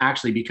 And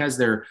actually, because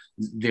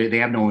they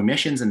have no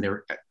emissions and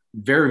they're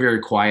very, very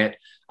quiet,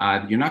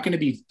 you're not going to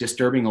be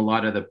disturbing a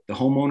lot of the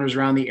homeowners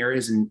around the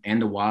areas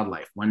and the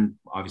wildlife. One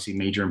obviously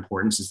major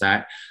importance is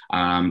that.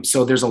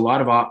 So there's a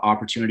lot of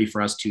opportunity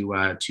for us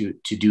to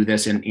do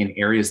this in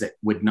areas that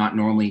would not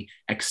normally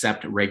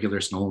accept regular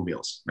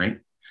snowmobiles, right?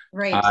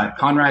 Right.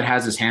 Conrad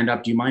has his hand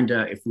up. Do you mind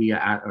if we,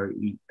 or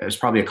there's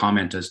probably a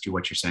comment as to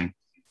what you're saying,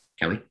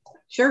 Kelly?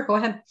 Sure, go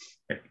ahead.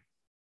 Okay.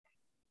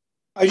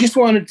 I just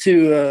wanted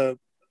to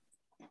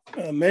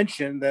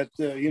mention that,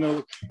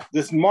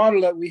 this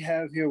model that we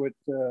have here with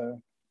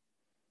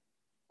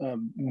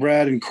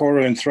Brad and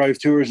Cora and Thrive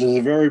Tours is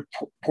a very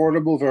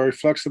portable, very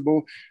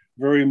flexible,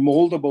 very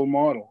moldable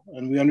model.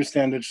 And we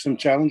understand there's some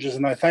challenges.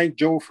 And I thank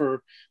Joe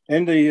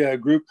and the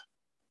group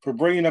for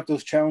bringing up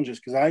those challenges,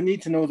 because I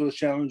need to know those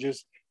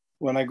challenges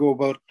when I go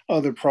about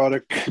other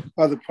product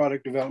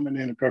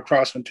development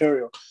across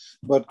Ontario.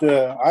 But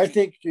I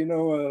think,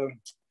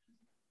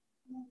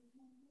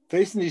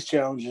 facing these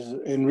challenges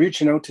and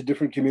reaching out to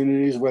different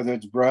communities, whether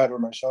it's Brad or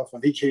myself,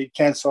 if he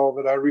can't solve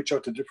it, I reach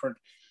out to different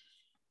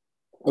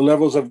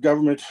levels of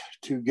government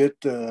to get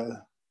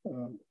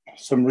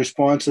some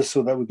responses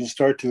so that we can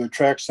start to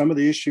attract some of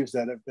the issues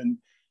that have been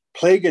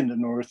plaguing the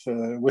North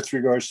with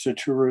regards to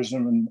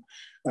tourism,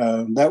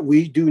 and that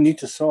we do need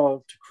to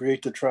solve to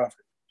create the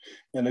traffic.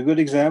 And a good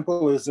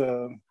example is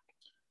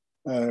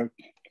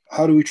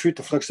how do we treat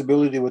the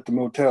flexibility with the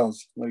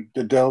motels, like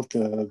the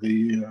Delta,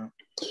 the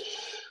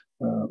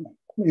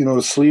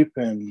Sleep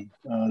In,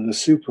 the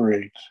Super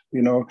 8,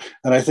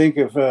 and I think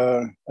if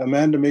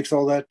Amanda makes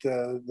all that,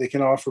 they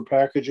can offer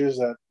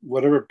packages at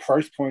whatever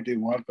price point they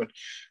want, but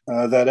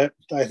I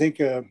think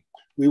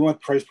we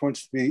want price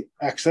points to be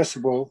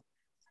accessible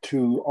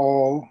to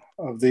all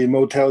of the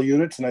motel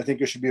units, and I think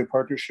there should be a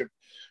partnership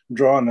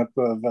drawn up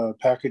of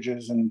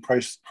packages and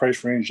price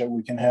range that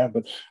we can have.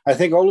 But I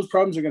think all those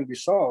problems are going to be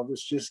solved.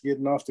 It's just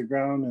getting off the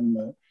ground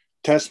and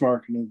test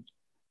marketing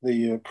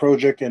the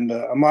project. And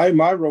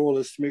my role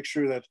is to make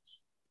sure that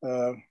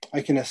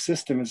I can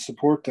assist them and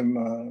support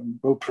them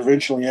both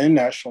provincially and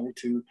nationally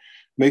to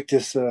make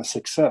this a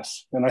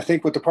success. And I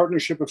think with the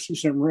partnership of Sault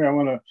Ste. Marie, I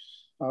want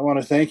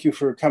to thank you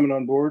for coming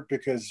on board,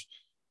 because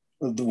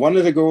one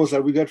of the goals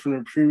that we got from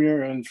the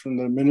Premier and from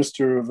the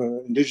Minister of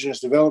Indigenous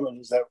Development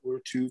is that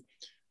we're to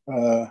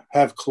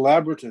have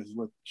collaboratives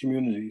with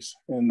communities.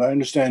 And I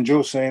understand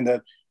Joe saying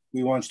that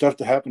we want stuff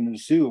to happen in the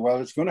Soo.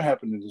 Well, it's going to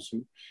happen in the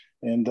Soo.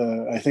 And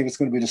I think it's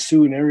going to be the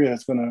Soo area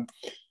that's going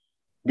to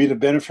be the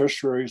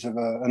beneficiaries of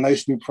a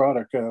nice new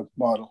product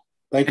model.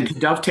 Thank you. And to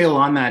dovetail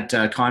on that,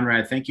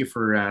 Conrad, thank you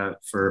for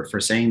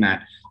saying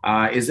that.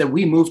 Is that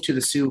we moved to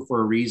the Soo for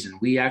a reason.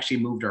 We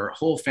actually moved our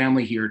whole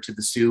family here to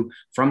the Soo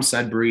from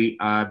Sudbury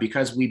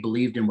because we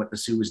believed in what the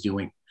Soo was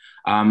doing.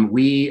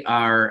 We've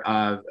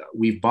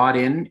bought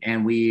in,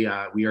 and we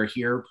are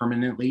here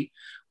permanently.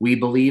 We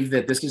believe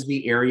that this is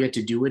the area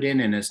to do it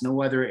in, and it's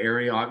no other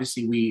area.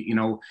 Obviously,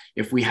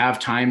 if we have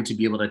time to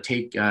be able to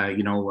take,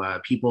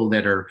 people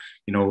that are,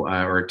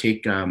 or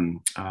take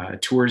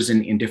tours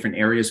in different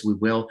areas, we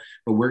will.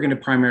 But we're going to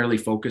primarily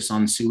focus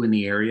on Soo in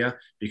the area,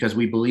 because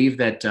we believe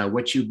that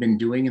what you've been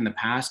doing in the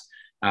past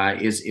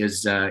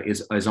is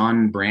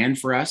on brand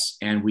for us,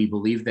 and we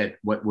believe that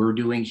what we're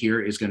doing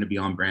here is going to be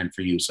on brand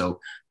for you. So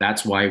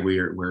that's why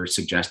we're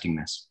suggesting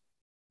this.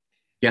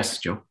 Yes,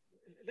 Joe.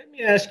 Let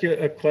me ask you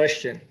a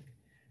question.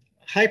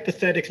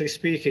 Hypothetically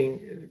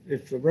speaking,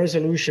 if the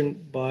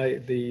resolution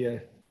by the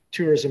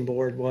tourism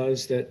board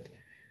was that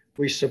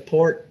we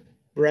support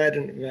Brad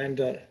and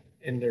Amanda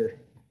in their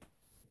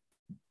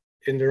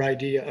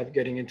idea of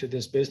getting into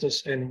this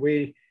business, and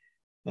we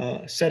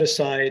set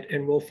aside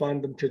and we'll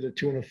fund them to the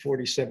tune of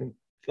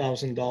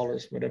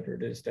 $47,000, whatever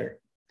it is there,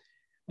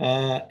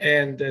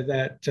 and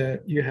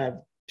that you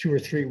have 2 or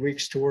 3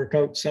 weeks to work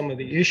out some of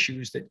the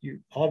issues that you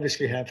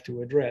obviously have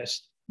to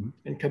address,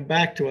 and come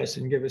back to us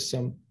and give us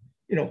some,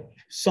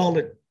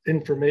 solid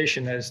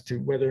information as to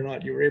whether or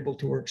not you were able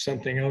to work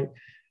something out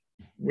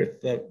with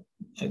the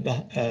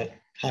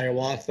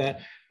Hiawatha,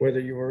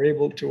 whether you were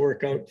able to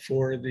work out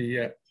for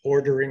the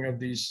ordering of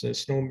these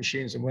snow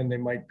machines and when they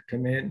might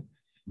come in,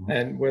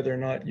 and whether or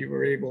not you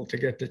were able to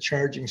get the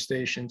charging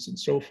stations and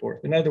so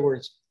forth. In other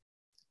words,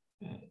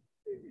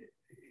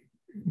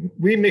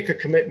 we make a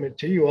commitment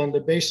to you on the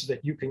basis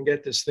that you can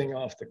get this thing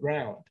off the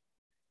ground.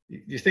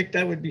 You think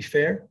that would be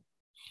fair?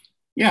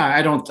 Yeah,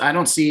 I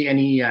don't see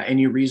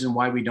any reason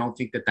why we don't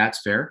think that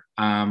that's fair.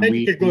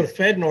 We could go to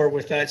FedNor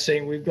with that,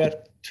 saying we've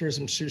got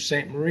Tourism Sault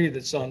Ste. Marie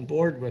that's on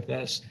board with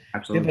us.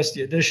 Absolutely. Give us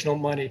the additional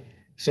money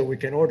so we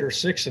can order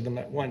 6 of them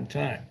at one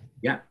time.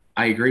 Yeah,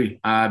 I agree.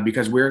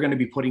 Because we're going to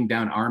be putting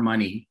down our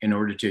money in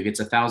order to, it's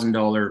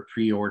 $1,000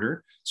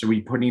 pre-order. So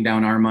we're putting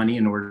down our money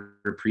in order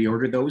to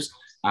pre-order those,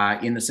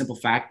 in the simple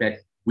fact that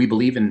we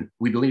believe in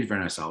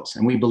ourselves,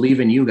 and we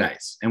believe in you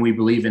guys, and we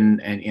believe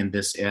in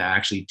this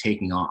actually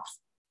taking off.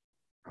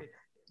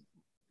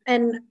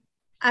 And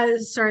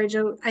sorry,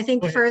 Joe, I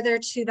think further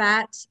to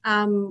that,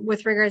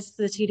 with regards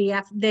to the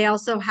TDF, they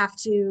also have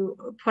to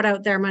put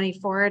out their money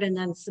for it and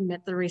then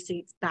submit the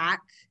receipts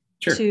back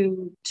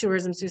to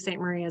Tourism Sault Ste.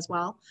 Marie as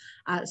well.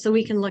 So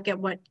we can look at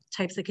what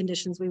types of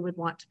conditions we would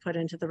want to put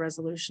into the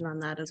resolution on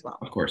that as well.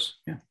 Of course,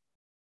 yeah.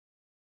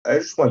 I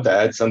just want to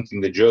add something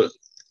to Joe,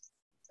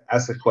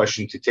 ask a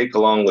question to take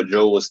along what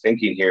Joe was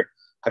thinking here.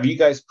 Have you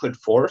guys put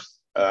forth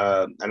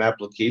an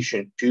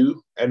application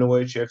to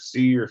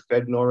NOHFC or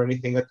FedNor or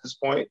anything at this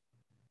point?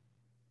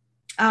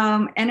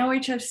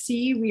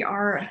 NOHFC, we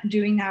are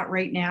doing that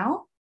right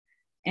now.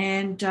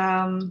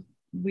 And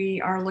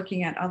we are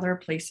looking at other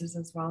places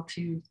as well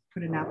to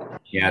put an application.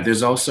 Yeah,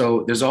 there's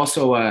also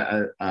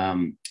a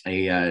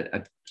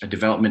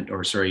development,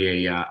 or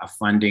sorry, a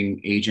funding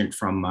agent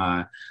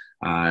from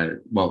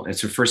well,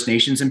 it's a First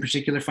Nations in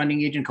particular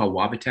funding agent called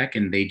Wabatech,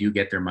 and they do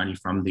get their money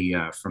from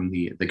the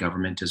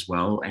government as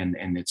well.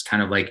 And it's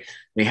kind of like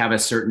they have a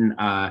certain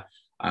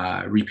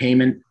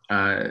repayment.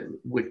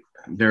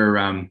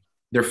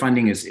 Their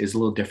funding is a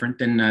little different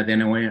than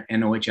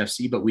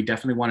NOHFC, but we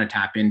definitely want to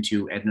tap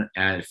into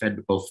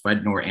both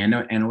FedNor and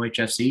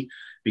NOHFC,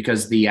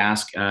 because the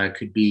ask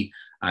could be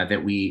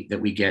that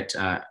we get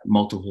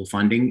multiple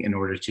funding in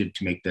order to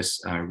make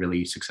this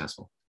really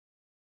successful.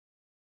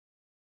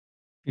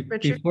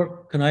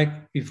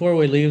 Before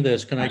we leave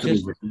this, can I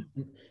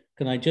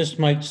just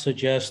might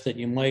suggest that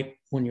you might,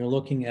 when you're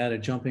looking at a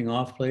jumping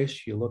off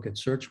place, you look at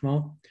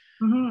Searchmount.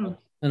 Mm-hmm.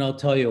 And I'll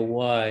tell you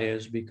why,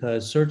 is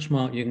because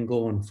Searchmount, you can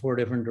go in 4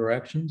 different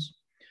directions,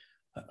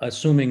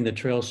 assuming the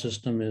trail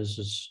system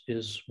is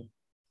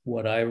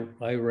what I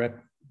wrote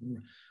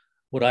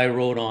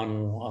on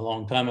a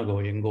long time ago.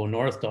 You can go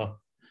north to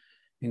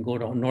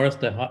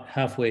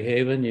Halfway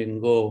Haven. You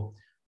can go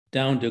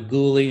down to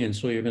Gooley, and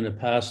so you're going to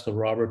pass the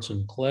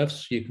Robertson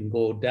Cliffs. You can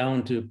go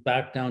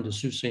back down to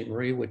Sault Ste.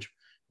 Marie, which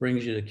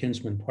brings you to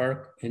Kinsman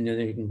Park, and then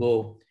you can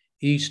go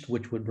east,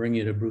 which would bring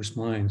you to Bruce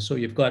Mines. So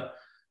you've got,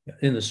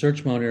 in the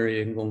Searchmount area,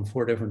 you can go in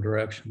 4 different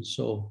directions.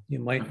 So they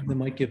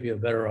might give you a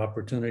better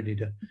opportunity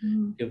to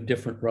give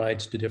different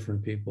rides to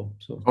different people.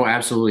 So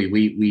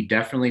absolutely, we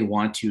definitely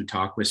want to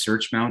talk with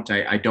Searchmount.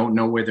 I don't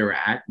know where they're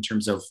at in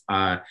terms of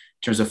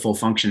full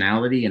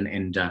functionality,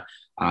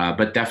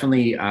 but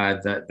definitely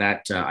I've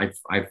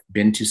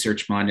been to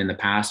Searchmount in the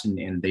past,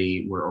 and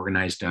they were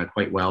organized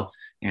quite well,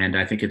 and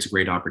I think it's a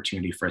great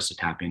opportunity for us to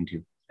tap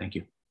into. Thank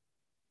you.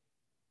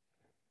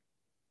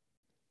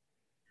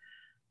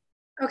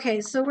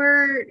 Okay, so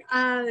we're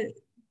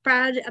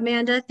Brad,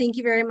 Amanda, thank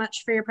you very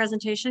much for your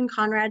presentation.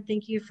 Conrad,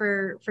 thank you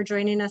for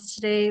joining us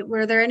today.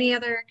 Were there any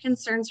other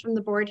concerns from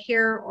the board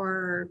here,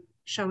 or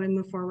shall we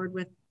move forward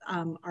with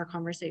our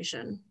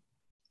conversation?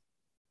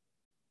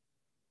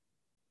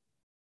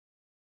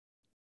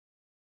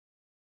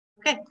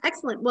 Okay,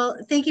 excellent. Well,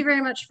 thank you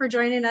very much for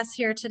joining us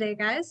here today,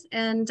 guys,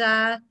 and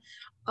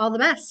all the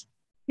best.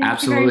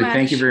 Absolutely.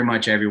 Thank you very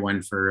much,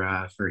 everyone,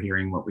 for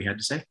hearing what we had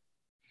to say.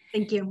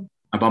 Thank you.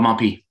 Bon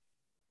Appetit.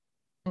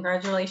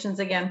 Congratulations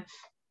again.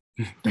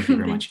 Thank you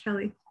very much. Thanks,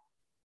 Kelly.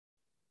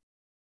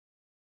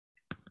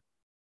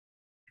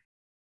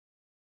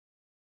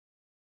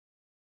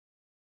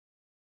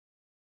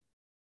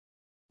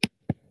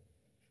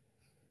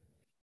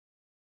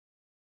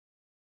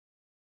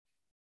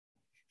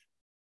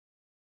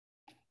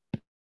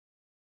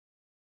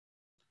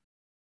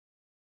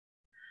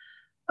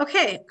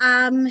 Okay,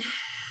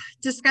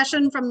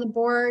 discussion from the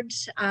board.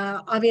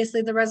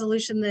 Obviously, the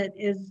resolution that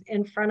is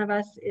in front of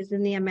us is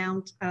in the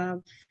amount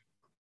of,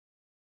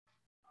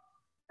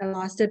 I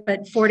lost it,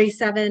 but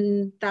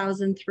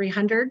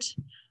 47,300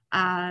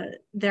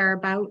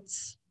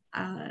 thereabouts.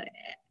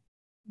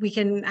 We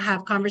can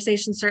have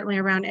conversations certainly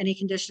around any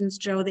conditions,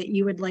 Joe, that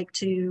we would like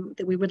to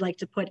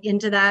put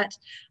into that.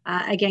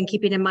 Again,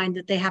 keeping in mind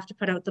that they have to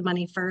put out the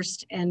money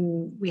first,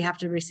 and we have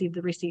to receive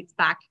the receipts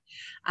back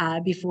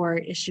before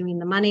issuing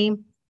the money.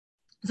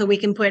 So we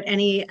can put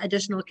any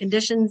additional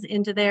conditions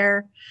into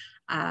there.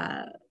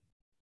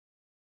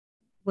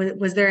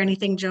 Was there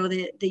anything, Joe,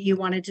 that you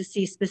wanted to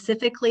see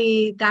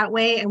specifically that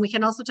way? And we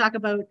can also talk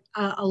about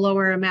a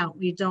lower amount.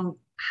 We don't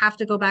have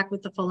to go back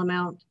with the full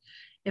amount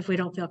if we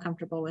don't feel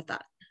comfortable with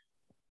that.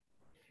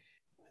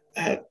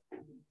 I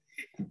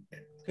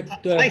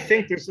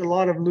think there's a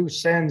lot of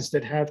loose ends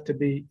that have to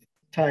be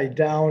tied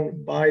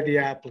down by the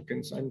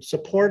applicants. I'm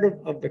supportive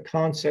of the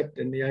concept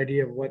and the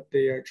idea of what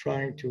they are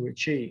trying to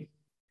achieve.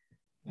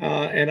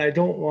 And I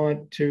don't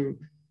want to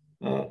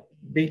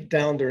beat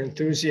down their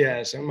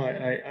enthusiasm.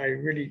 I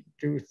really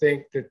do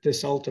think that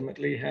this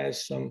ultimately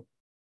has some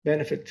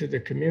benefit to the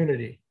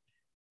community.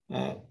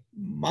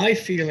 My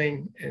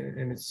feeling,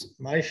 and it's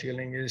my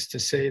feeling, is to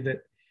say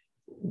that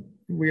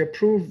we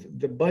approve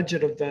the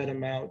budget of that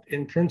amount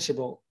in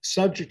principle,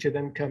 subject to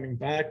them coming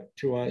back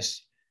to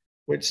us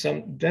with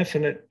some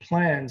definite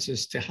plans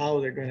as to how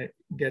they're going to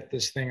get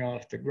this thing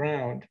off the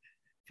ground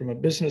from a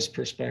business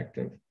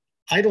perspective.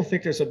 I don't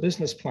think there's a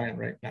business plan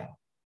right now.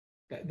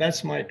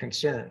 That's my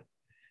concern.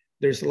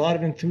 There's a lot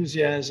of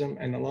enthusiasm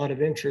and a lot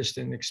of interest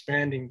in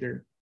expanding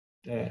their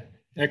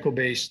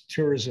eco-based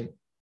tourism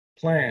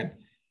plan,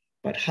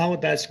 but how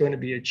that's going to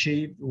be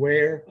achieved,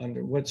 where,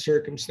 under what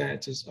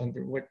circumstances,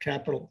 under what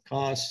capital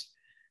costs,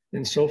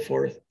 and so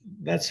forth,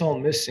 that's all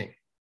missing.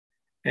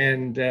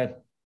 And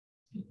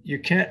you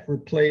can't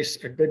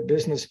replace a good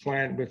business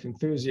plan with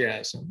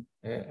enthusiasm.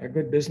 A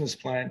good business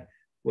plan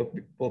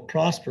will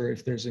prosper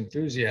if there's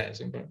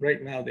enthusiasm, but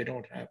right now they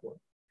don't have one.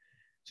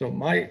 So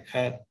my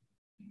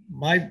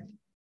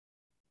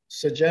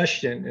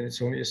suggestion, and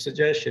it's only a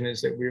suggestion,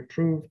 is that we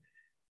approve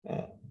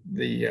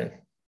the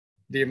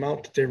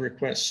amount that they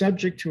request,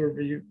 subject to a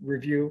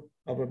review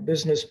of a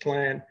business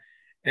plan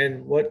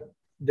and what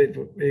they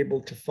were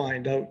able to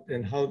find out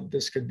and how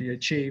this could be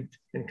achieved,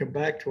 and come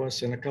back to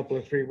us in a couple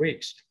of 3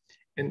 weeks.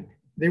 And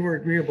they were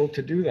agreeable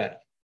to do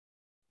that.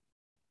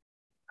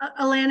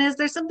 Alana, is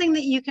there something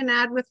that you can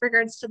add with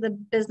regards to the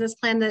business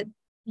plan that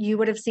you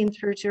would have seen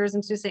through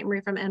Tourism Sault Ste. Marie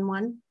from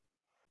N1?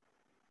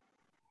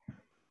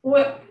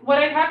 What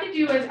I'd have to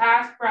do is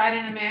ask Brad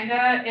and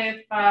Amanda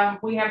if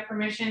we have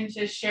permission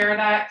to share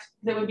that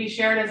would be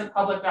shared as a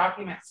public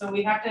document. So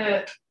we have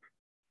to,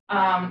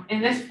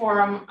 in this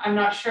forum, I'm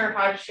not sure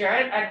how to share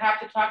it. I'd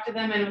have to talk to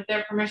them, and with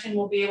their permission,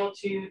 we'll be able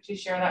to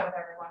share that with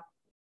everyone.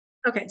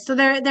 Okay, so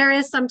there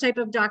is some type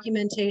of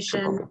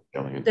documentation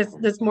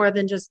that's more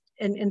than just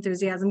an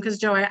enthusiasm, because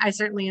Joe, I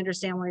certainly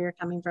understand where you're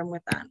coming from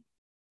with that.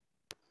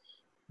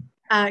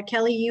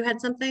 Kelly, you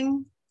had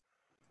something?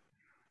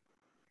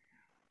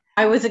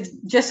 I was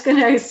just going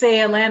to say,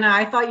 Alana,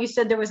 I thought you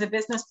said there was a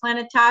business plan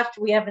attached.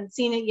 We haven't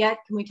seen it yet.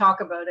 Can we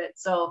talk about it?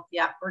 So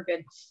yeah, we're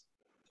good.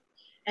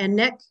 And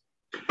Nick?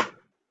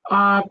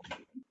 I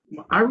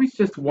was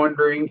just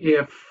wondering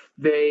if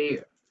they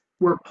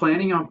were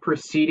planning on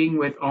proceeding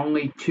with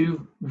only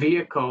 2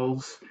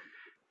 vehicles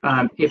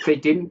if they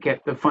didn't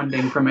get the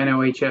funding from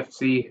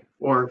NOHFC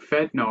or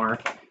FedNor.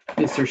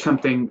 Is there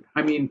something,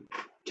 I mean,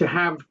 to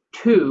have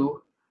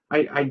 2,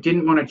 I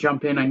didn't want to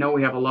jump in. I know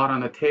we have a lot on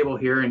the table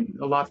here and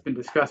a lot's been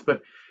discussed,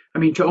 but I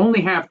mean, to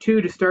only have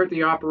 2 to start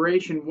the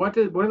operation, what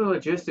are the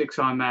logistics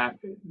on that?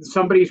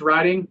 Somebody's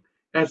riding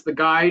as the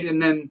guide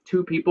and then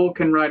 2 people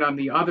can ride on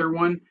the other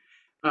one.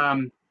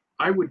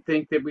 I would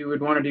think that we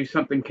would want to do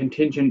something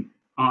contingent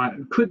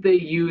on, could they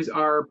use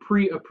our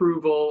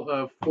pre-approval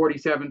of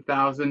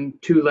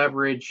 47,000 to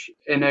leverage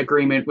an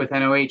agreement with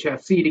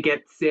NOHFC to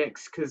get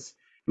 6? Because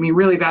I mean,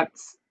 really,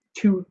 that's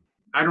 2.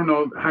 I don't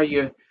know how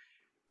you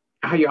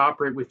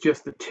operate with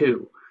just the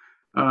 2.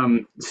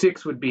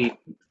 6 would be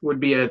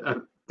a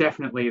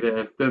definitely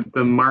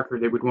the marker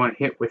they would want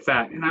to hit with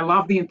that. And I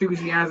love the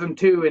enthusiasm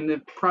too, and the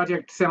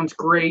project sounds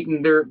great,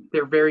 and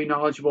they're very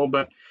knowledgeable.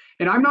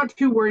 And I'm not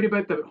too worried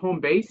about the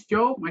home base,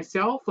 Joe,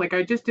 myself. Like,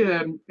 I just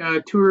did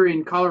a tour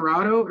in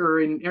Colorado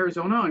or in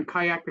Arizona on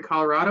Kayak to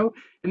Colorado,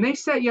 and they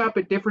set you up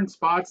at different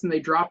spots and they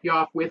drop you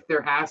off with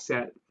their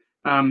asset,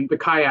 the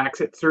kayaks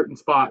at certain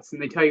spots,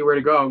 and they tell you where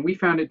to go. And we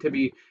found it to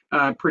be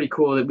pretty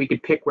cool that we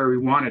could pick where we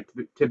want it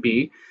to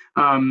be.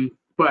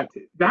 But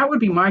that would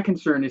be my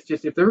concern, is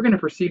just if they were going to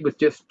proceed with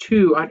just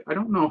 2, I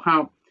don't know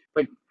how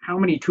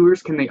many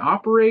tours can they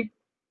operate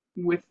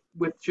with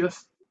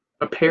just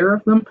a pair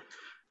of them.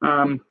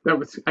 I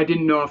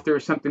didn't know if there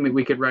was something that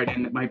we could write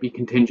in that might be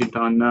contingent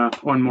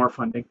on more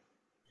funding.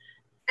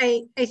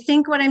 I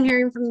think what I'm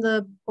hearing from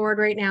the board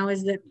right now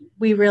is that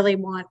we really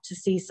want to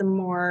see some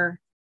more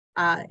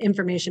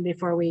information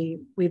before we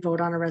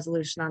vote on a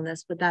resolution on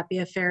this. Would that be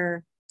a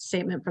fair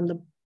statement from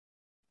the?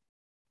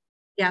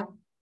 Yeah.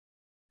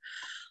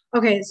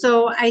 Okay,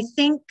 so I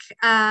think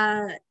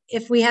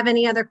if we have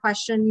any other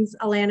questions,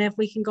 Alana, if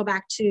we can go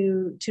back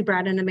to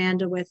Brad and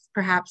Amanda with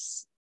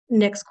perhaps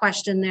Nick's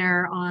question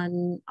there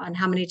on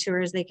how many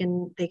tours they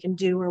can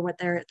do, or what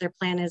their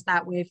plan is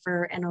that way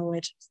for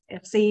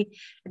NOHFC.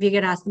 If you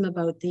could ask them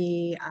about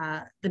the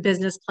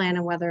business plan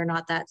and whether or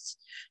not that's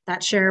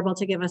shareable,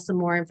 to give us some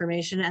more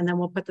information, and then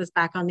we'll put this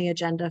back on the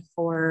agenda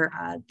for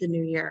the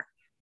new year.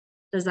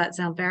 Does that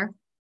sound fair?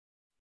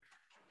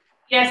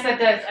 Yes, that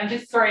does.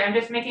 I'm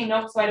just making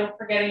notes so I don't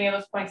forget any of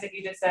those points that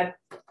you just said.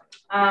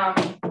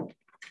 Can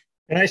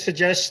I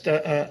suggest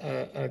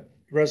a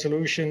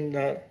resolution,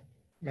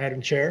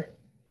 Madam Chair?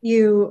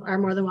 You are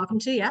more than welcome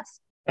to, yes.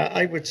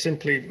 I would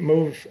simply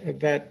move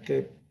that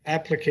the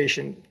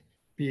application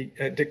be,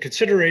 the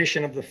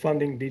consideration of the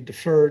funding be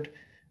deferred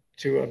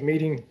to a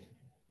meeting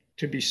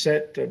to be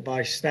set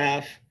by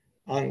staff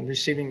on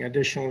receiving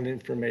additional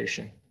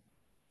information.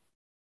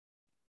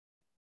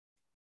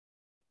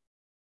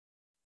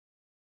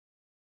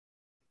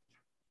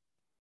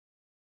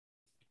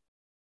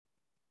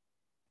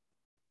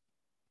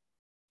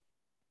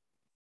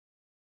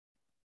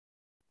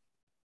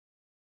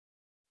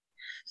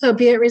 So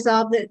be it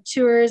resolved that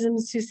Tourism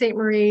Sault Ste.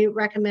 Marie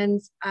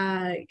recommends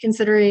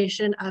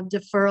consideration of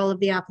deferral of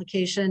the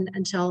application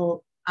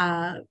until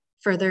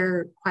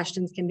further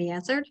questions can be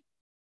answered.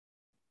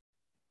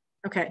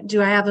 Okay,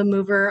 do I have a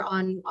mover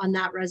on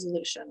that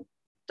resolution?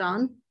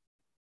 Don?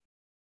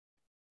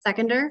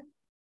 Seconder?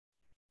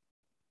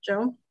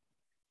 Joe?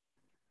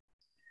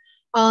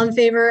 All in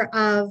favor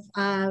of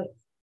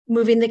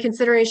moving the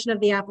consideration of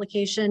the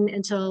application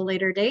until a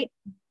later date?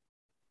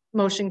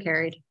 Motion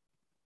carried.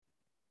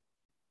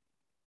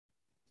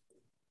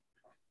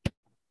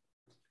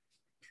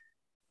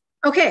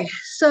 Okay,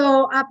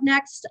 so up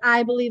next,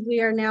 I believe we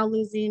are now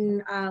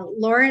losing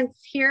Lawrence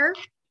here,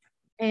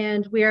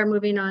 and we are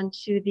moving on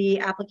to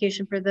the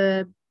application for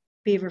the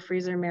Beaver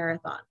Freezer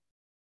Marathon.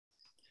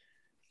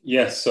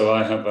 Yes, so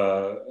I have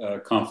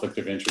a conflict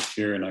of interest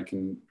here, and I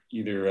can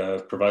either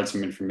provide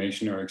some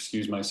information or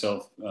excuse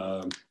myself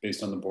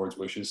based on the board's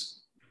wishes.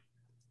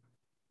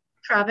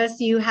 Travis,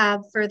 you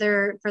have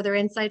further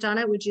insight on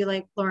it. Would you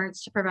like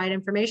Lawrence to provide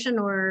information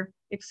or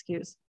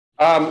excuse?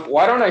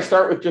 Why don't I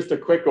start with just a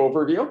quick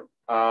overview?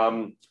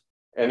 And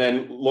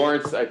then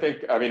Lawrence, I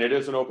mean, it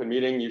is an open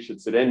meeting. You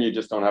should sit in. You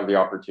just don't have the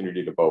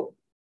opportunity to vote.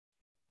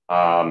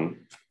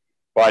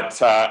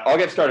 But I'll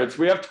get started. So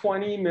we have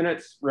 20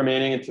 minutes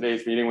remaining in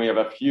today's meeting. We have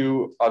a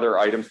few other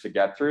items to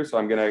get through. So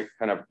I'm going to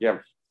kind of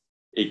give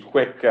a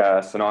quick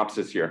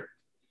synopsis here.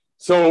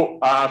 So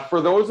for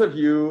those of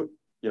you,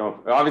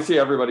 obviously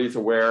everybody's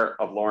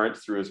aware of Lawrence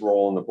through his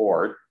role on the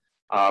board.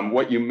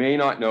 What you may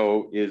not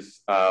know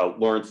is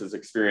Lawrence's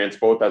experience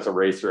both as a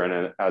racer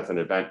and as an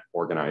event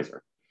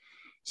organizer.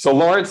 So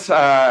Lawrence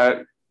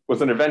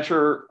was an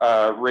adventure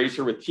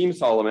racer with Team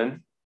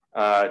Solomon,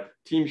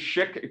 Team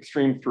Schick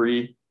Extreme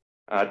 3,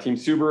 Team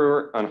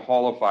Subaru and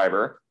Hollow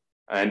Fiber,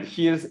 and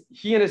he and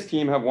his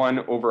team have won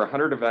over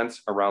 100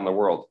 events around the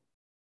world.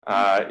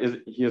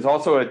 He is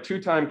also a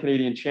two-time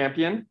Canadian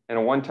champion and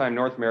a one-time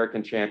North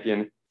American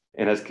champion,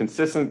 and has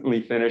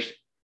consistently finished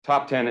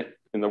top 10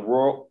 in the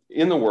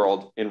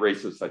world in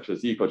races such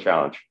as Eco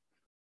Challenge.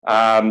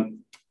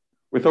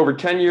 With over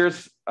 10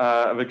 years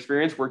of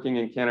experience working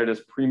in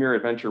Canada's premier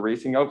adventure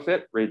racing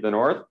outfit, Raid the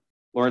North,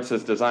 Lawrence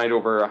has designed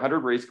over 100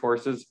 race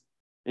courses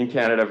in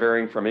Canada,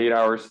 varying from 8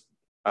 hours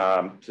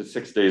to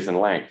 6 days in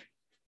length.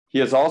 He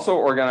has also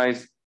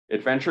organized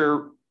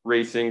adventure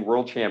racing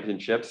world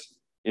championships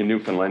in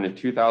Newfoundland in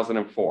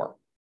 2004.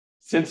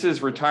 Since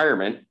his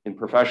retirement in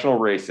professional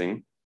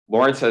racing,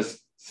 Lawrence has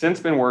since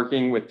been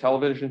working with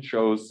television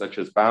shows such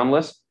as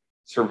Boundless,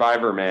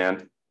 Survivor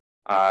Man,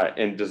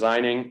 and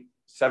designing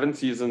 7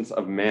 seasons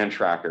of Man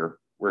Tracker,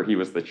 where he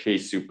was the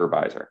chase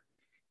supervisor.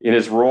 In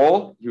his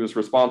role, he was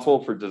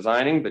responsible for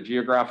designing the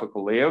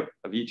geographical layout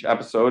of each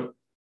episode,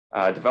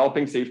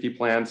 developing safety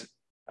plans,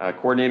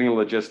 coordinating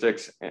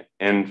logistics,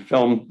 and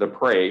filmed the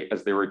prey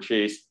as they were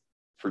chased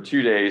for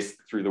 2 days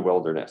through the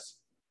wilderness.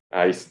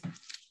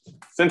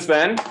 Since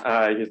then,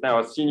 he's now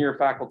a senior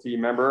faculty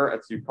member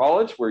at Sault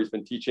College, where he's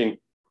been teaching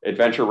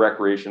adventure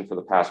recreation for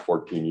the past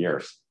 14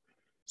 years.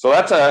 So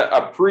that's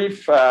a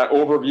brief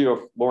overview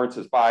of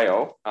Lawrence's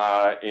bio,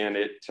 and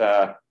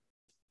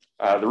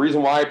the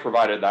reason why I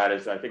provided that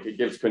is I think it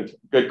gives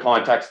good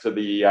context to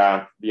the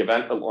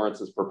event that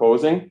Lawrence is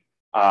proposing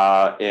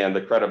and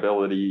the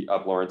credibility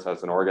of Lawrence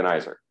as an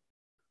organizer.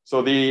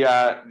 So the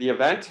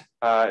event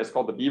is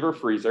called the Beaver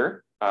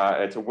Freezer.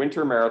 It's a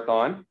winter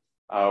marathon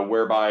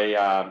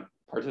whereby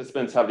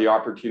participants have the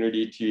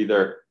opportunity to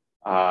either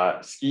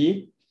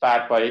ski,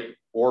 fat bike,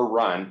 or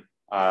run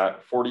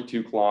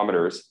 42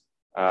 kilometers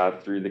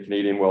through the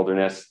Canadian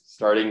wilderness,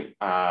 starting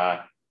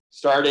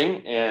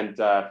and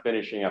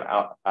finishing at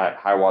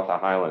Hiawatha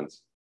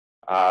Highlands.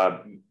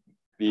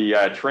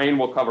 The train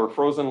will cover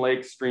frozen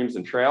lakes, streams,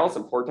 and trails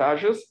and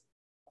portages.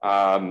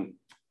 And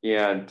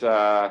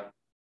there'll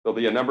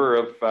be a number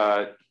of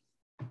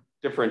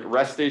different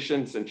rest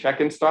stations and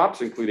check-in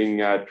stops, including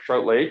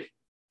Trout Lake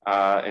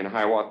and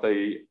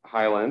Hiawatha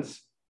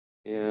Highlands.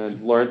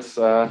 And Lawrence,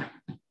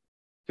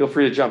 feel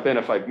free to jump in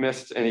if I've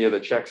missed any of the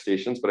check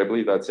stations, but I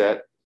believe that's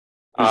it.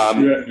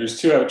 There's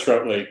 2 at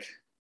Trout Lake.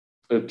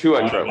 2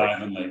 at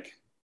Trout Lake.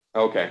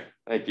 Okay,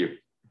 thank you.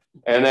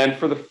 And then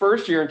for the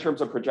first year, in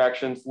terms of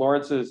projections,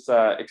 Lawrence is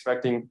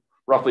expecting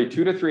roughly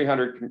 200 to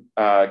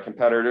 300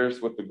 competitors,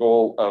 with the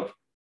goal of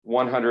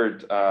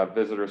 100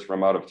 visitors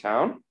from out of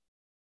town.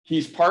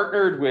 He's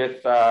partnered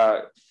with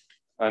a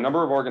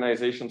number of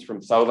organizations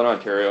from Southern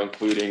Ontario,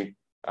 including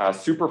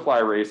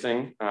Superfly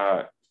Racing,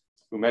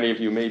 who many of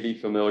you may be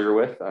familiar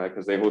with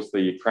because they host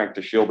the Crank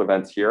to Shield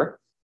events here,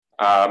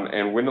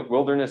 and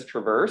Wilderness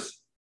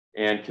Traverse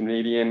and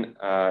Canadian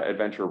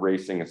Adventure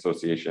Racing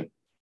Association.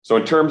 So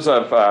in terms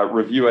of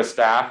review as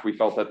staff, we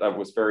felt that that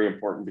was very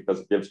important because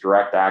it gives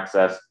direct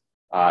access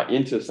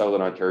into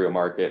Southern Ontario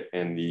market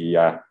and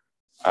the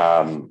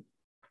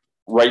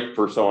right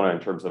persona in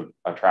terms of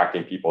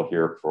attracting people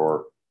here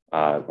for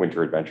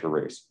winter adventure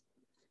race.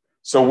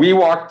 So we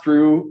walked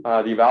through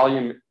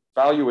the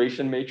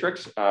valuation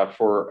matrix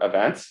for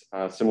events,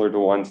 similar to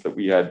ones that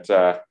we had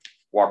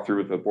walked through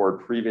with the board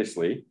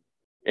previously.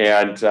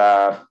 And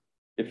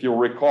if you'll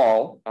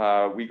recall,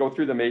 we go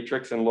through the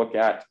matrix and look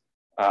at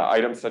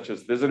items such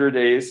as visitor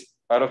days,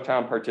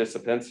 out-of-town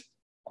participants,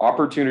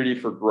 opportunity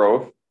for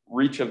growth,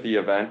 reach of the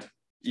event,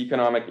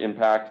 economic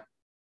impact,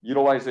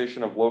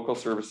 utilization of local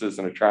services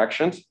and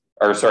attractions,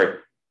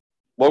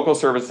 local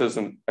services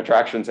and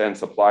attractions and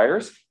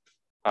suppliers.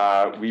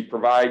 We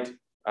provide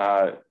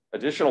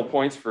additional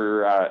points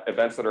for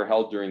events that are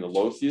held during the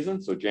low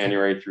season, so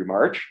January through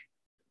March.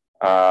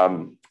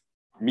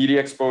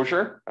 Media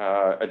exposure,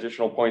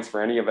 additional points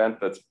for any event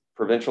that's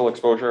provincial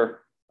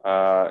exposure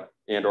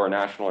and or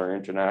national or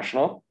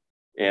international,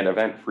 and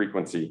event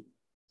frequency.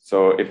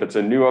 So if it's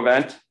a new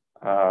event,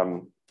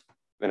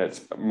 then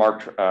it's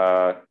marked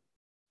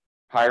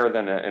higher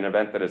than an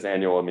event that is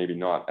annual and maybe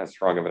not as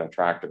strong of an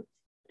attractor.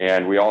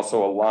 And we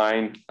also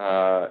align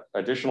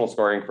additional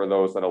scoring for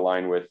those that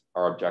align with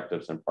our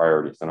objectives and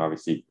priorities. And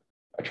obviously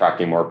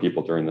attracting more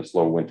people during the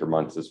slow winter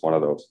months is one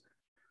of those.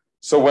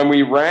 So when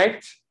we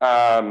ranked,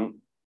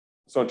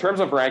 so in terms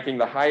of ranking,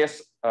 the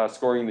highest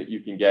scoring that you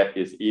can get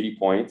is 80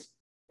 points.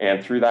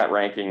 And through that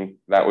ranking,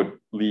 that would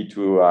lead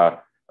to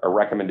a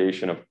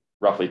recommendation of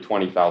roughly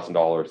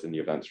 $20,000 in the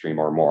event stream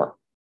or more.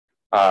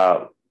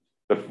 The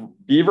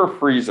Beaver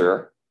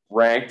Freezer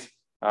ranked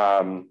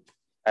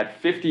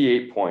at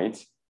 58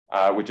 points,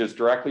 which is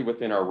directly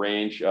within our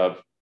range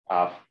of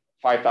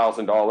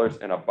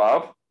 $5,000 and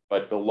above,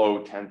 but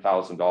below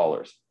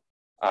 $10,000.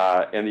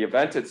 And the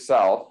event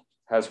itself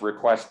has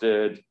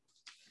requested,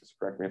 just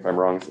correct me if I'm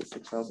wrong, is it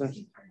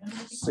 6,000?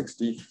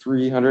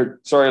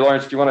 6,300. Sorry,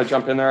 Lawrence, do you want to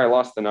jump in there? I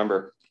lost the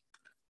number.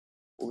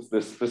 What was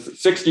this? This is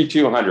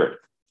 6,200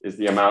 is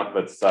the amount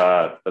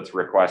that's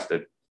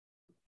requested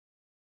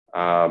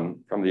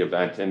from the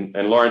event.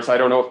 And Lawrence, I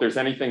don't know if there's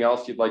anything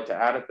else you'd like to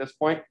add at this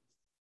point.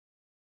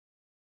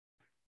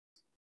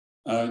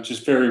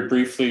 Just very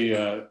briefly,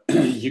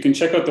 you can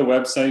check out the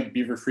website,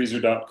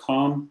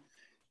 beaverfreezer.com.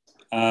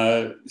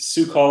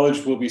 Sioux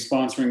College will be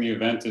sponsoring the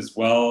event as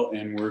well,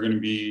 and we're going to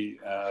be,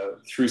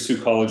 through Sioux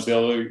College,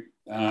 they'll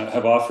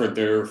have offered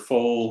their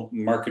full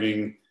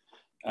marketing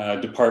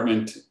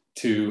department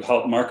to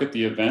help market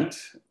the event.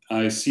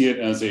 I see it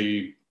as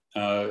a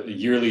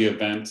yearly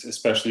event,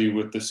 especially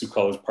with the Sioux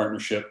College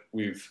partnership.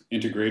 We've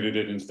integrated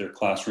it into their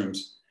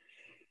classrooms.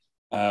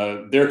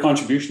 Their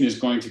contribution is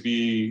going to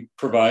be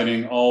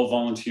providing all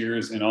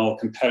volunteers and all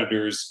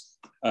competitors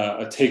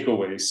a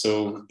takeaway.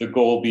 So the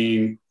goal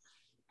being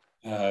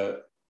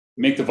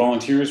make the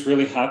volunteers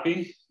really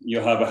happy.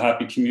 You'll have a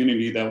happy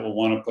community that will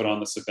want to put on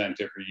this event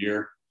every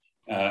year.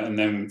 And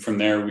then from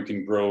there, we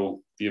can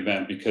grow the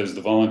event because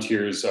the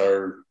volunteers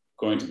are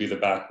going to be the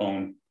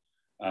backbone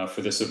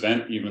for this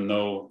event, even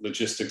though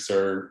logistics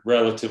are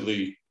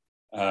relatively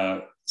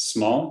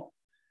small.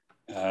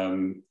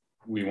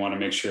 We want to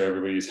make sure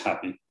everybody's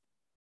happy.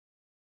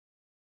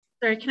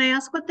 Sorry, can I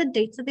ask what the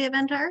dates of the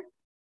event are?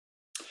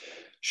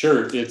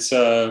 Sure, it's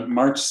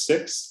March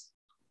 6th.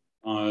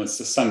 It's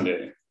a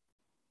Sunday.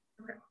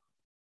 Okay.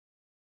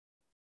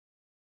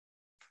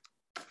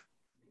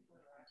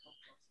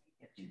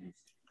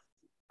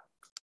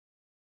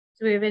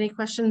 Do we have any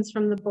questions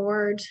from the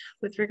board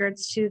with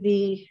regards to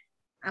the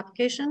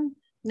application?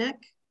 Nick?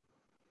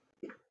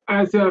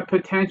 As a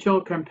potential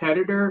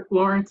competitor,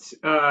 Lawrence,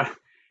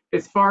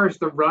 as far as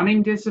the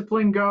running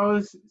discipline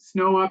goes,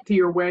 snow up to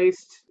your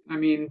waist, I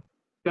mean,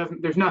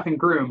 there's nothing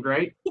groomed,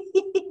 right?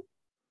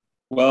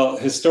 Well,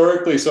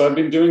 historically, so I've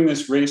been doing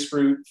this race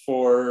route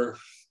for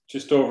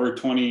just over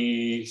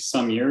 20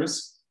 some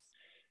years.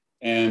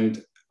 And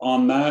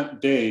on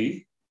that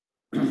day,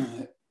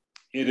 it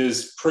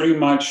is pretty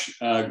much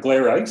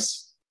glare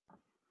ice.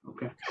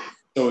 Okay.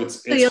 So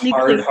it's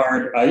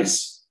hard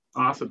ice.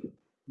 Awesome.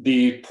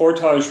 The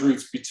portage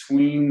routes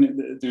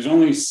between, there's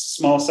only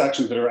small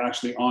sections that are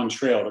actually on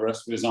trail. The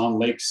rest of it is on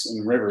lakes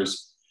and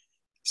rivers.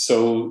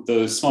 So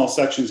the small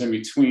sections in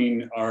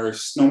between are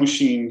snow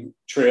machine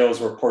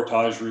trails or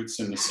portage routes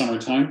in the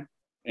summertime.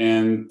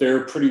 And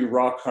they're pretty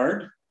rock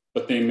hard,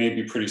 but they may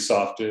be pretty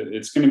soft.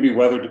 It's going to be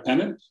weather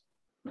dependent.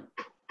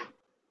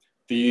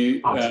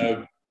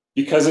 Awesome.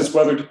 Because it's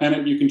weather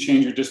dependent, you can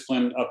change your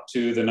discipline up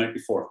to the night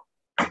before.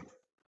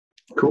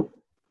 Cool.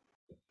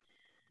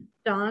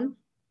 Don?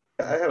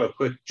 I have a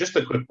quick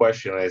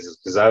question,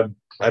 because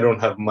I don't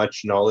have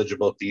much knowledge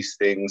about these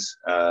things.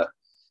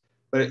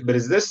 But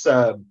is this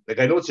like,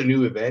 I know it's a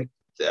new event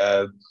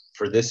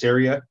for this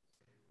area,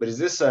 but is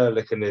this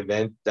like an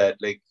event that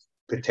like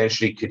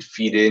potentially could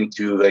feed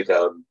into like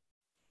a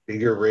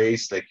bigger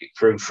race? Like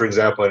for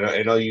example,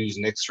 and I'll use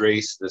Nick's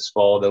race this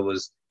fall that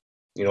was,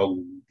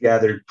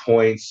 gathered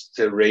points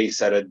to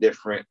race at a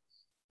different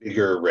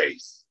bigger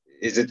race.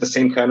 Is it the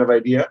same kind of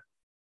idea?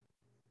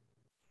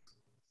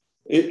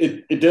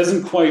 It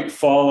doesn't quite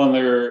fall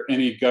under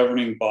any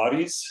governing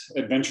bodies.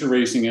 Adventure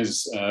racing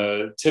is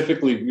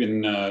typically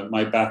in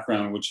my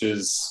background, which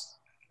is,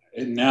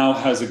 it now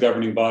has a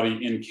governing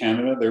body in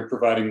Canada. They're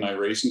providing my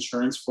race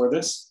insurance for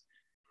this.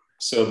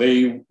 So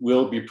they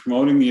will be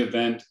promoting the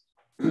event.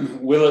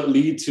 Will it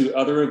lead to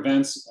other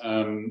events?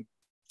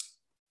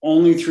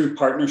 only through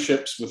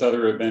partnerships with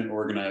other event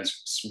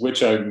organizers,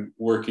 which I'm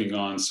working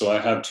on. So I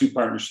have 2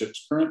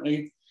 partnerships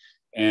currently,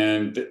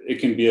 and it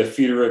can be a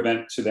feeder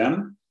event to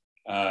them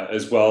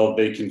as well.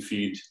 They can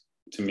feed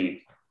to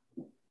me.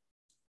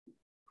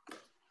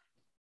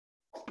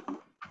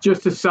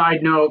 Just a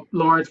side note,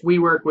 Lawrence, we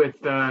work with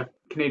the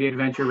Canadian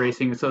Adventure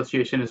Racing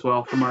Association as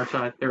well from our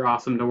side. They're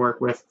awesome to work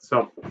with.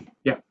 So,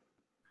 yeah.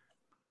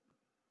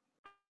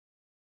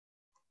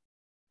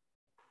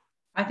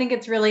 I think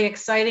it's really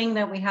exciting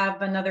that we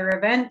have another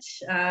event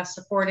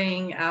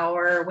supporting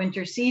our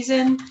winter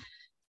season,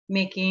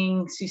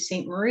 making Sault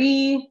Ste.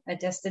 Marie a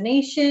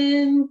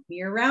destination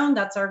year-round.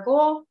 That's our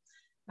goal.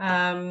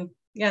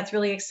 Yeah, it's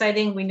really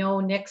exciting. We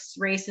know Nick's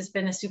race has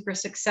been a super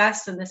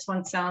success, and this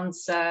one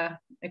sounds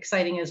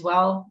exciting as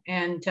well.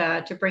 And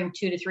to bring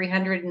 200 to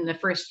 300 in the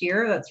first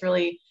year, that's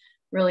really,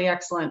 really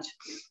excellent.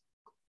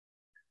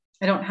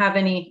 I don't have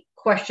any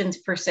questions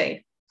per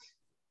se.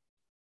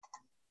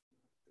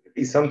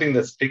 Be something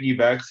that's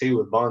piggybacks, say,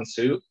 with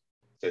Bonsu,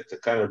 to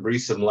kind of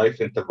breathe some life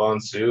into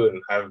Bonsu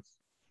and have,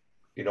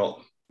 you know,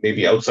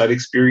 maybe outside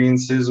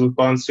experiences with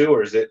Bonsu,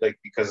 or is it like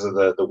because of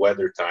the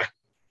weather time?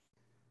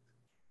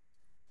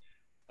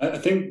 I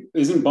think,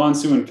 isn't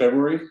Bonsu in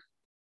February?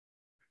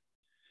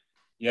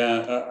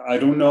 Yeah, I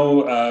don't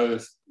know.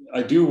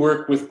 I do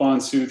work with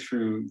Bonsu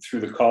through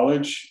the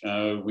college.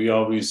 We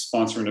always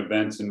sponsor an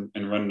event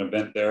and run an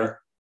event there.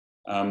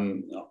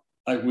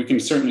 We can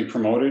certainly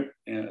promote it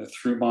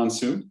through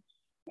Bonsu,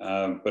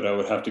 but I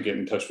would have to get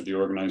in touch with the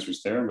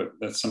organizers there. But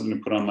that's something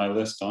to put on my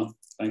list, Don.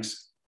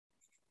 Thanks.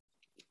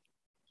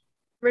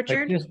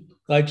 Richard?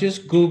 I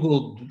just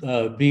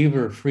Googled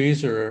Beaver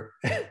Freezer,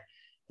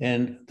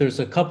 and there's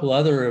a couple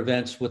other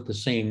events with the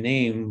same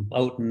name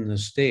out in the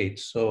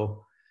States.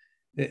 So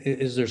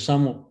is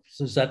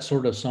that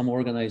sort of some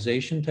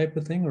organization type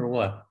of thing or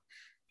what?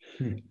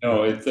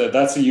 No,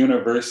 that's a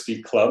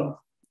university club.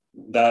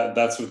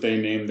 That's what they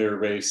named their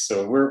race.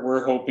 So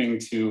we're hoping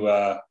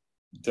to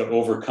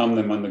overcome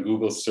them on the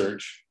Google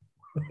search.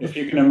 If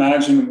you can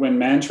imagine, when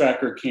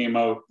ManTracker came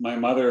out, my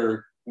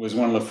mother was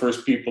one of the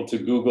first people to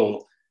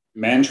Google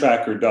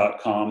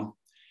mantracker.com,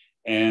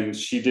 and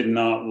she did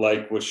not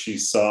like what she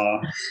saw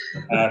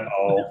at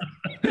all.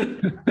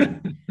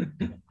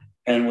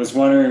 And was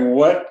wondering,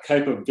 what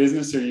type of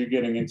business are you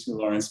getting into,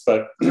 Lawrence?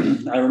 But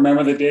I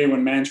remember the day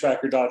when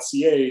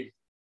mantracker.ca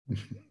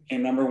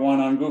came #1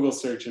 on Google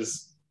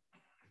searches.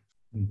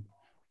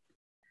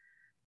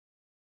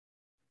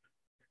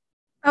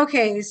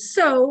 Okay,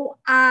 so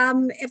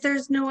if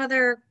there's no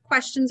other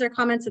questions or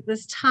comments at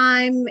this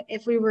time,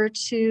 if we were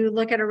to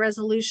look at a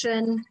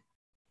resolution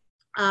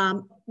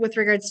with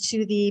regards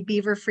to the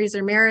Beaver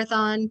Freezer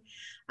Marathon,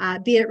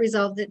 be it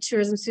resolved that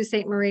Tourism Sault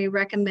Ste. Marie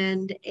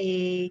recommend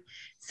a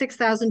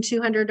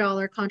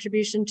 $6,200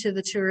 contribution to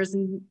the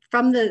tourism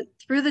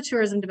through the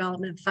Tourism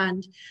Development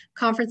Fund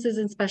conferences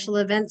and special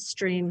events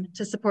stream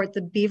to support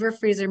the Beaver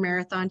Freezer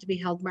Marathon to be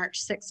held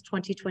March 6,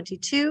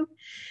 2022,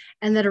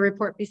 and that a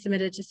report be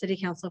submitted to City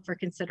Council for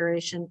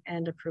consideration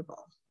and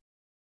approval.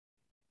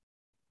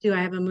 Do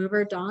I have a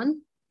mover,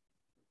 Dawn?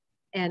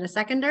 And a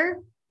seconder?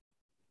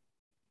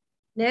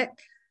 Nick?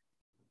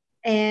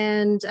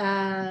 And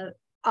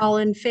all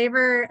in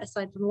favor,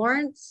 aside from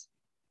Lawrence?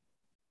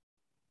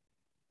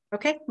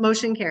 Okay,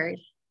 motion carried.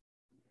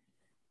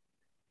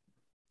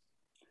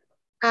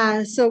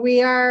 So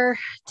we are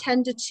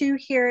 10 to 2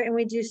 here, and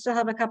we do still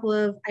have a couple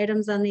of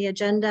items on the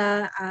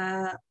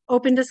agenda.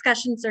 Open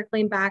discussion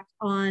circling back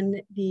on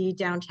the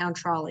downtown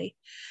trolley.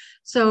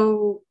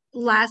 So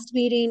last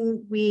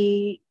meeting,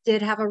 we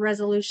did have a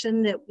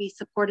resolution that we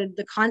supported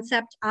the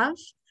concept of.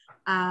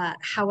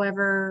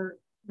 However,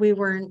 we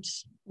weren't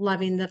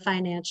loving the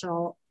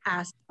financial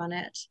ask on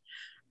it.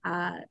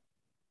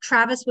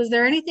 Travis, was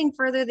there anything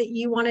further that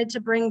you wanted to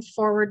bring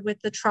forward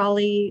with the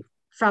trolley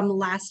from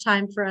last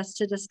time for us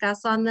to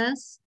discuss on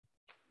this?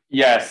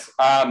 Yes.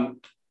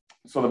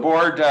 So the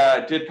board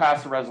did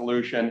pass a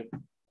resolution.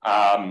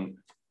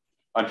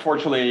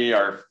 Unfortunately,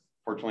 or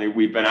fortunately,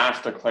 we've been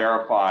asked to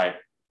clarify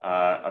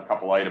a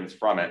couple items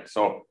from it.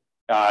 So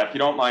if you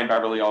don't mind,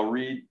 Beverly, I'll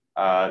read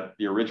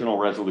the original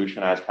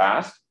resolution as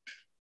passed,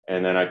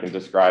 and then I can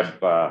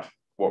describe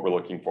what we're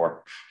looking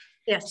for.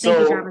 Yes, thank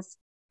you, Travis.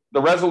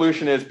 The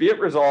resolution is, be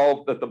it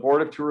resolved that the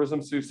Board of Tourism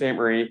Sault Ste.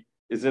 Marie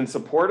is in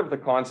support of the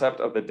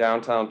concept of the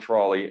downtown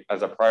trolley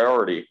as a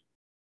priority,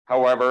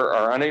 however,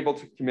 are unable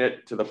to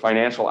commit to the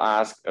financial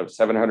ask of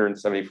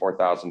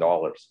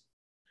 $774,000.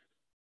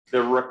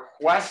 The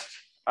request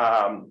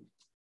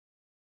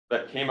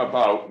that came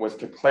about was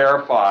to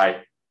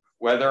clarify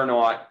whether or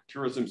not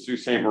Tourism Sault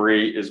Ste.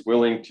 Marie is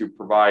willing to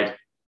provide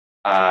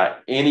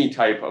any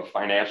type of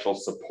financial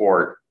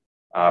support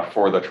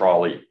for the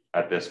trolley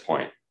at this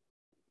point.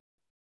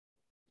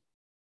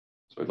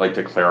 So I'd like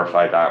to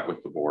clarify that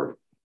with the board.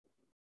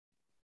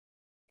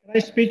 Can I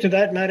speak to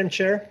that, Madam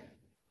Chair?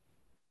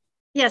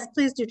 Yes,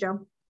 please do,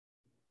 Joe.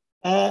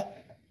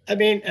 I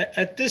mean,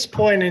 at this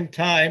point in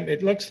time,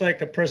 it looks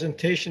like a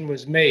presentation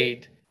was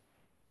made.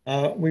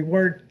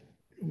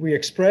 We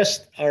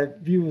expressed our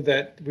view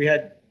that we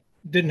had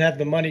didn't have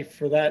the money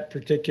for that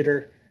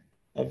particular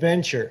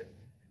venture.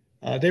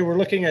 They were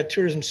looking at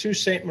Tourism Sault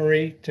Ste.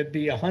 Marie to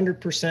be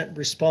 100%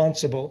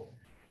 responsible.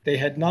 They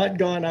had not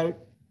gone out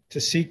to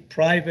seek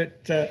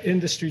private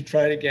industry to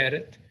try to get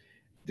it.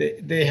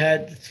 They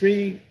had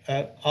three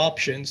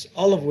options,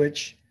 all of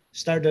which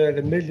started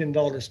at $1 million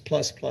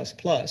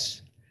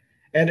plus,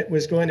 and it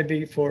was going to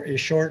be for a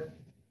short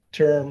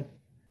term.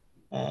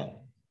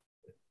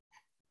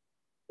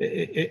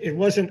 It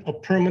wasn't a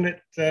permanent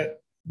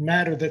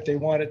matter that they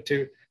wanted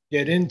to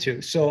get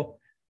into. So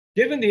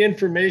given the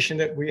information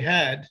that we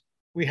had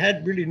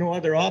really no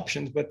other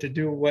options but to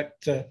do what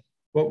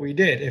we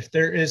did. If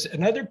there is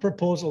another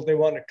proposal they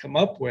want to come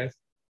up with,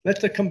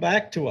 let them come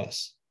back to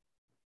us.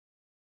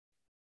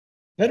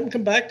 Let them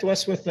come back to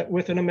us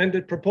with an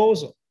amended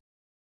proposal.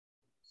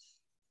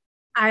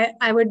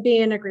 I would be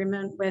in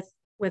agreement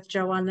with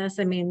Joe on this.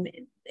 I mean,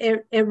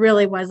 it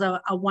really was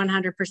a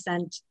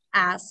 100%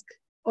 ask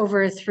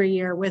over a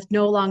 3-year with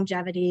no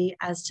longevity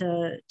as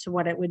to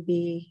what it would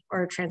be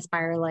or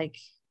transpire like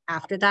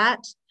after that.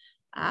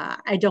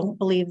 I don't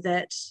believe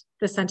that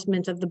the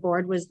sentiment of the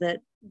board was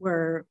that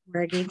we're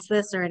against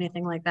this or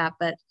anything like that,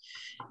 but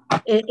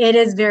it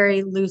is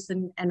very loose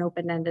and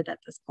open-ended at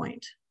this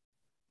point.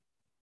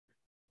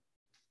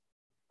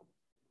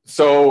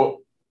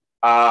 So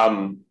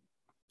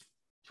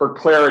for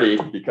clarity,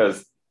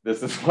 because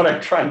this is what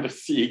I'm trying to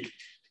seek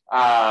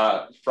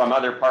from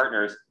other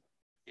partners.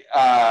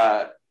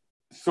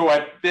 So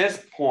at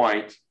this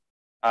point,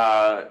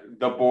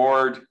 the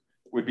board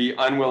would be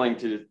unwilling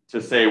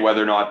to say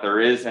whether or not there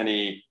is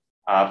any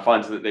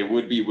funds that they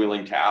would be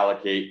willing to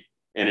allocate.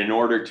 And in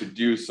order to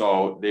do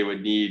so, they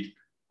would need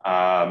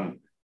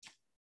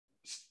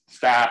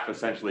staff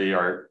essentially,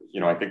 or,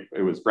 I think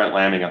it was Brent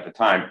Lamming at the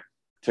time,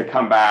 to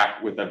come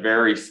back with a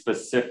very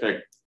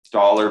specific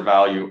dollar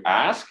value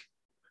ask.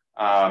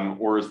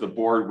 Or is the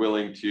board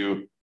willing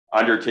to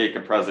undertake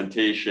a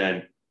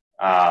presentation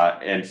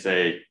and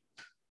say,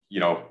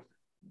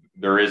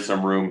 there is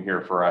some room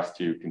here for us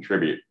to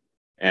contribute?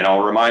 And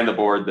I'll remind the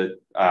board that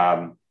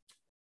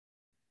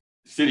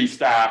city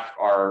staff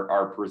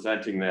are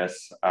presenting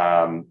this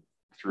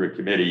through a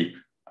committee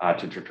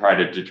to try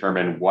to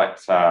determine what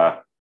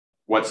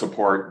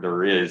support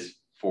there is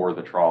for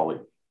the trolley.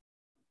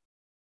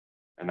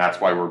 And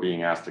that's why we're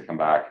being asked to come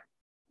back.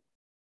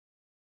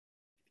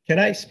 Can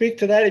I speak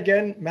to that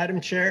again, Madam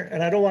Chair?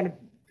 And I don't want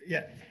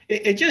to,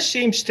 it just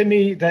seems to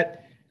me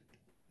that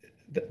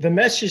the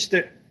message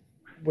that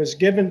was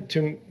given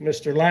to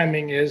Mr.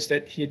 Lamming is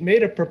that he had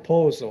made a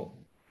proposal.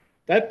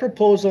 That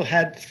proposal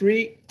had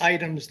 3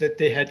 items that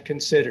they had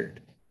considered,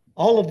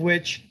 all of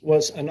which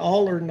was an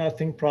all or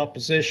nothing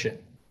proposition.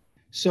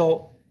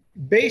 So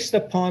based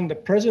upon the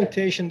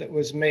presentation that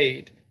was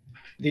made,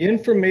 the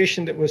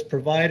information that was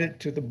provided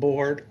to the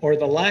board or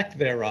the lack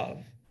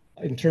thereof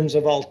in terms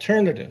of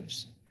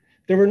alternatives,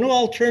 there were no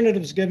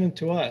alternatives given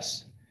to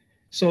us.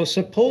 So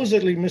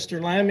supposedly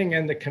Mr. Lamming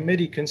and the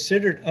committee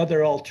considered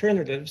other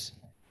alternatives,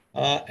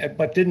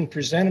 but didn't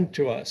present them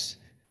to us.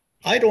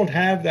 I don't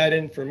have that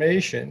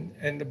information,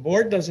 and the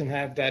board doesn't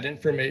have that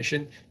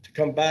information to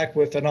come back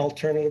with an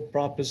alternative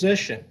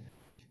proposition.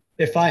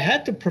 If I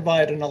had to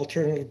provide an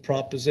alternative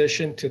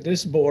proposition to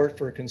this board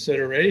for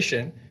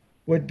consideration,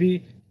 would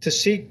be to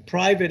seek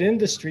private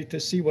industry to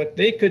see what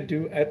they could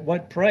do at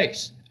what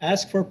price,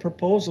 ask for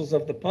proposals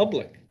of the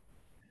public.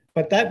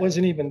 But that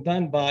wasn't even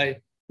done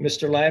by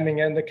Mr.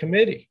 Lamming and the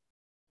committee.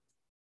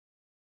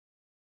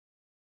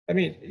 I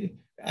mean,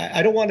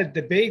 I don't want to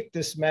debate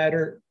this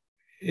matter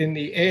in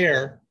the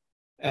air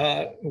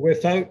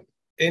without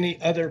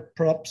any other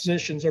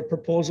propositions or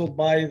proposal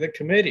by the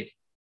committee.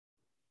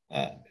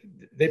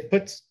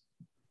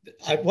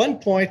 At one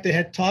point, they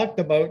had talked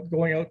about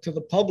going out to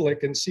the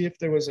public and see if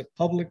there was a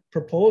public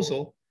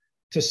proposal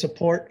to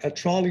support a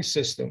trolley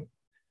system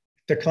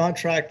to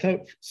contract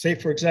out. Say,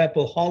 for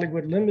example,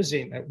 Hollywood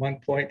Limousine at one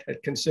point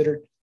had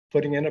considered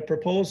putting in a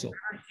proposal.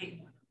 I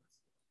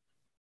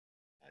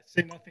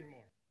say nothing more.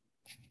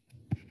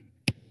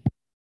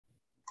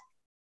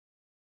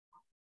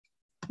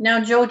 Now,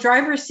 Joe,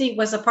 driver's seat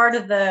was a part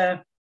of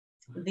the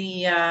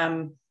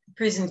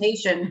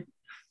presentation.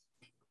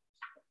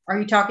 Are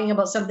you talking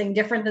about something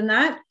different than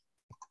that?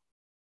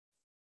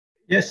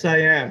 Yes, I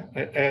am.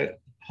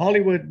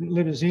 Hollywood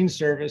Limousine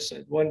Service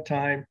at one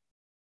time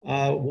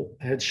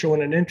had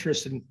shown an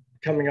interest in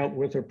coming up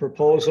with a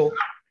proposal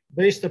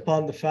based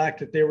upon the fact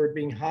that they were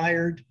being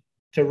hired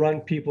to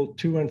run people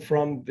to and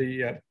from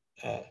the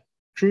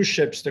cruise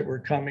ships that were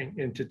coming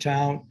into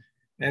town.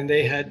 And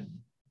they had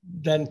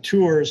done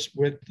tours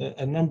with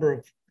a number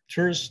of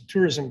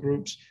tourism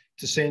groups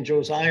to St.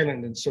 Joe's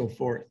Island and so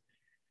forth.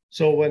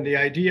 So when the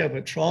idea of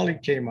a trolley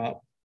came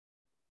up,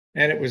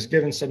 and it was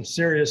given some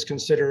serious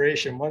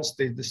consideration, once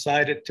they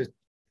decided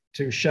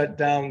to shut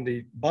down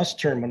the bus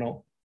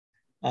terminal,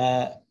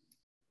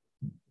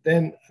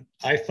 then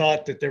I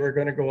thought that they were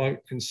going to go out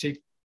and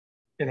seek,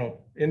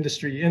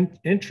 industry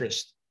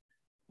interest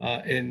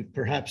in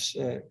perhaps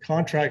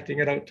contracting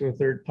it out to a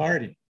third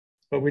party.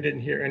 But we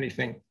didn't hear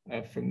anything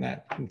from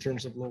that in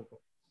terms of local.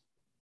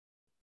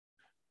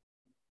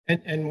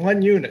 And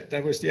one unit,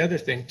 that was the other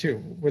thing too,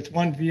 with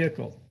one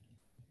vehicle.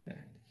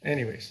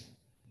 Anyways,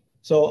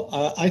 so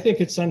I think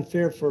it's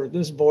unfair for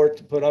this board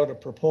to put out a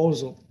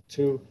proposal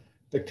to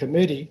the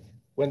committee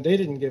when they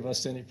didn't give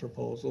us any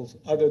proposals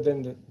other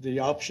than the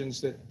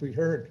options that we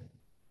heard.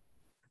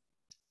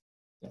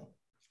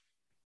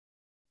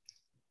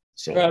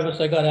 So Travis,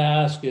 I got to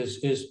ask: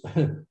 is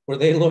were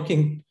they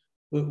looking?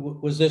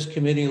 Was this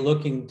committee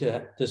looking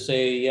to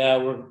say, yeah,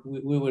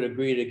 we would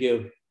agree to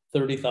give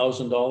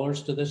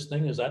 $30,000 to this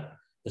thing? Is that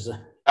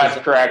that's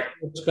correct?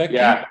 Expecting?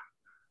 Yeah,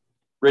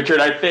 Richard,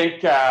 I think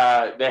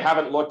they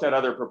haven't looked at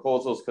other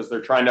proposals because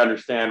they're trying to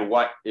understand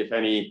what, if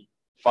any,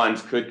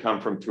 funds could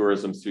come from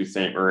Tourism Sault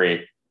Ste.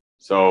 Marie.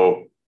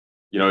 So,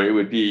 you know, it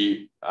would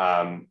be,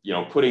 you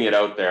know, putting it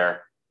out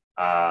there,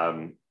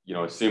 you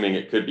know, assuming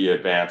it could be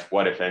advanced,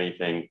 what, if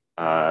anything,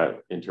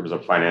 in terms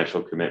of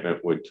financial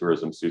commitment would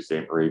Tourism Sault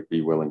Ste. Marie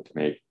be willing to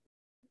make?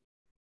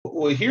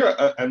 Well, here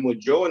I'm with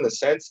Joe in the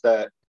sense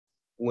that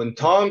when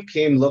Tom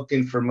came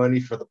looking for money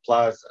for the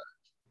plaza,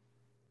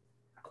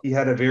 he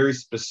had a very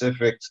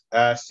specific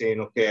ask saying,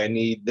 okay, I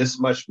need this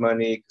much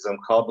money because I'm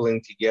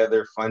cobbling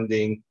together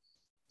funding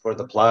for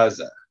the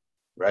plaza,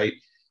 right?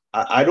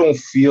 I don't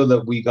feel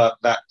that we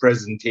got that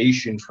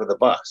presentation for the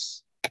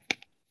bus.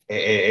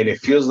 And it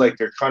feels like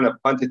they're trying to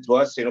punt it to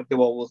us, saying, okay,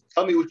 well,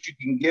 tell me what you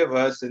can give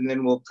us, and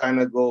then we'll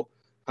kind of go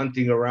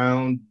hunting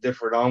around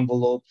different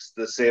envelopes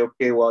to say,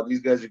 okay, well,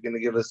 these guys are going to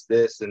give us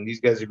this, and these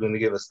guys are going to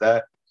give us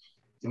that.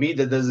 To me,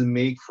 that doesn't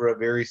make for a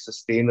very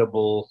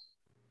sustainable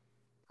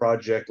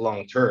project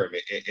long term.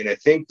 And I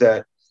think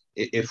that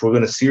if we're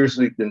going to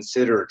seriously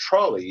consider a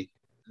trolley,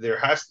 there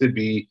has to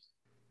be,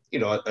 you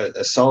know,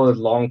 a solid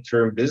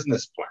long-term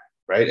business plan,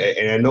 right?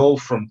 And I know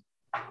from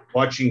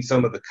watching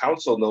some of the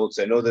council notes,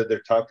 I know that they're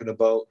talking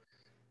about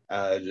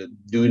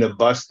doing a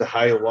bus to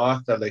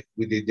Hiawatha, like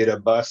they did a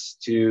bus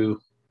to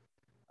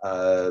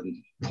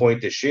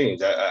Point de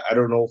Change. I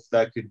don't know if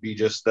that could be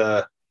just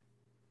part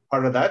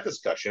of that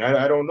discussion.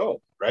 I don't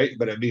know, right?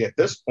 But I mean, at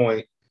this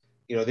point,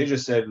 you know, they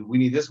just said, we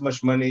need this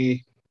much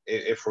money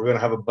if we're going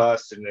to have a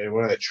bus, and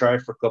we're going to try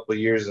for a couple of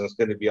years, and it's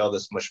going to be all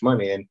this much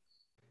money. And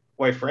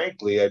quite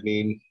frankly, I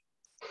mean,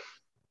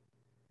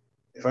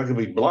 if I could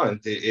be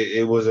blunt,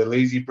 it was a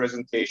lazy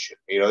presentation.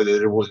 You know,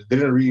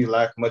 didn't really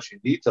lack much in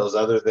details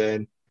other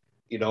than,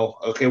 you know,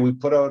 okay, we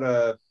put out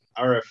a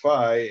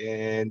RFI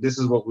and this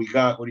is what we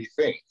got. What do you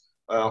think?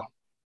 Well,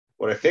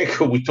 what I think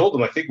we told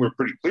them, I think we're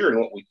pretty clear in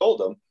what we told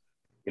them.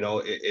 You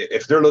know,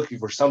 if they're looking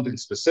for something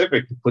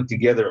specific to put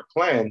together a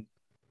plan,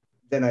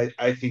 then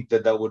I think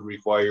that would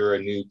require a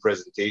new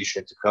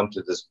presentation to come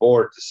to this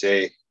board to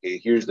say, hey,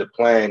 here's the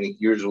plan, and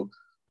here's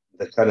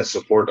the kind of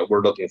support that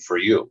we're looking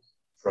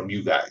from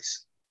you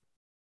guys.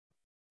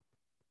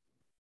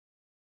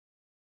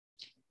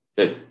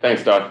 Good.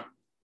 Thanks, Doug.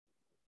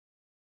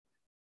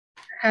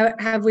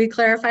 Have we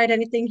clarified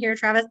anything here,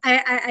 Travis?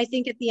 I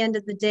think at the end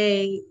of the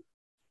day,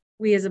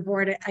 we as a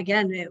board,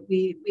 again,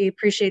 we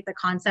appreciate the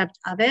concept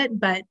of it,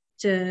 but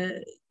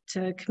to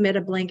commit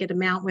a blanket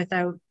amount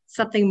without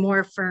something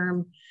more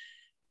firm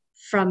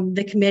from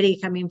the committee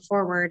coming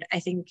forward, I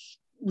think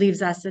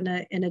leaves us in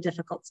a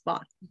difficult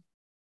spot.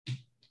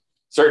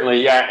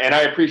 Certainly, yeah, and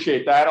I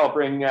appreciate that. I'll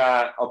bring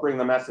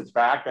the message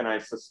back, and I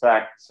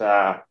suspect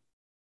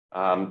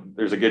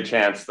there's a good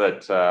chance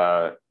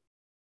that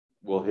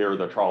we'll hear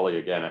the trolley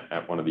again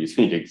at one of these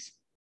meetings.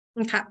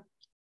 Okay.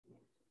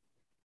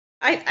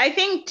 I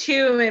think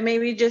too, and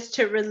maybe just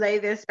to relay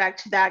this back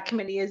to that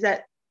committee, is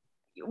that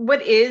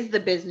what is the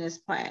business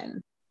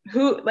plan?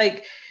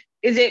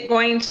 Is it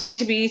going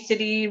to be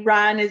city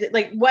run? Is it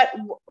like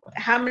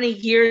how many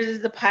years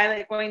is the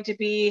pilot going to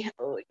be?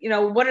 You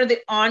know, what are the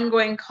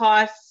ongoing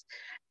costs?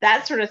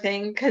 That sort of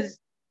thing. Because,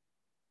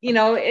 you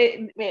know,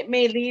 it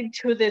may lead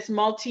to this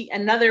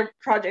another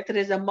project that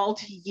is a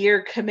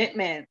multi-year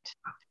commitment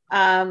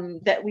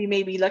that we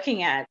may be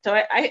looking at. So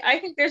I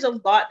think there's a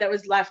lot that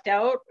was left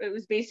out. It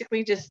was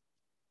basically just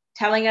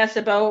telling us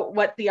about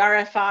what the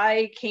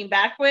RFI came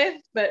back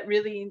with, but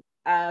really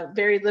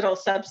very little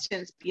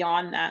substance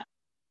beyond that.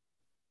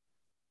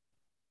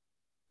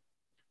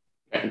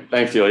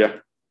 Thanks,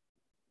 Celia.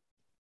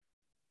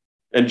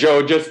 And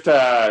Joe, just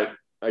I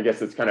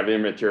guess it's kind of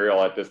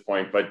immaterial at this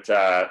point, but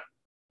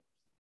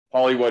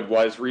Hollywood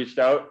was reached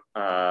out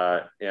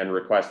and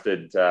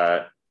requested,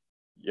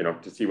 you know,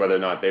 to see whether or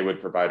not they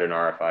would provide an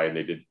RFI, and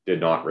they did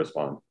not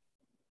respond.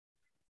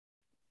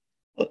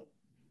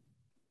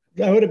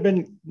 That would have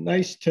been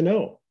nice to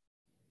know.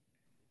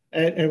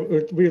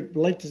 And we'd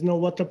like to know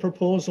what the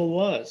proposal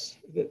was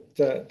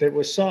that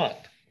was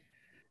sought.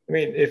 I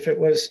mean, if it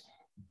was,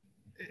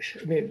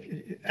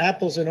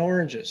 apples and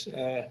oranges.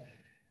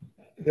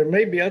 There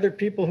may be other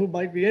people who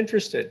might be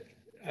interested.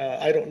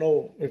 I don't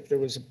know if there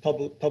was a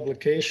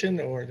publication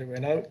or they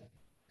went out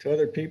to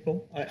other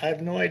people. I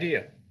have no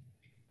idea.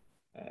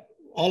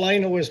 All I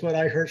know is what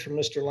I heard from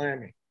Mr.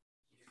 Lammy.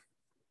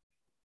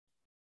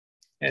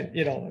 And,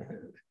 you know,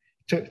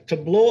 to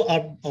blow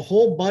a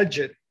whole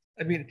budget,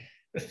 I mean,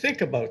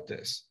 think about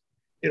this.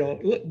 You know,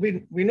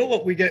 we know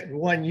what we get in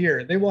 1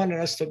 year. They wanted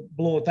us to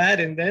blow that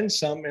and then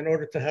some in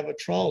order to have a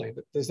trolley.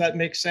 But does that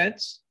make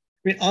sense?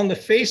 I mean, on the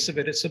face of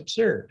it, it's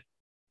absurd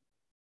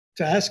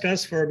to ask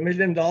us for $1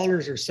 million or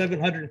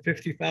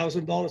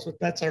 $750,000, but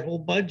that's our whole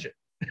budget.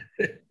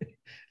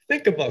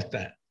 Think about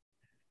that.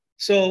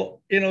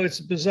 So, you know, it's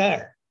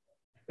bizarre.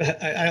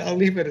 I'll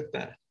leave it at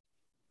that.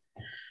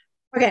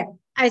 Okay,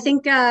 I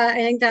think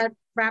that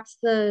wraps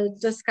the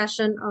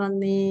discussion on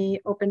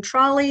the open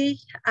trolley.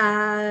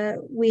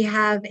 We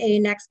have a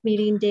next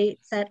meeting date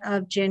set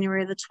of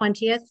January the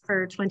 20th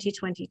for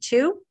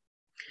 2022.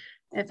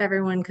 If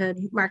everyone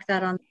could mark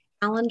that on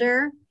the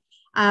calendar.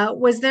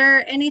 Was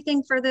there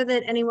anything further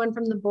that anyone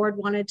from the board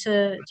wanted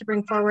to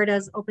bring forward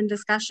as open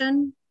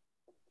discussion?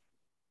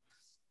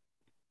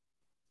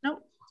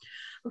 Nope.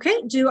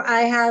 Okay, do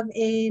I have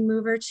a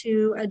mover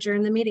to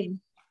adjourn the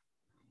meeting?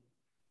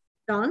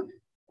 Dawn,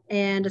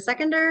 and a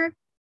seconder?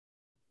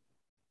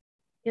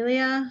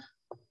 Ilya,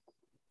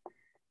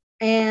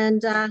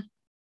 and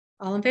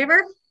all in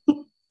favor?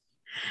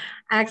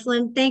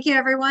 Excellent. Thank you,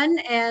 everyone,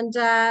 and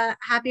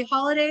happy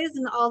holidays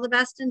and all the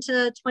best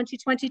into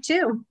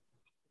 2022.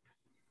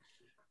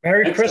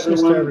 Merry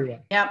Christmas to everyone.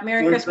 Yeah,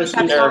 Merry Christmas.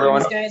 Happy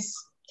holidays, guys.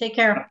 Take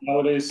care.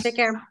 Holidays. Take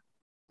care.